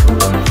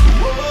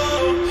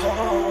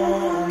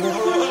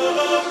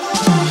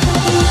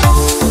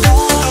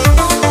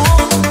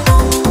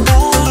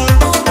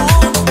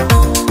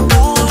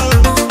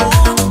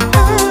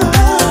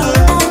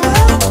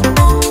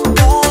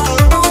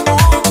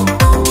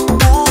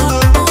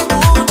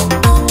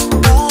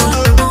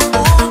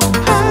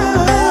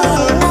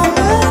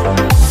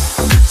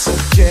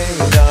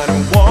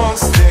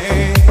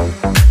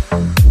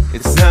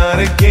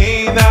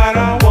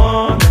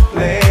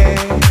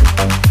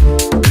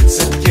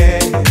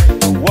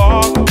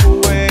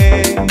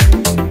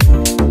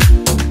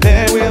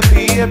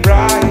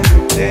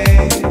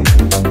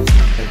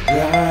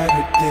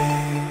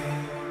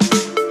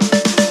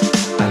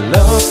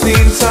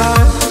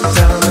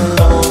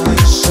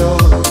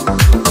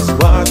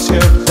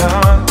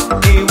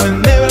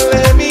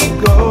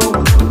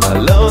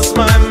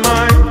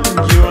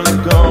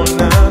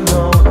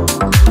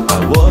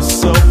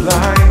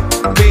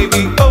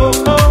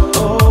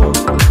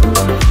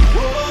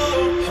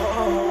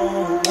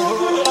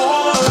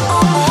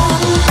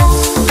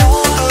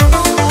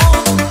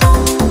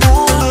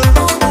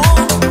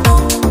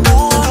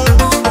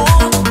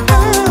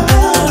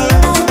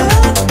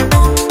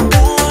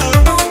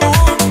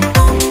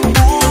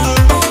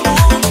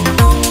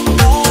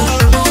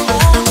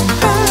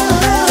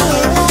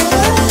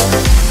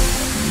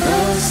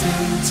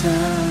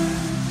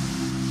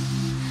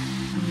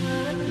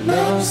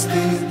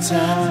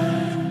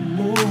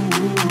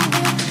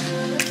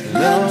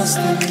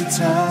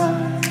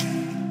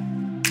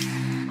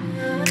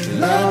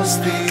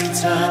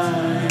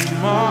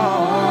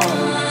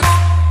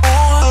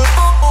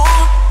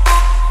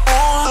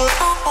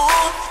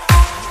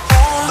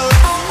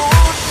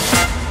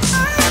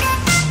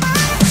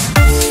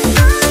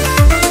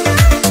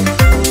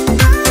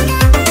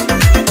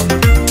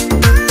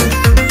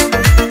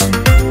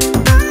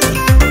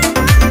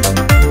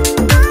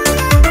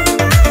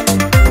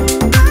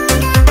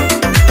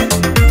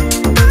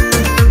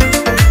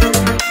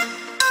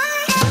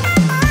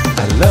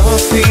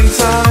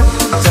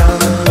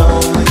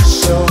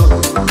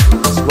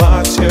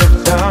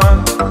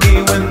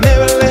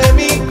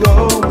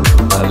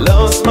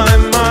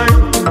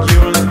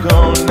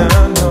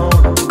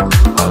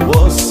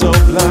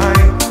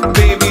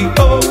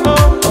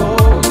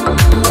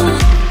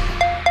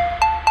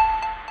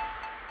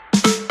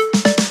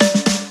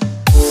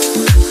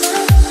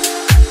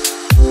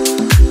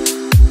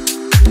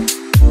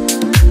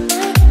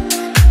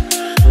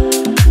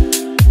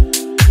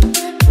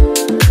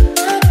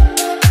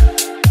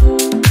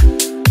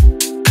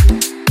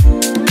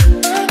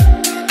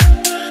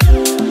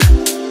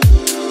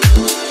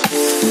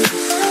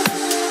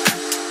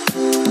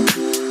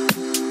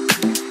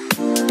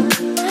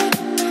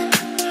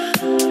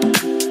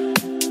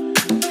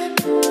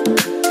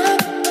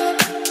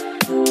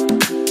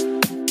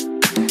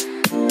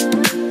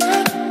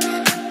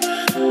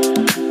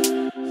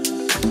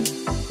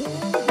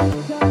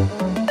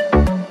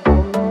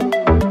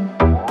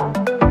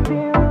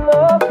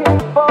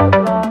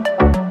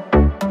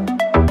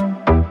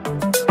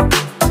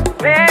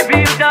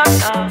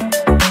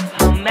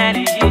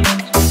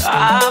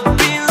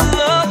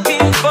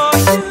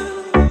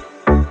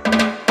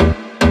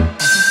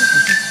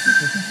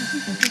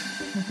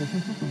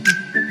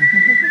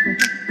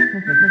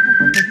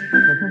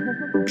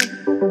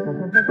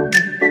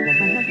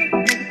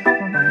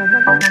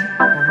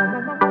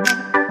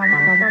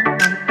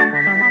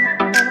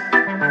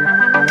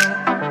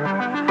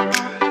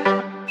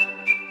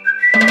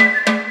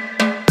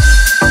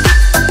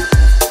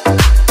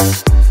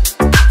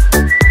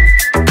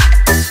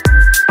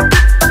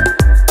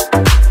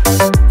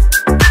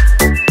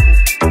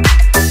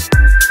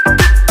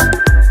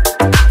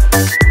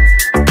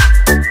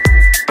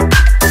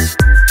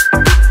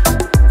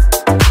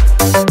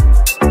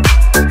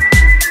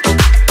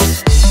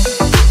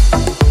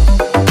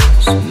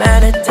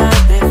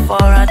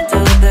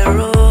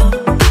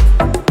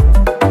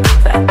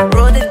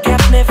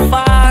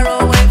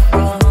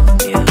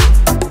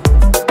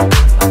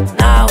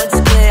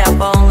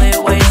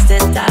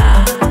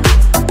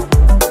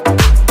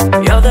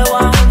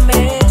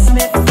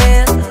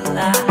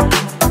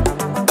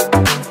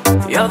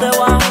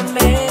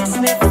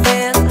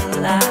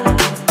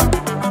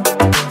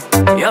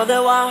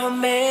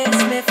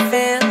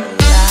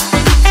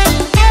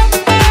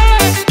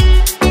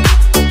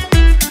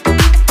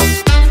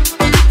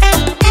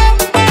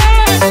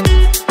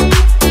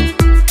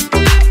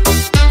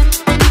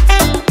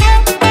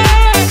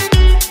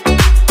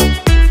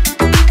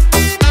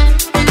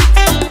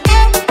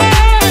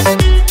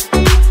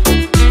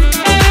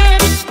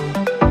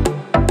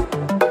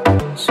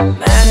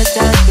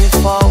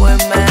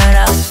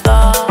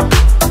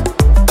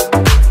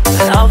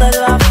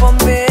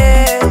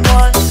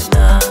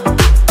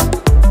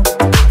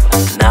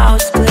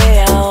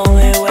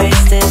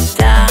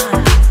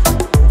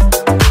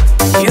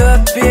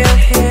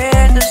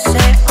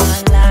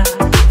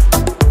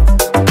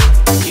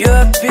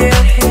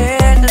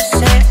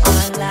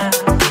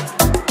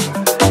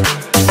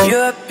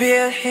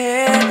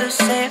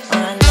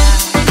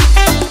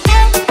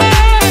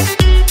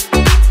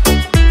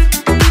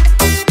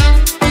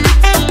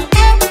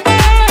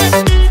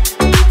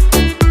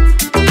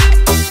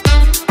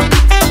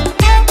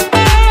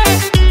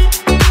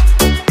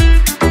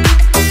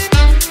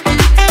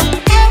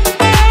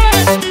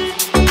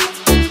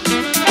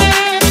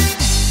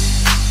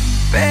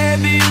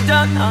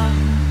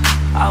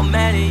 how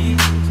many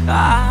years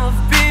I've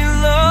been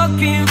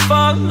looking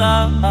for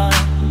love.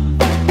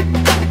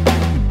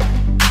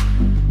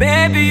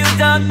 Baby, you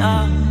don't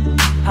know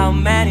how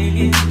many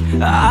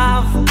years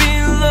I've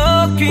been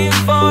looking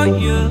for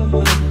you.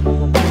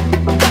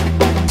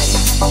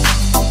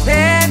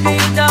 Baby,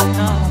 you don't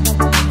know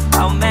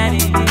how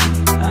many years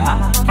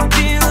I've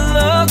been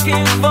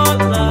looking for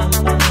love.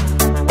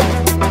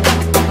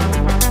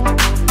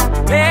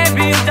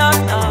 Baby, you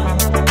don't know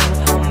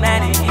how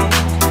many years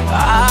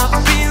I've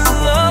been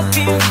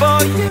looking for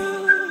you.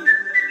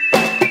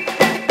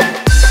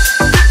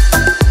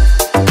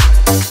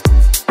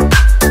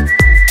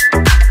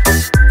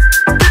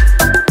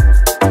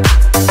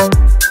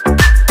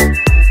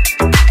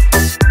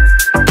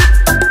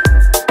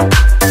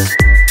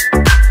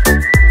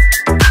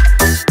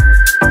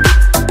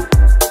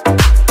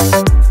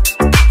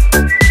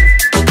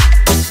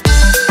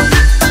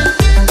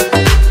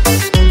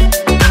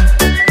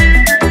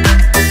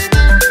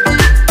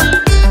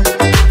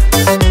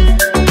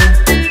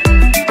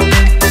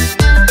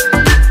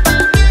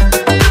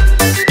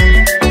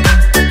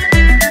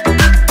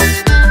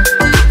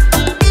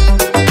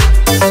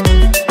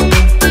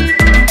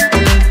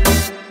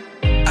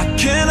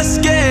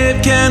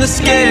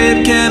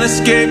 Can't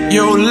escape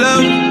your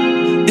love,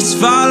 it's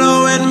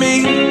following me.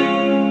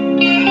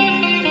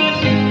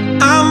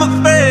 I'm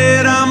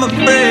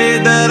afraid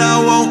that I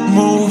won't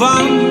move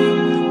on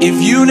if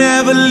you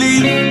never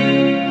leave.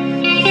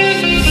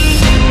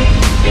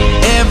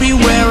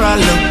 Everywhere I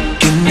look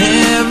and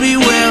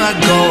everywhere I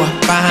go, I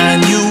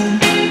find you.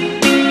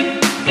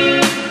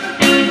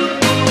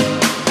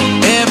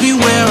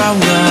 Everywhere I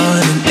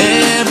run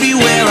and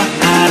everywhere I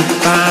hide, I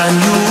find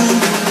you.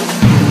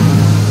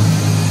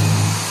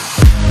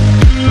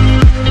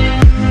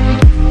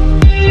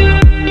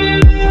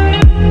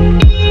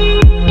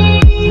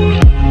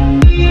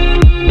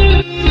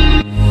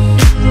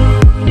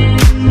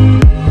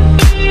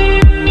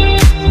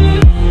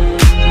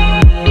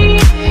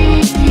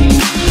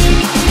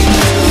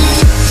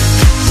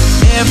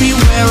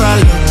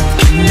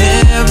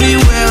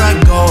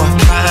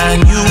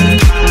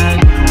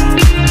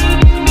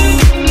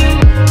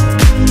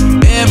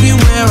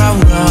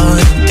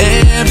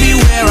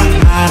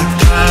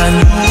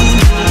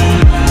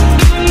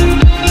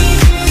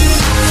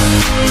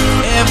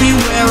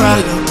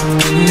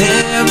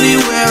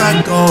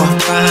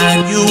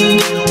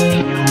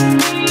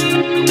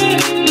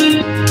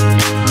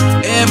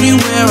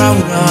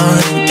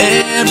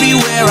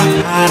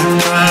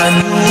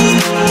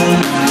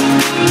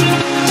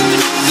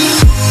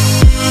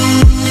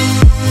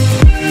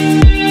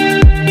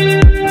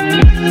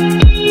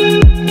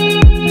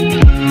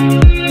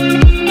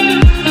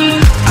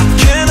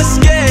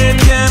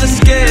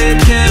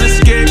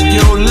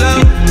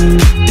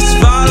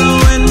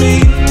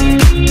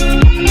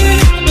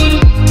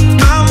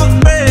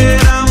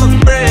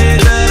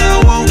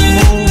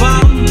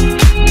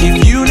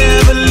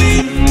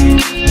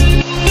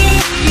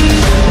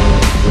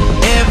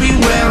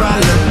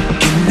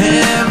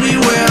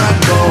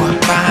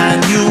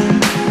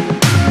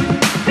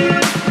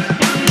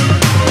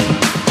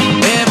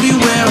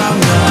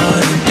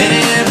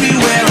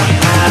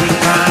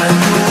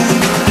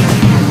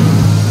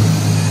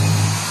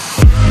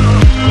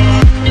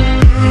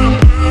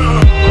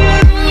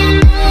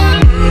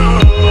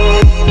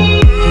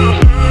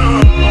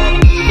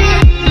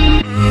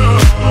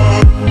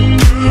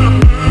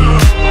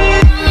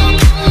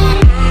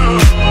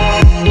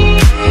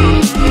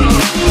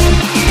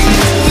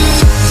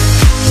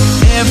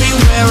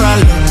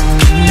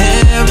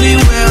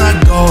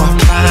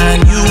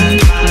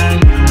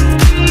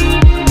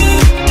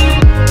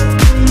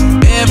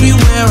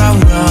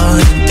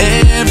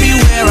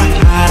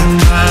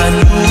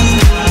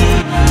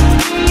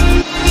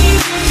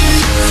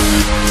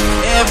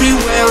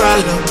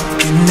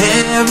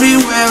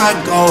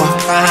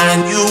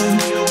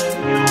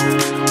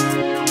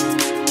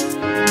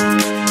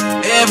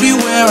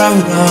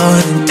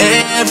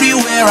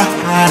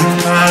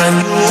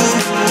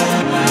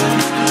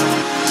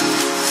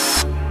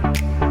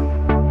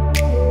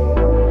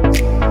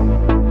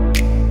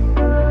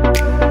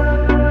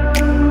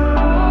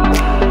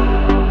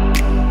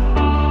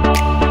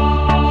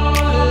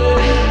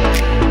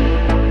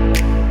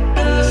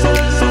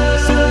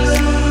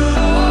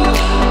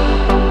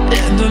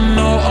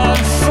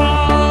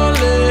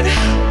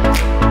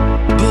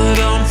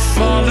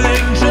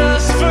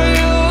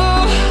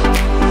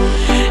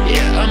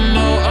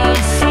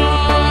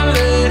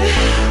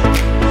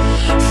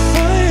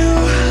 For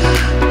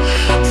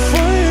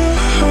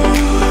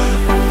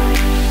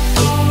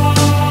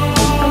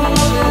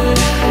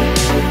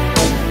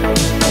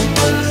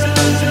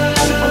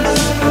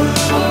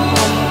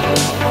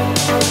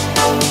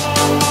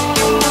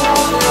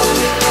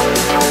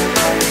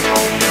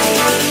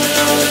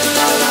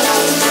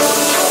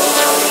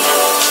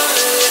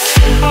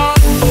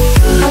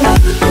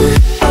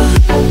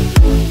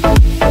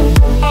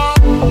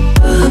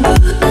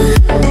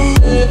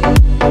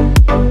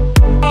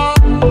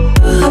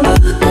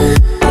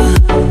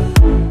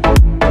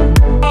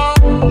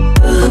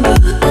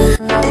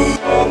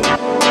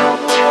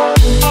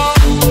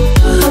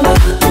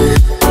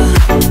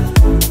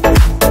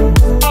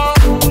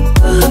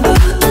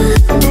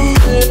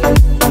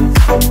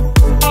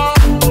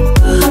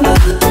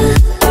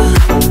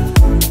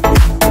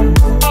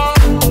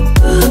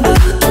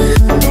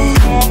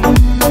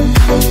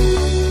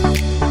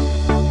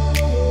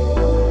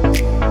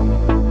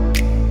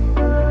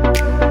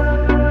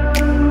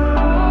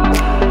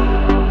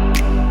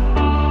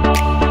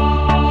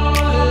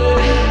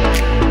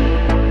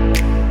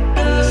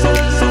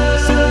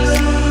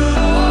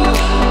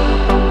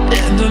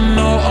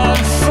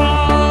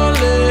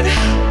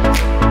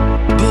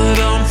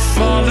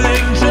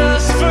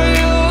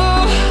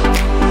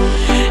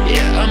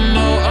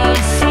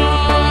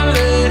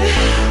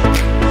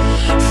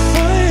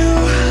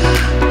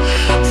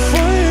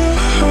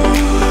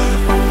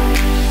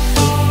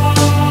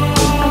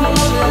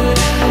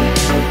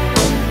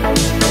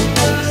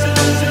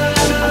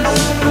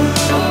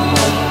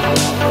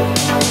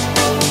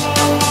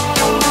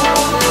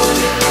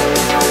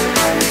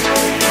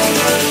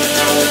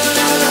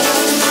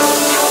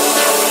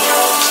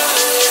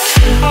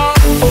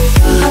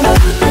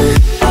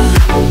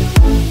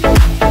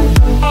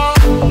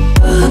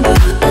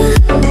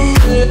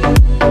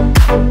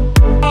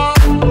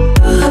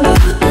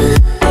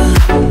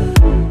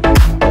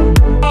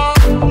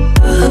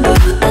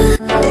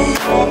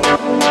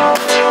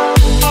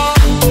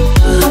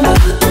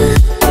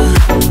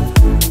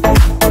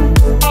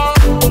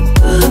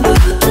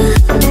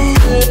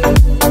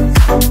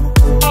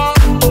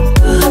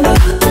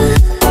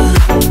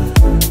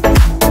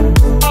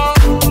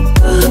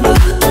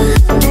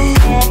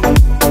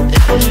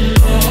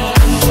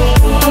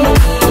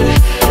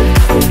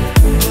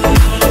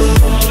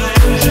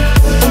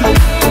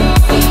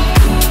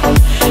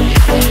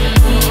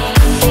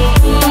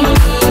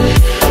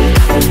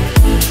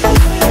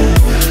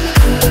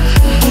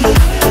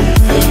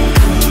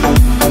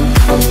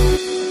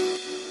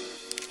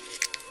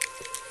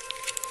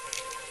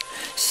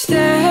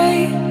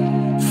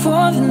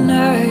of the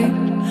night.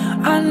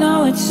 I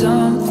know it's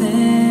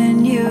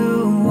something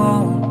you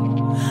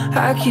won't.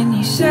 How can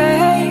you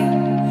say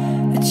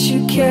that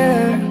you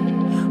care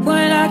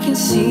when I can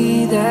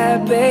see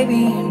that,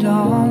 baby, you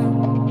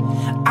don't?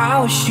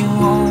 I wish you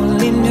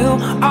only knew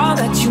all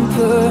that you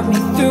put me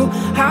through.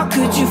 How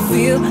could you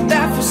feel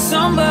that for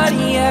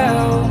somebody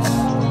else?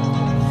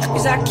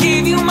 'Cause I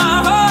gave you my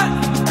heart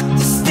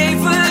to stay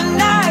for the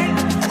night.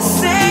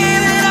 Say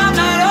that I'm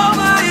not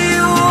over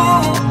you.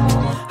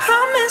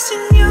 I'm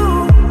missing you,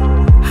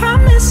 I'm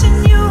missing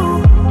you,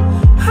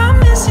 I'm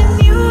missing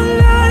you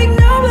like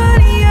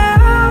nobody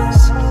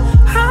else.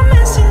 I'm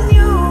missing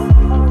you,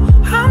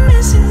 I'm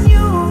missing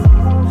you,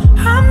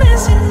 I'm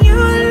missing you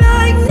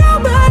like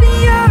nobody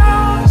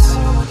else.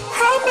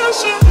 I'm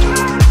missing you,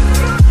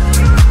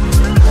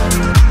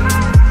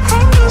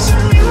 I'm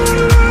missing you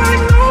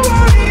like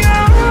nobody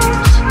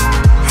else.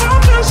 I'm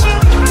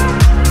missing you,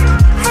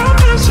 I'm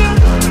missing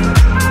you,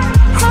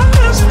 I'm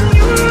missing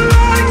you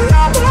like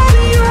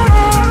nobody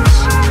else.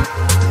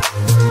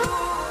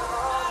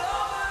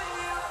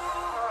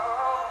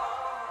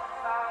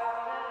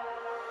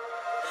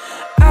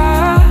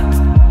 I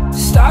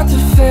start to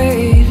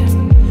fade.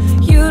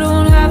 You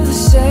don't have the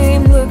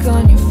same look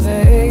on your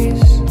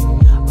face.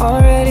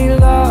 Already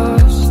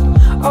lost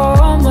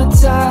all my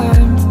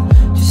time.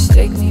 Just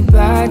take me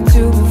back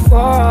to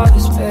before all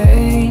this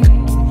pain.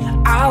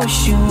 I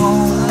wish you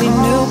only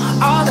knew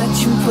all that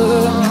you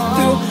put me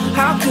through.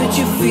 How could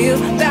you feel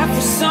that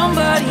for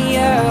somebody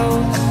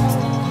else?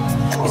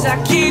 'Cause I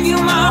gave you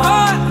my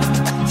heart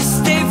to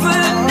stay for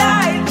the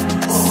night.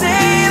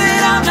 Say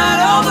that I'm not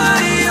over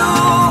you.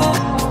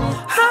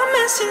 I'm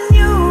missing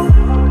you,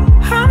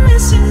 I'm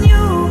missing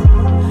you,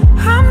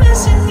 I'm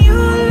missing you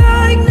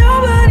like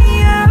nobody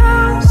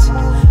else.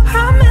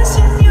 I'm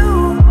missing you,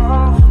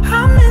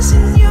 I'm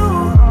missing you,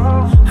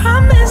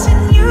 I'm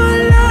missing you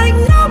like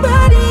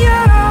nobody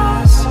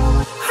else.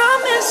 I'm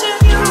missing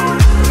you,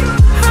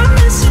 I'm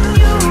missing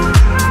you,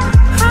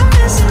 I'm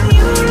missing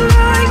you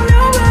like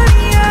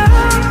nobody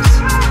else.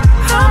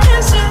 I'm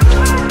missing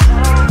you,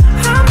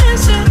 I'm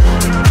missing,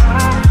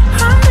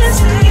 I'm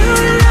missing you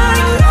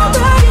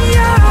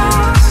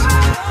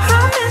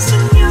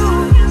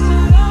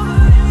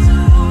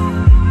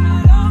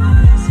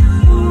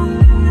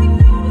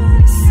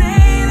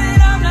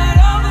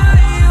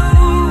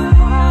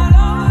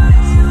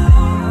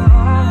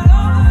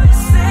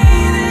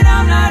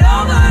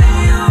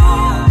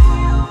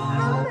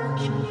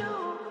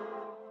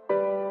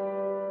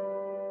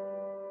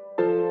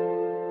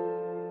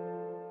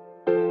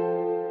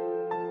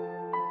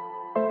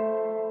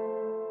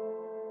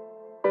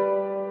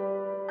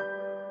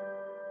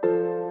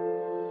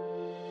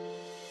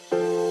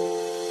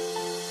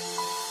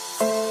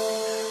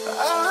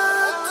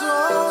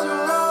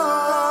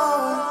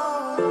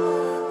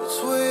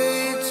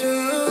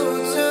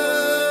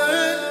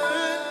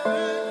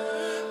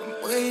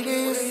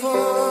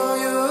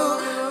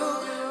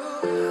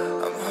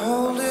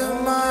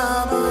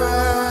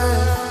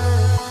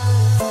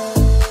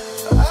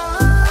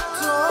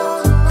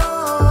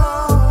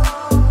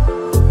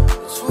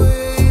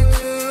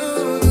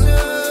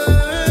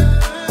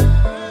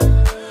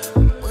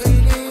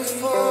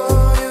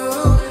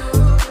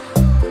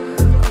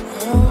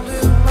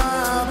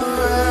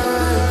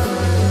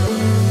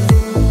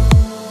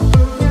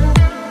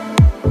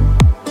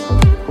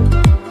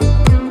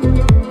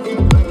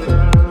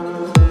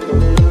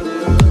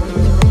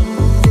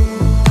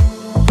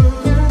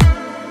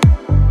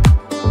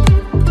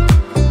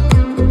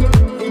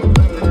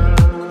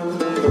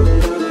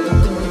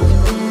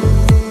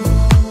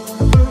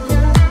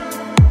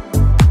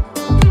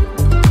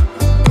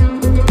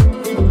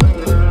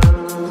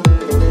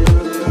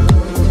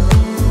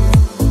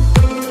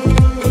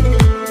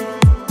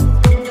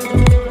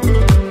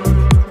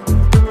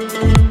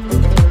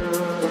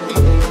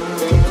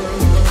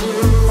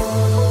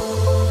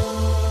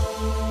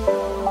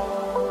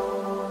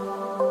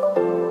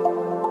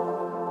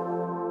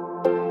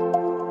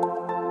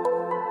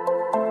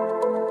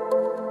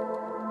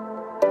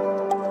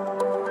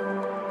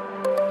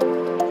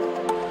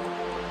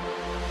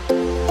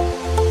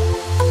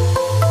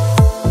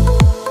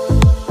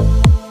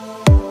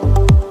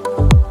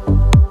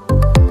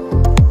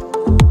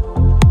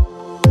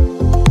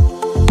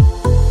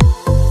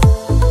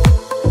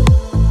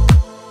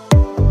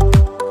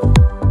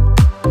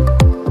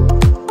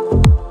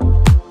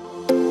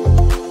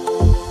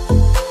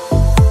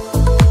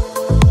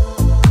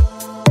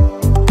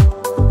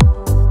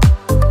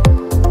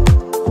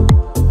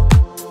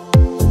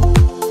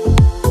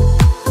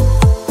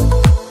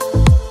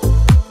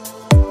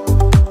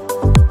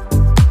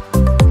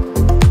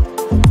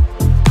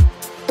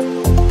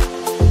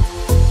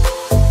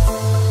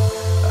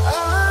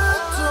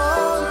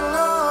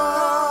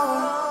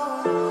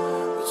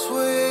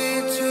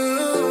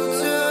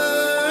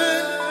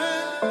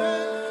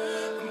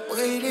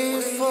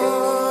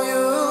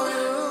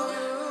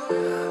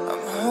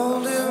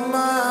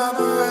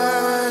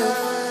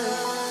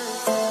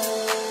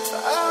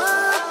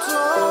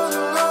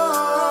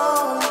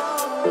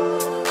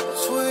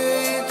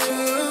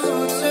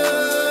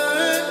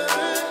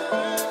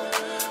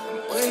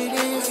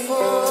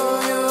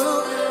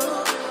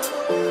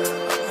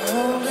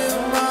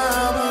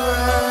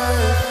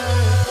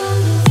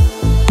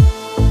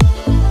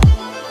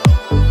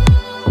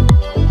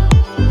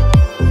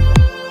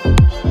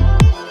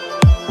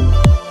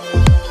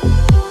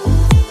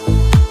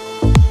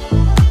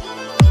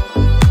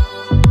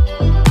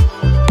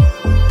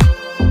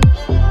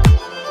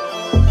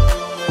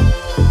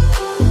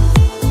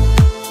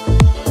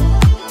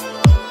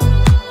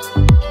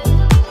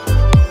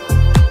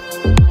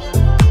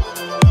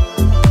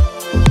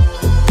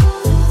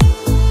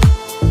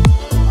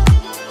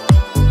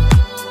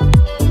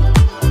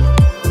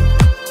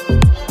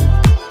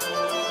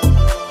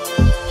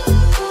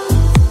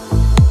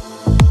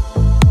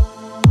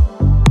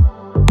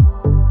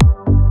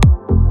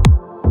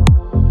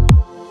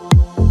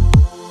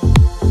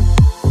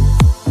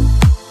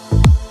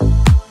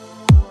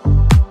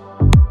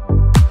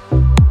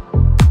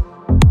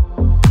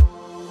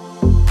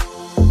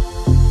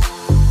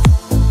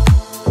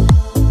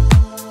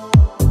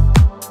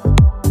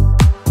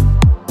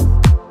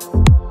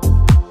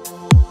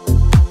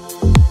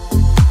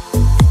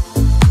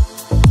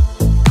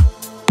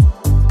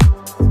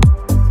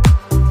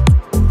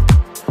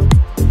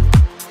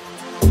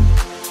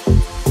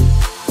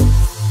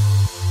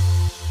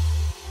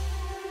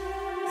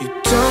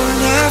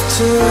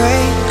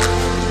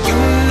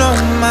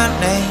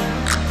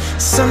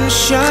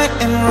sunshine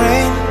and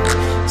rain,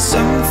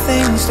 some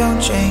things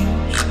don't change.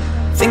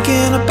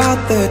 Thinking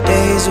about the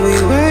days we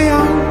were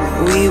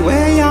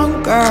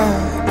younger,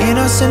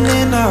 innocent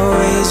in our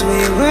ways.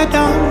 We were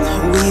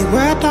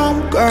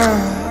dumb, girl.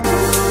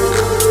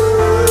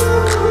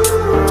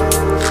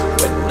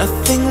 But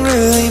nothing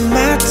really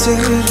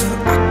mattered,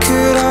 I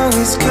could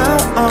always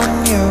count on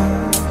you.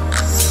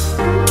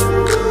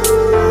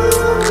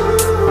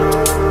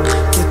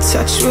 Your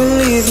touch will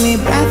leave me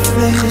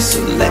breathless, so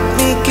let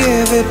me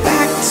give it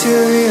back to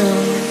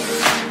you.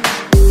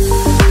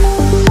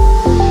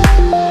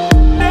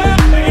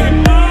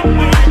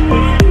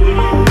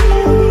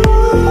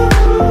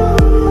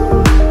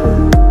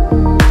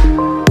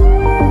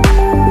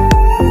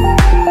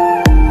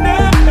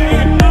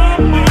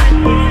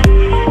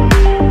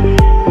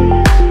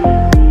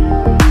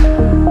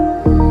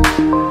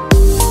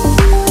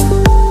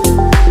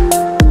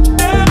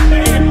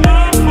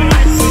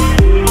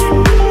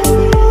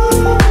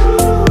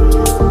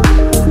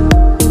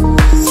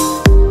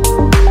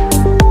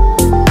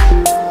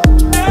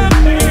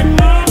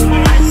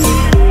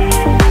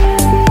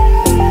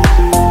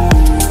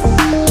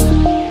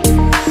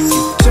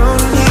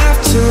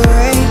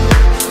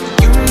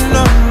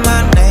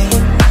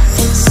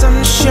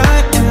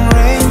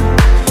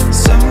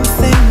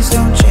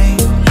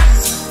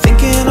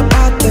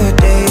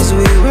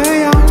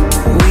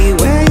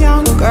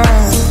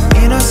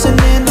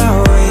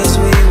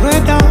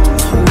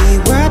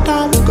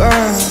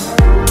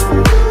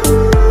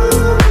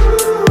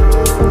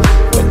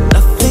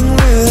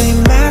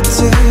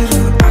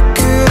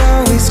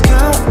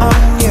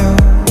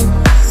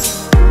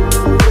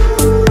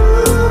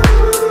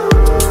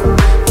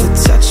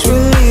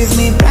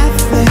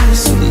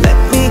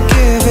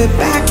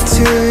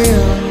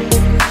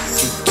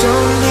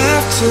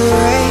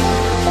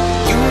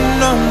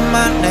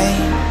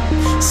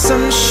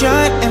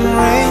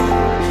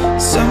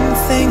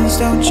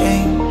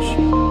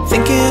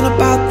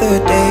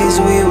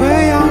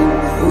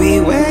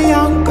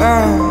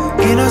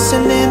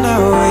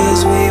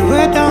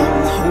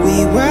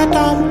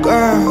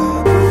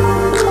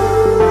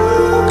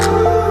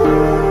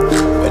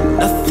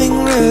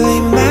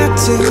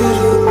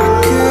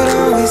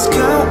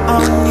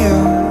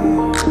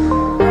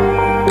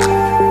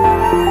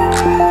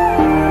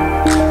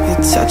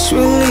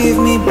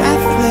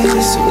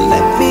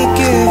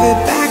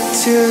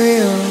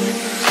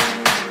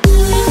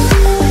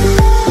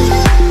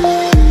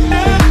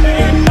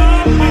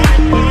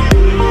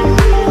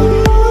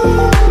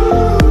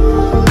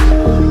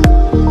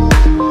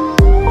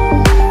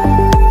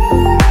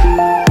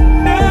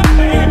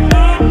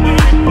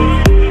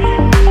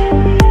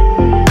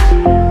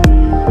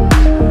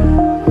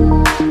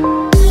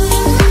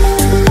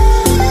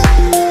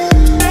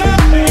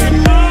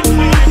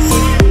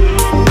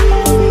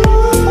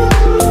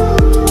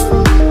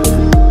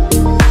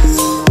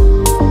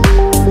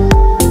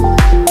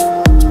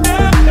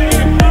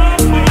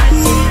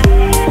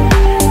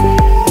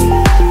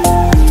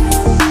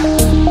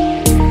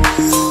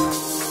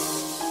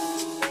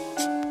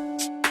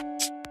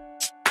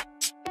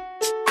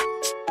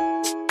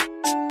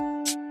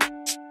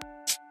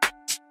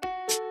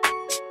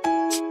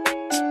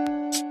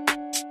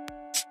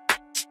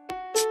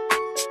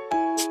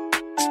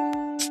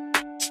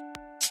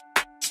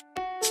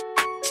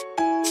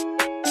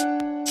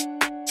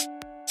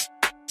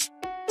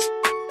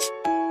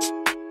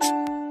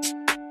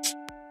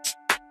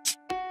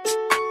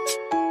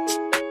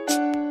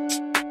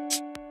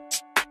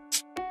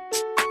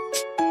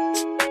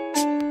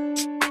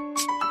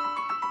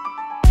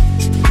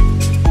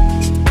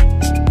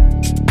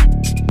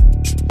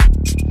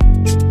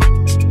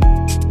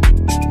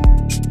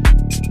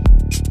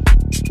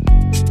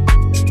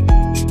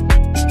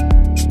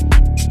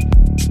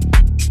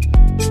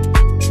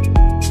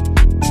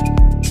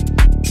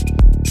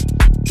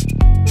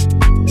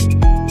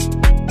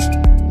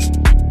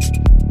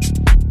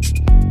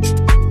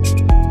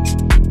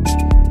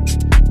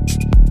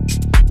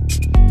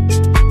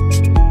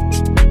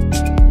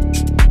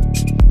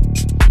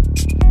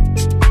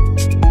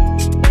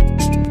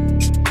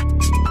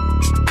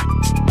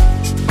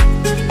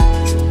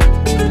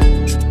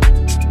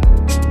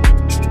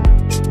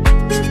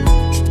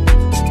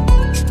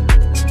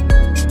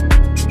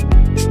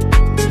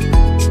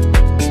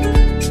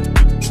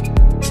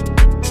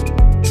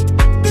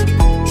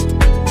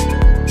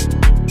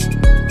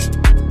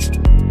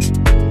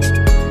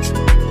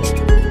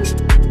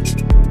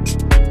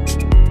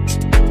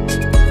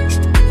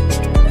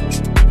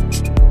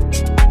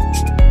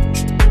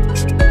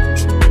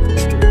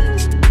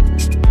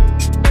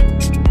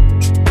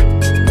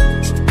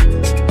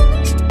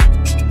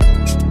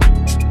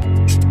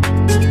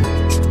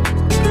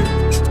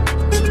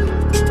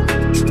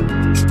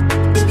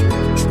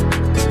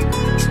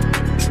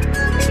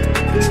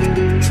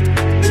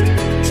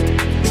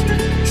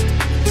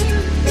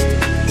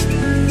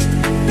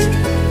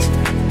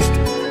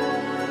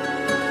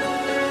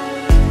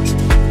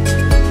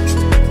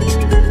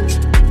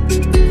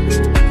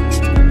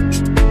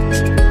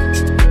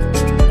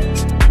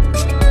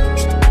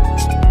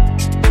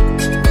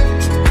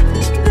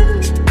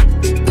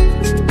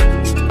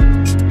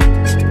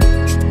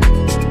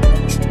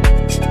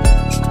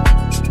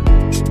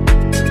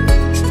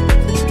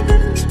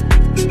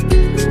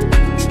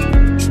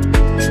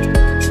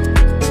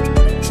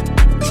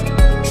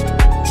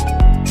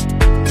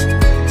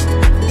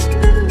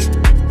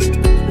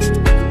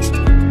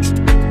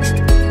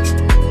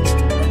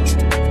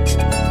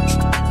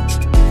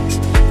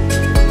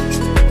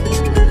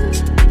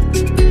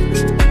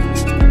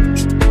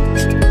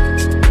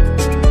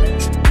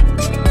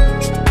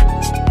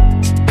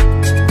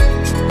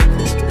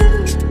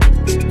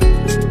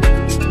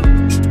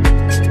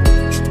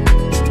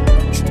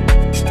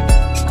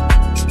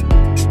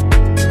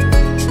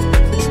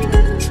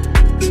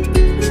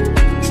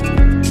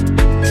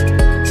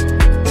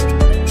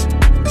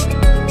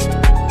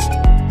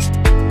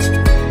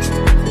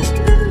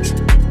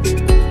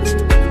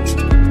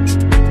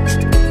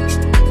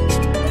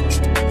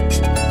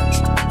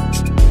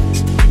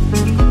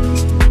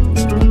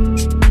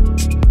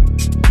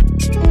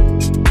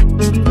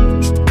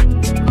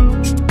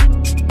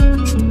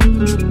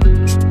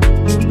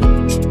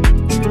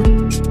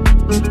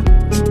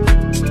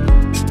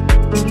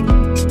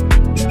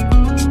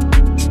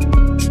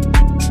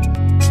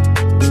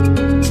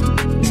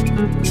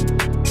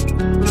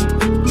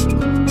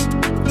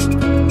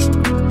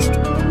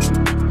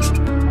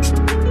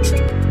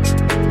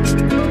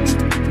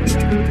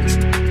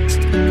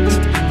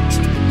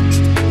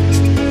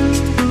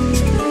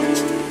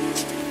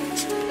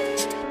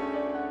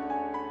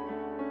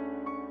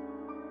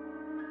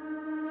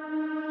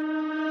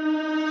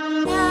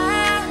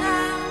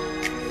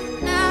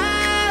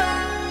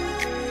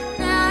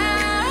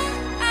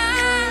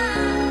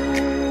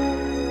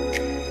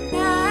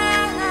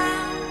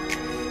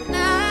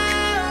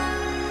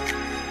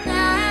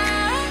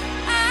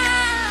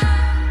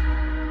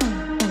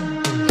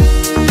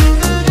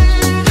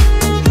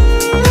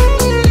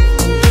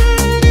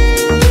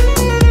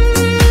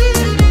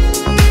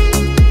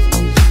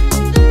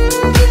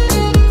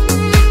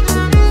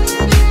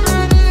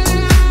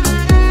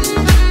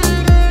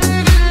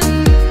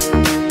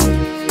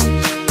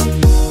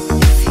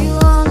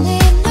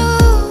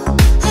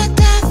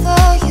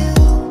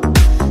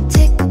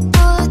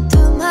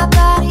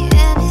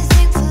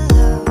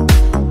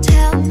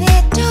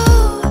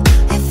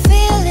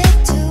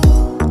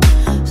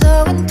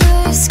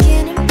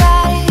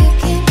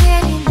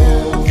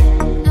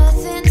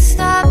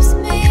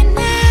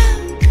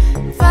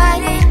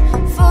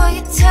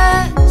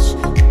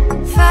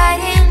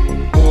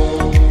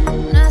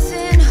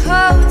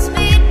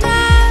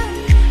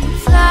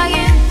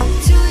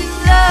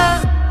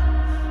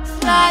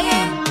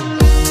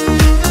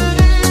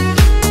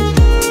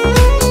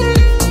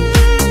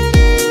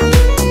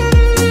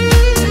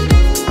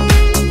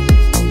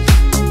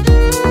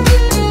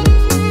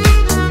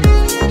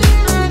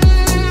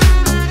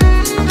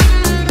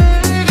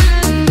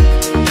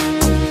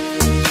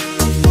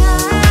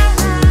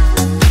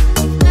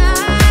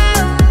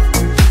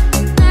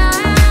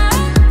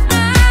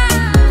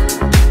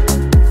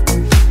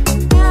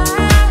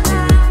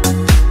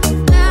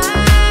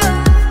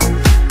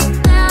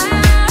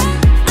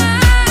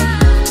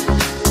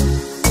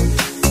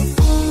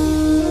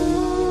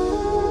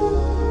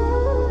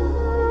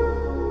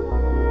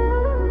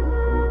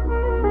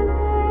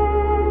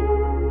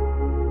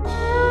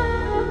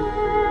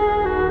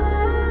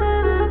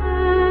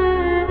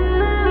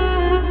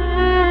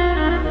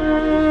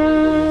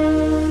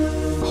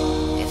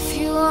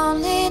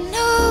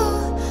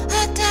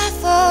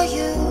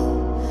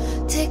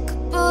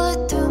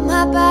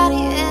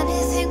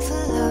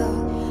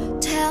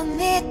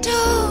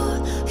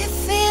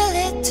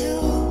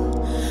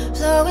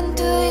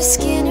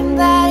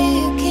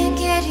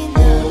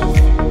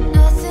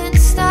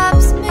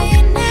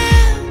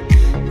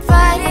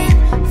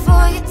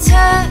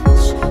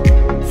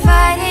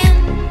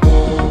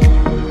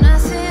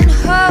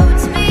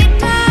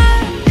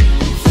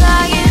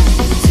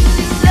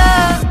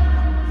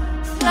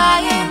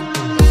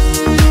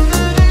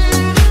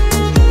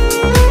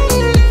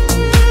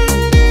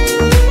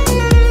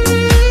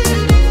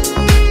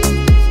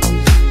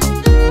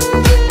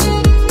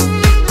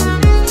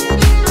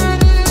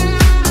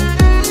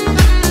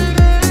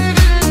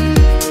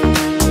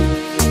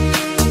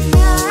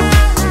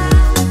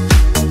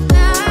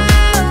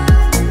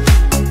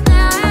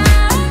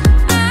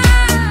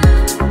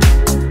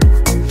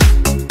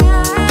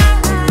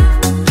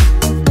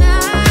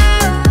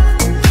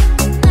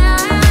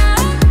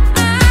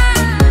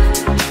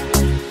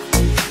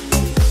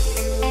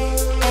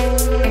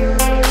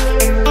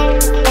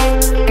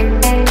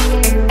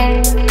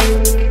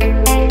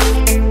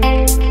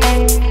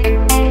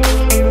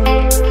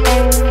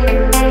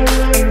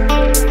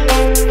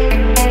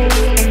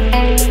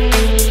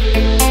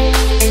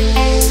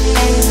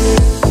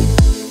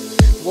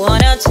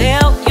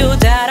 tell you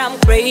that I'm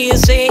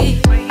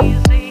crazy.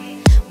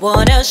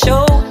 Wanna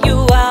show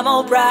you I'm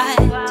alright.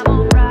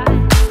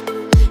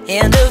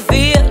 And the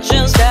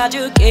visions that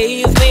you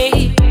gave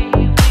me,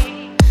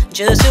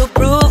 just to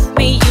prove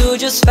me you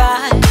just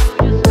fine.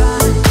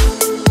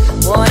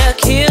 Wanna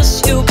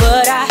kiss you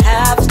but I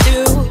have to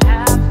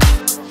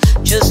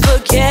just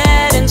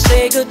forget and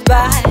say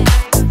goodbye.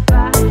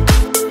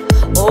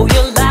 Oh,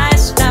 your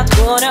lies not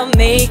gonna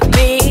make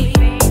me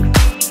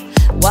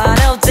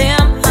one of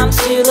them, I'm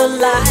still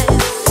alive.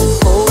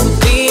 Hold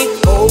me,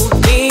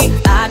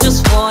 I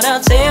just wanna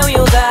tell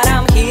you that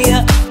I'm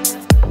here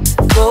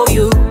for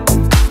you.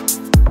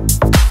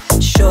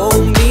 Show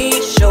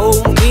me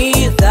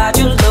that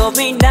you love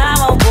me now.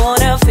 I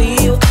wanna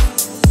feel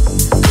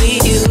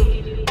with you.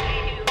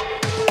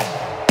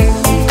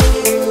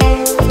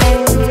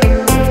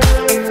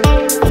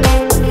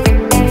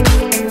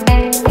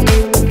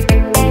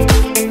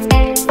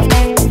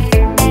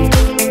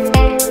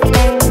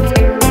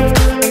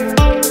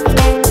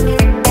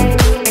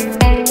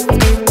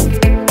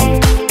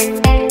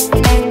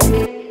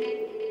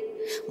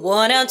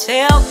 Wanna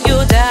tell you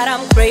that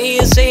I'm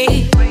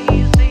crazy.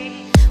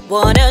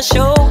 Wanna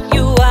show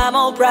you I'm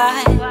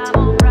alright.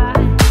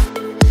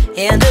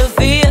 And the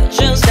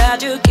visions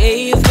that you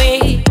gave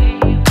me,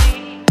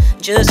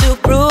 just to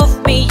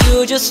prove me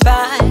you just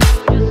fine.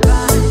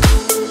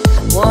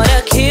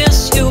 Wanna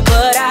kiss you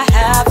but I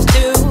have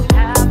to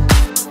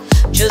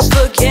just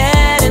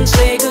forget and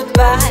say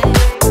goodbye.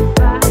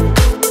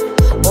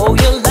 Oh,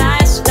 your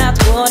lies not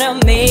gonna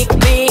make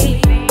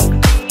me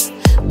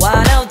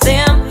one of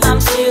them,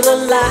 I'm still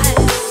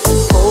alive.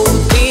 Hold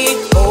me,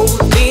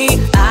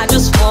 I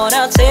just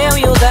wanna tell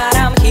you that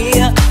I'm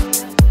here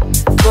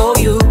for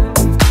you.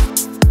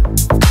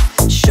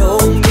 Show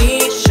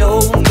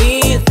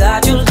me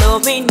that you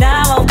love me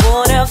now. I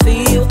wanna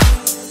feel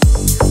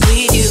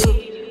with you.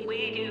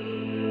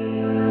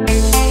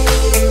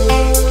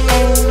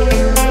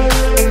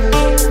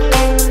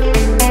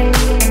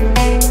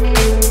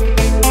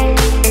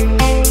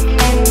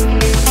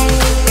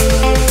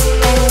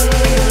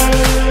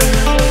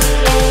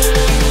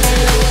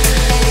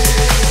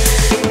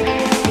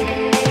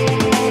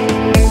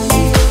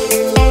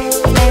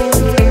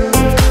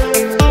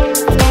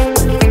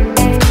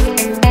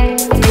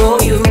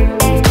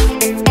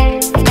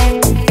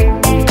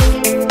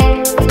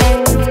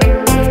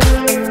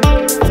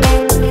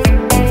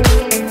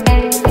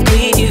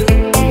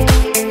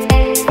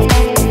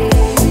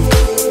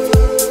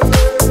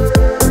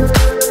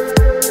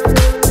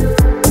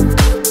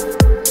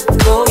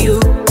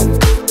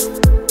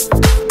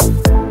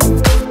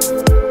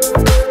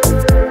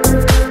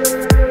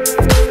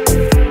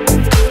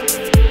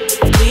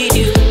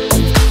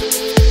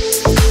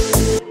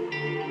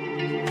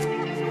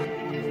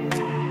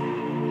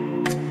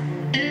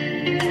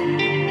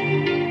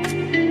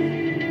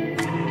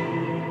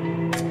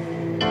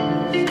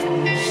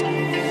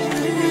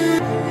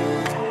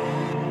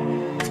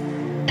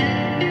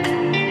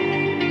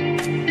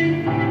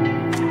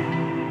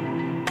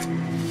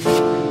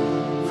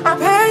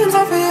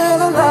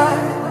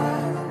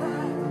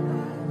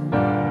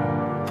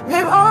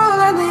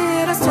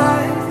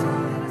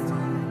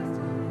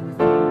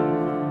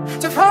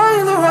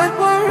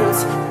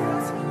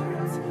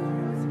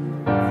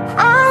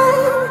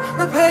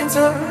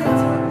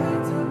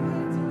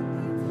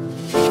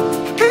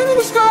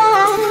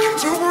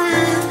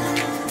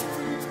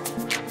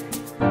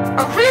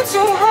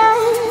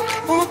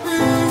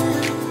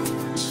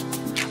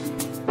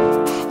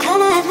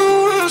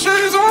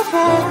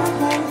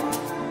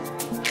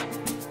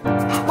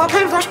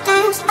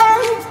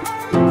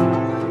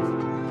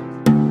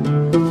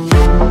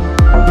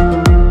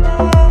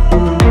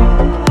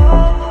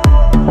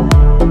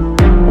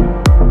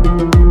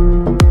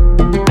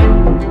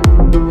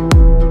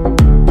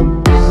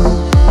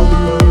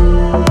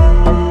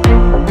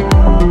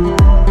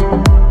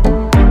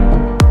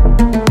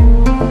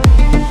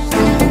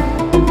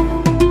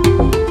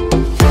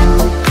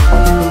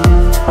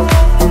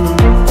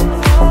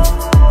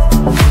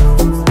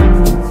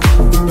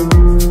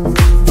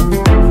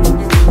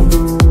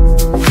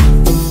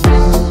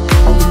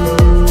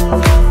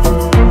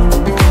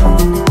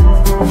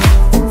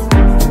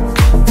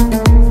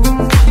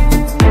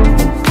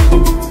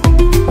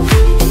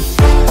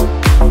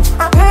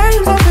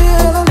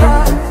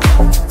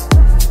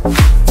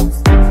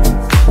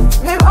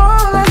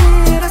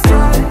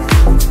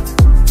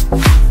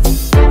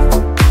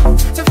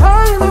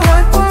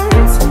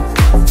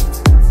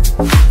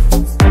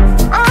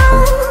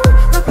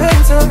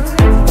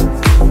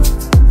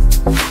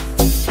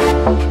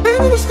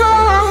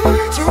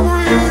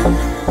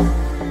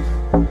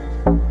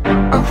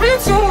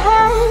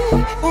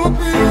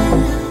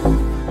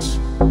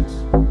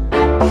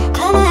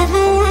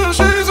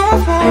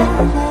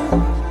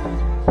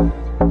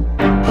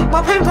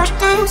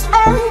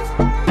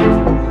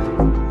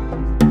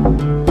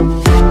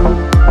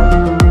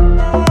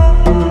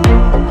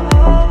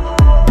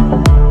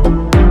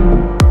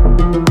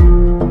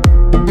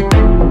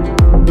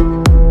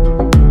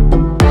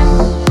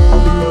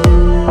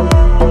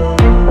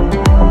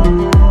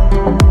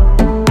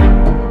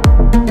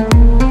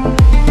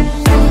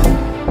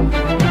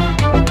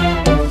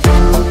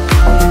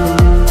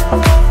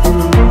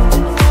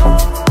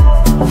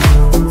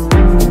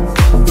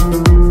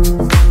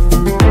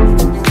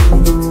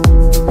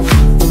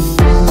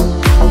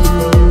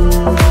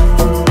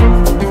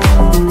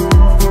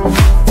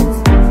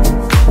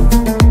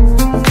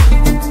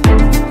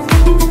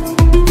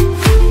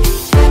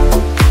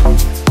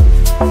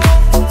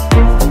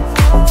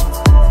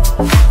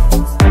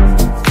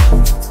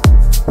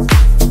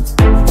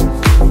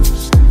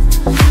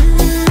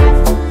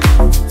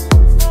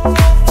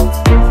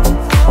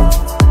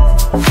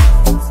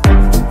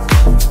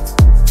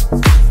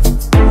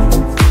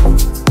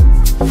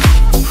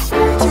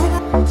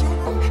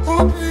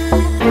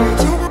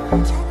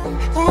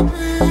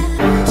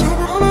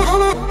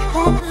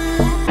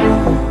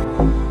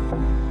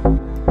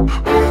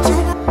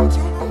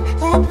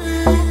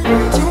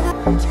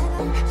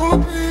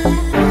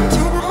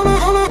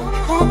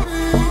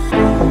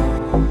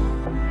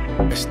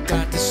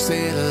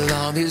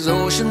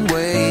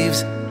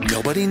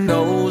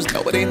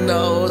 nobody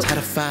knows how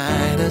to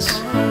find us.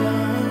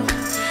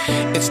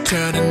 It's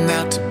turning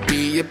out to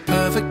be a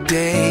perfect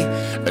day.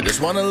 I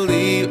just wanna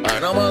leave our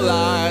normal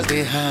lives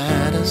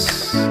behind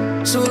us.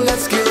 So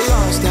let's get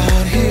lost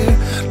out here,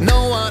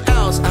 no one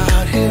else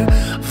out here.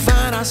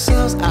 Find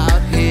ourselves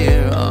out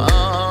here.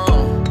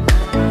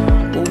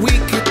 We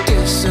could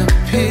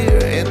disappear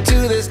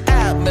into this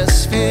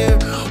atmosphere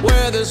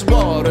where this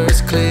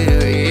water's clear,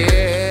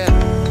 yeah.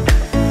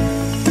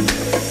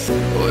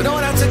 We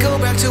don't have to go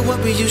back to what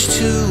we used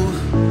to.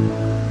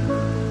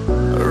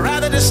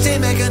 Rather just stay,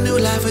 make a new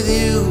life with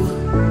you.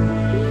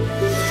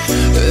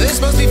 This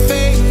must be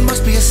fate,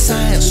 must be a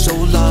sign. So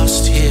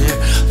lost here,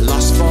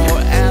 lost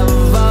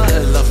forever.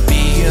 Love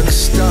being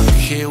stuck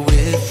here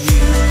with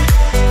you.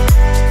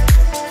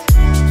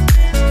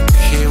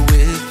 Here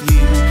with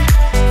you.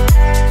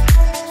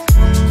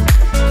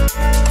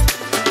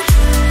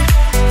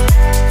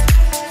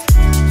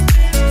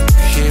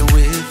 Here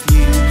with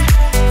you.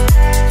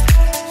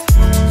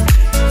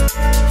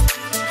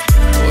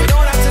 We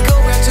don't have to go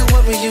back to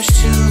what we used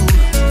to.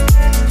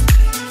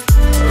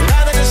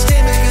 Rather just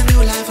stay, make a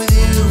new life with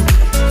you.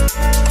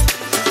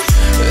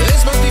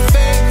 This must be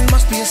fate,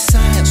 must be a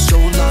sign. So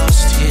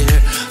lost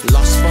here,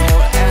 lost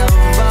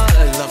forever.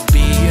 Love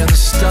being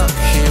stuck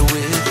here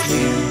with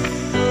you.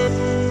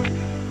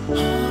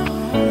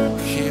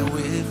 Here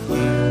with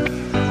you.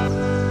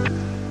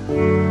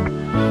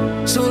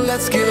 So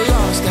let's get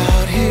lost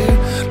out here,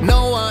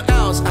 no one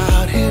else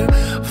out here.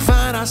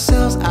 Find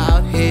ourselves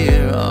out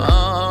here.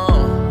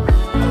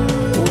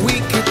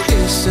 We could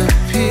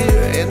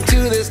disappear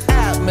into this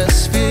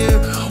atmosphere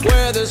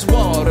where this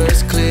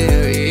water's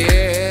clear,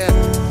 yeah.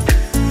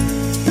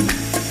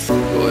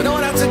 We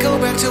don't have to go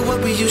back to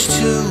what we used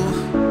to.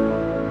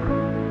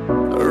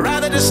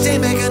 Rather just stay,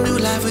 make a new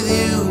life with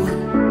you.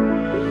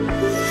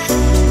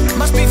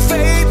 Must be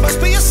fate, must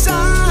be a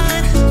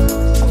sign.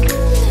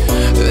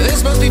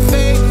 This must be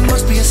fate,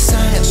 must be a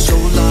sign. So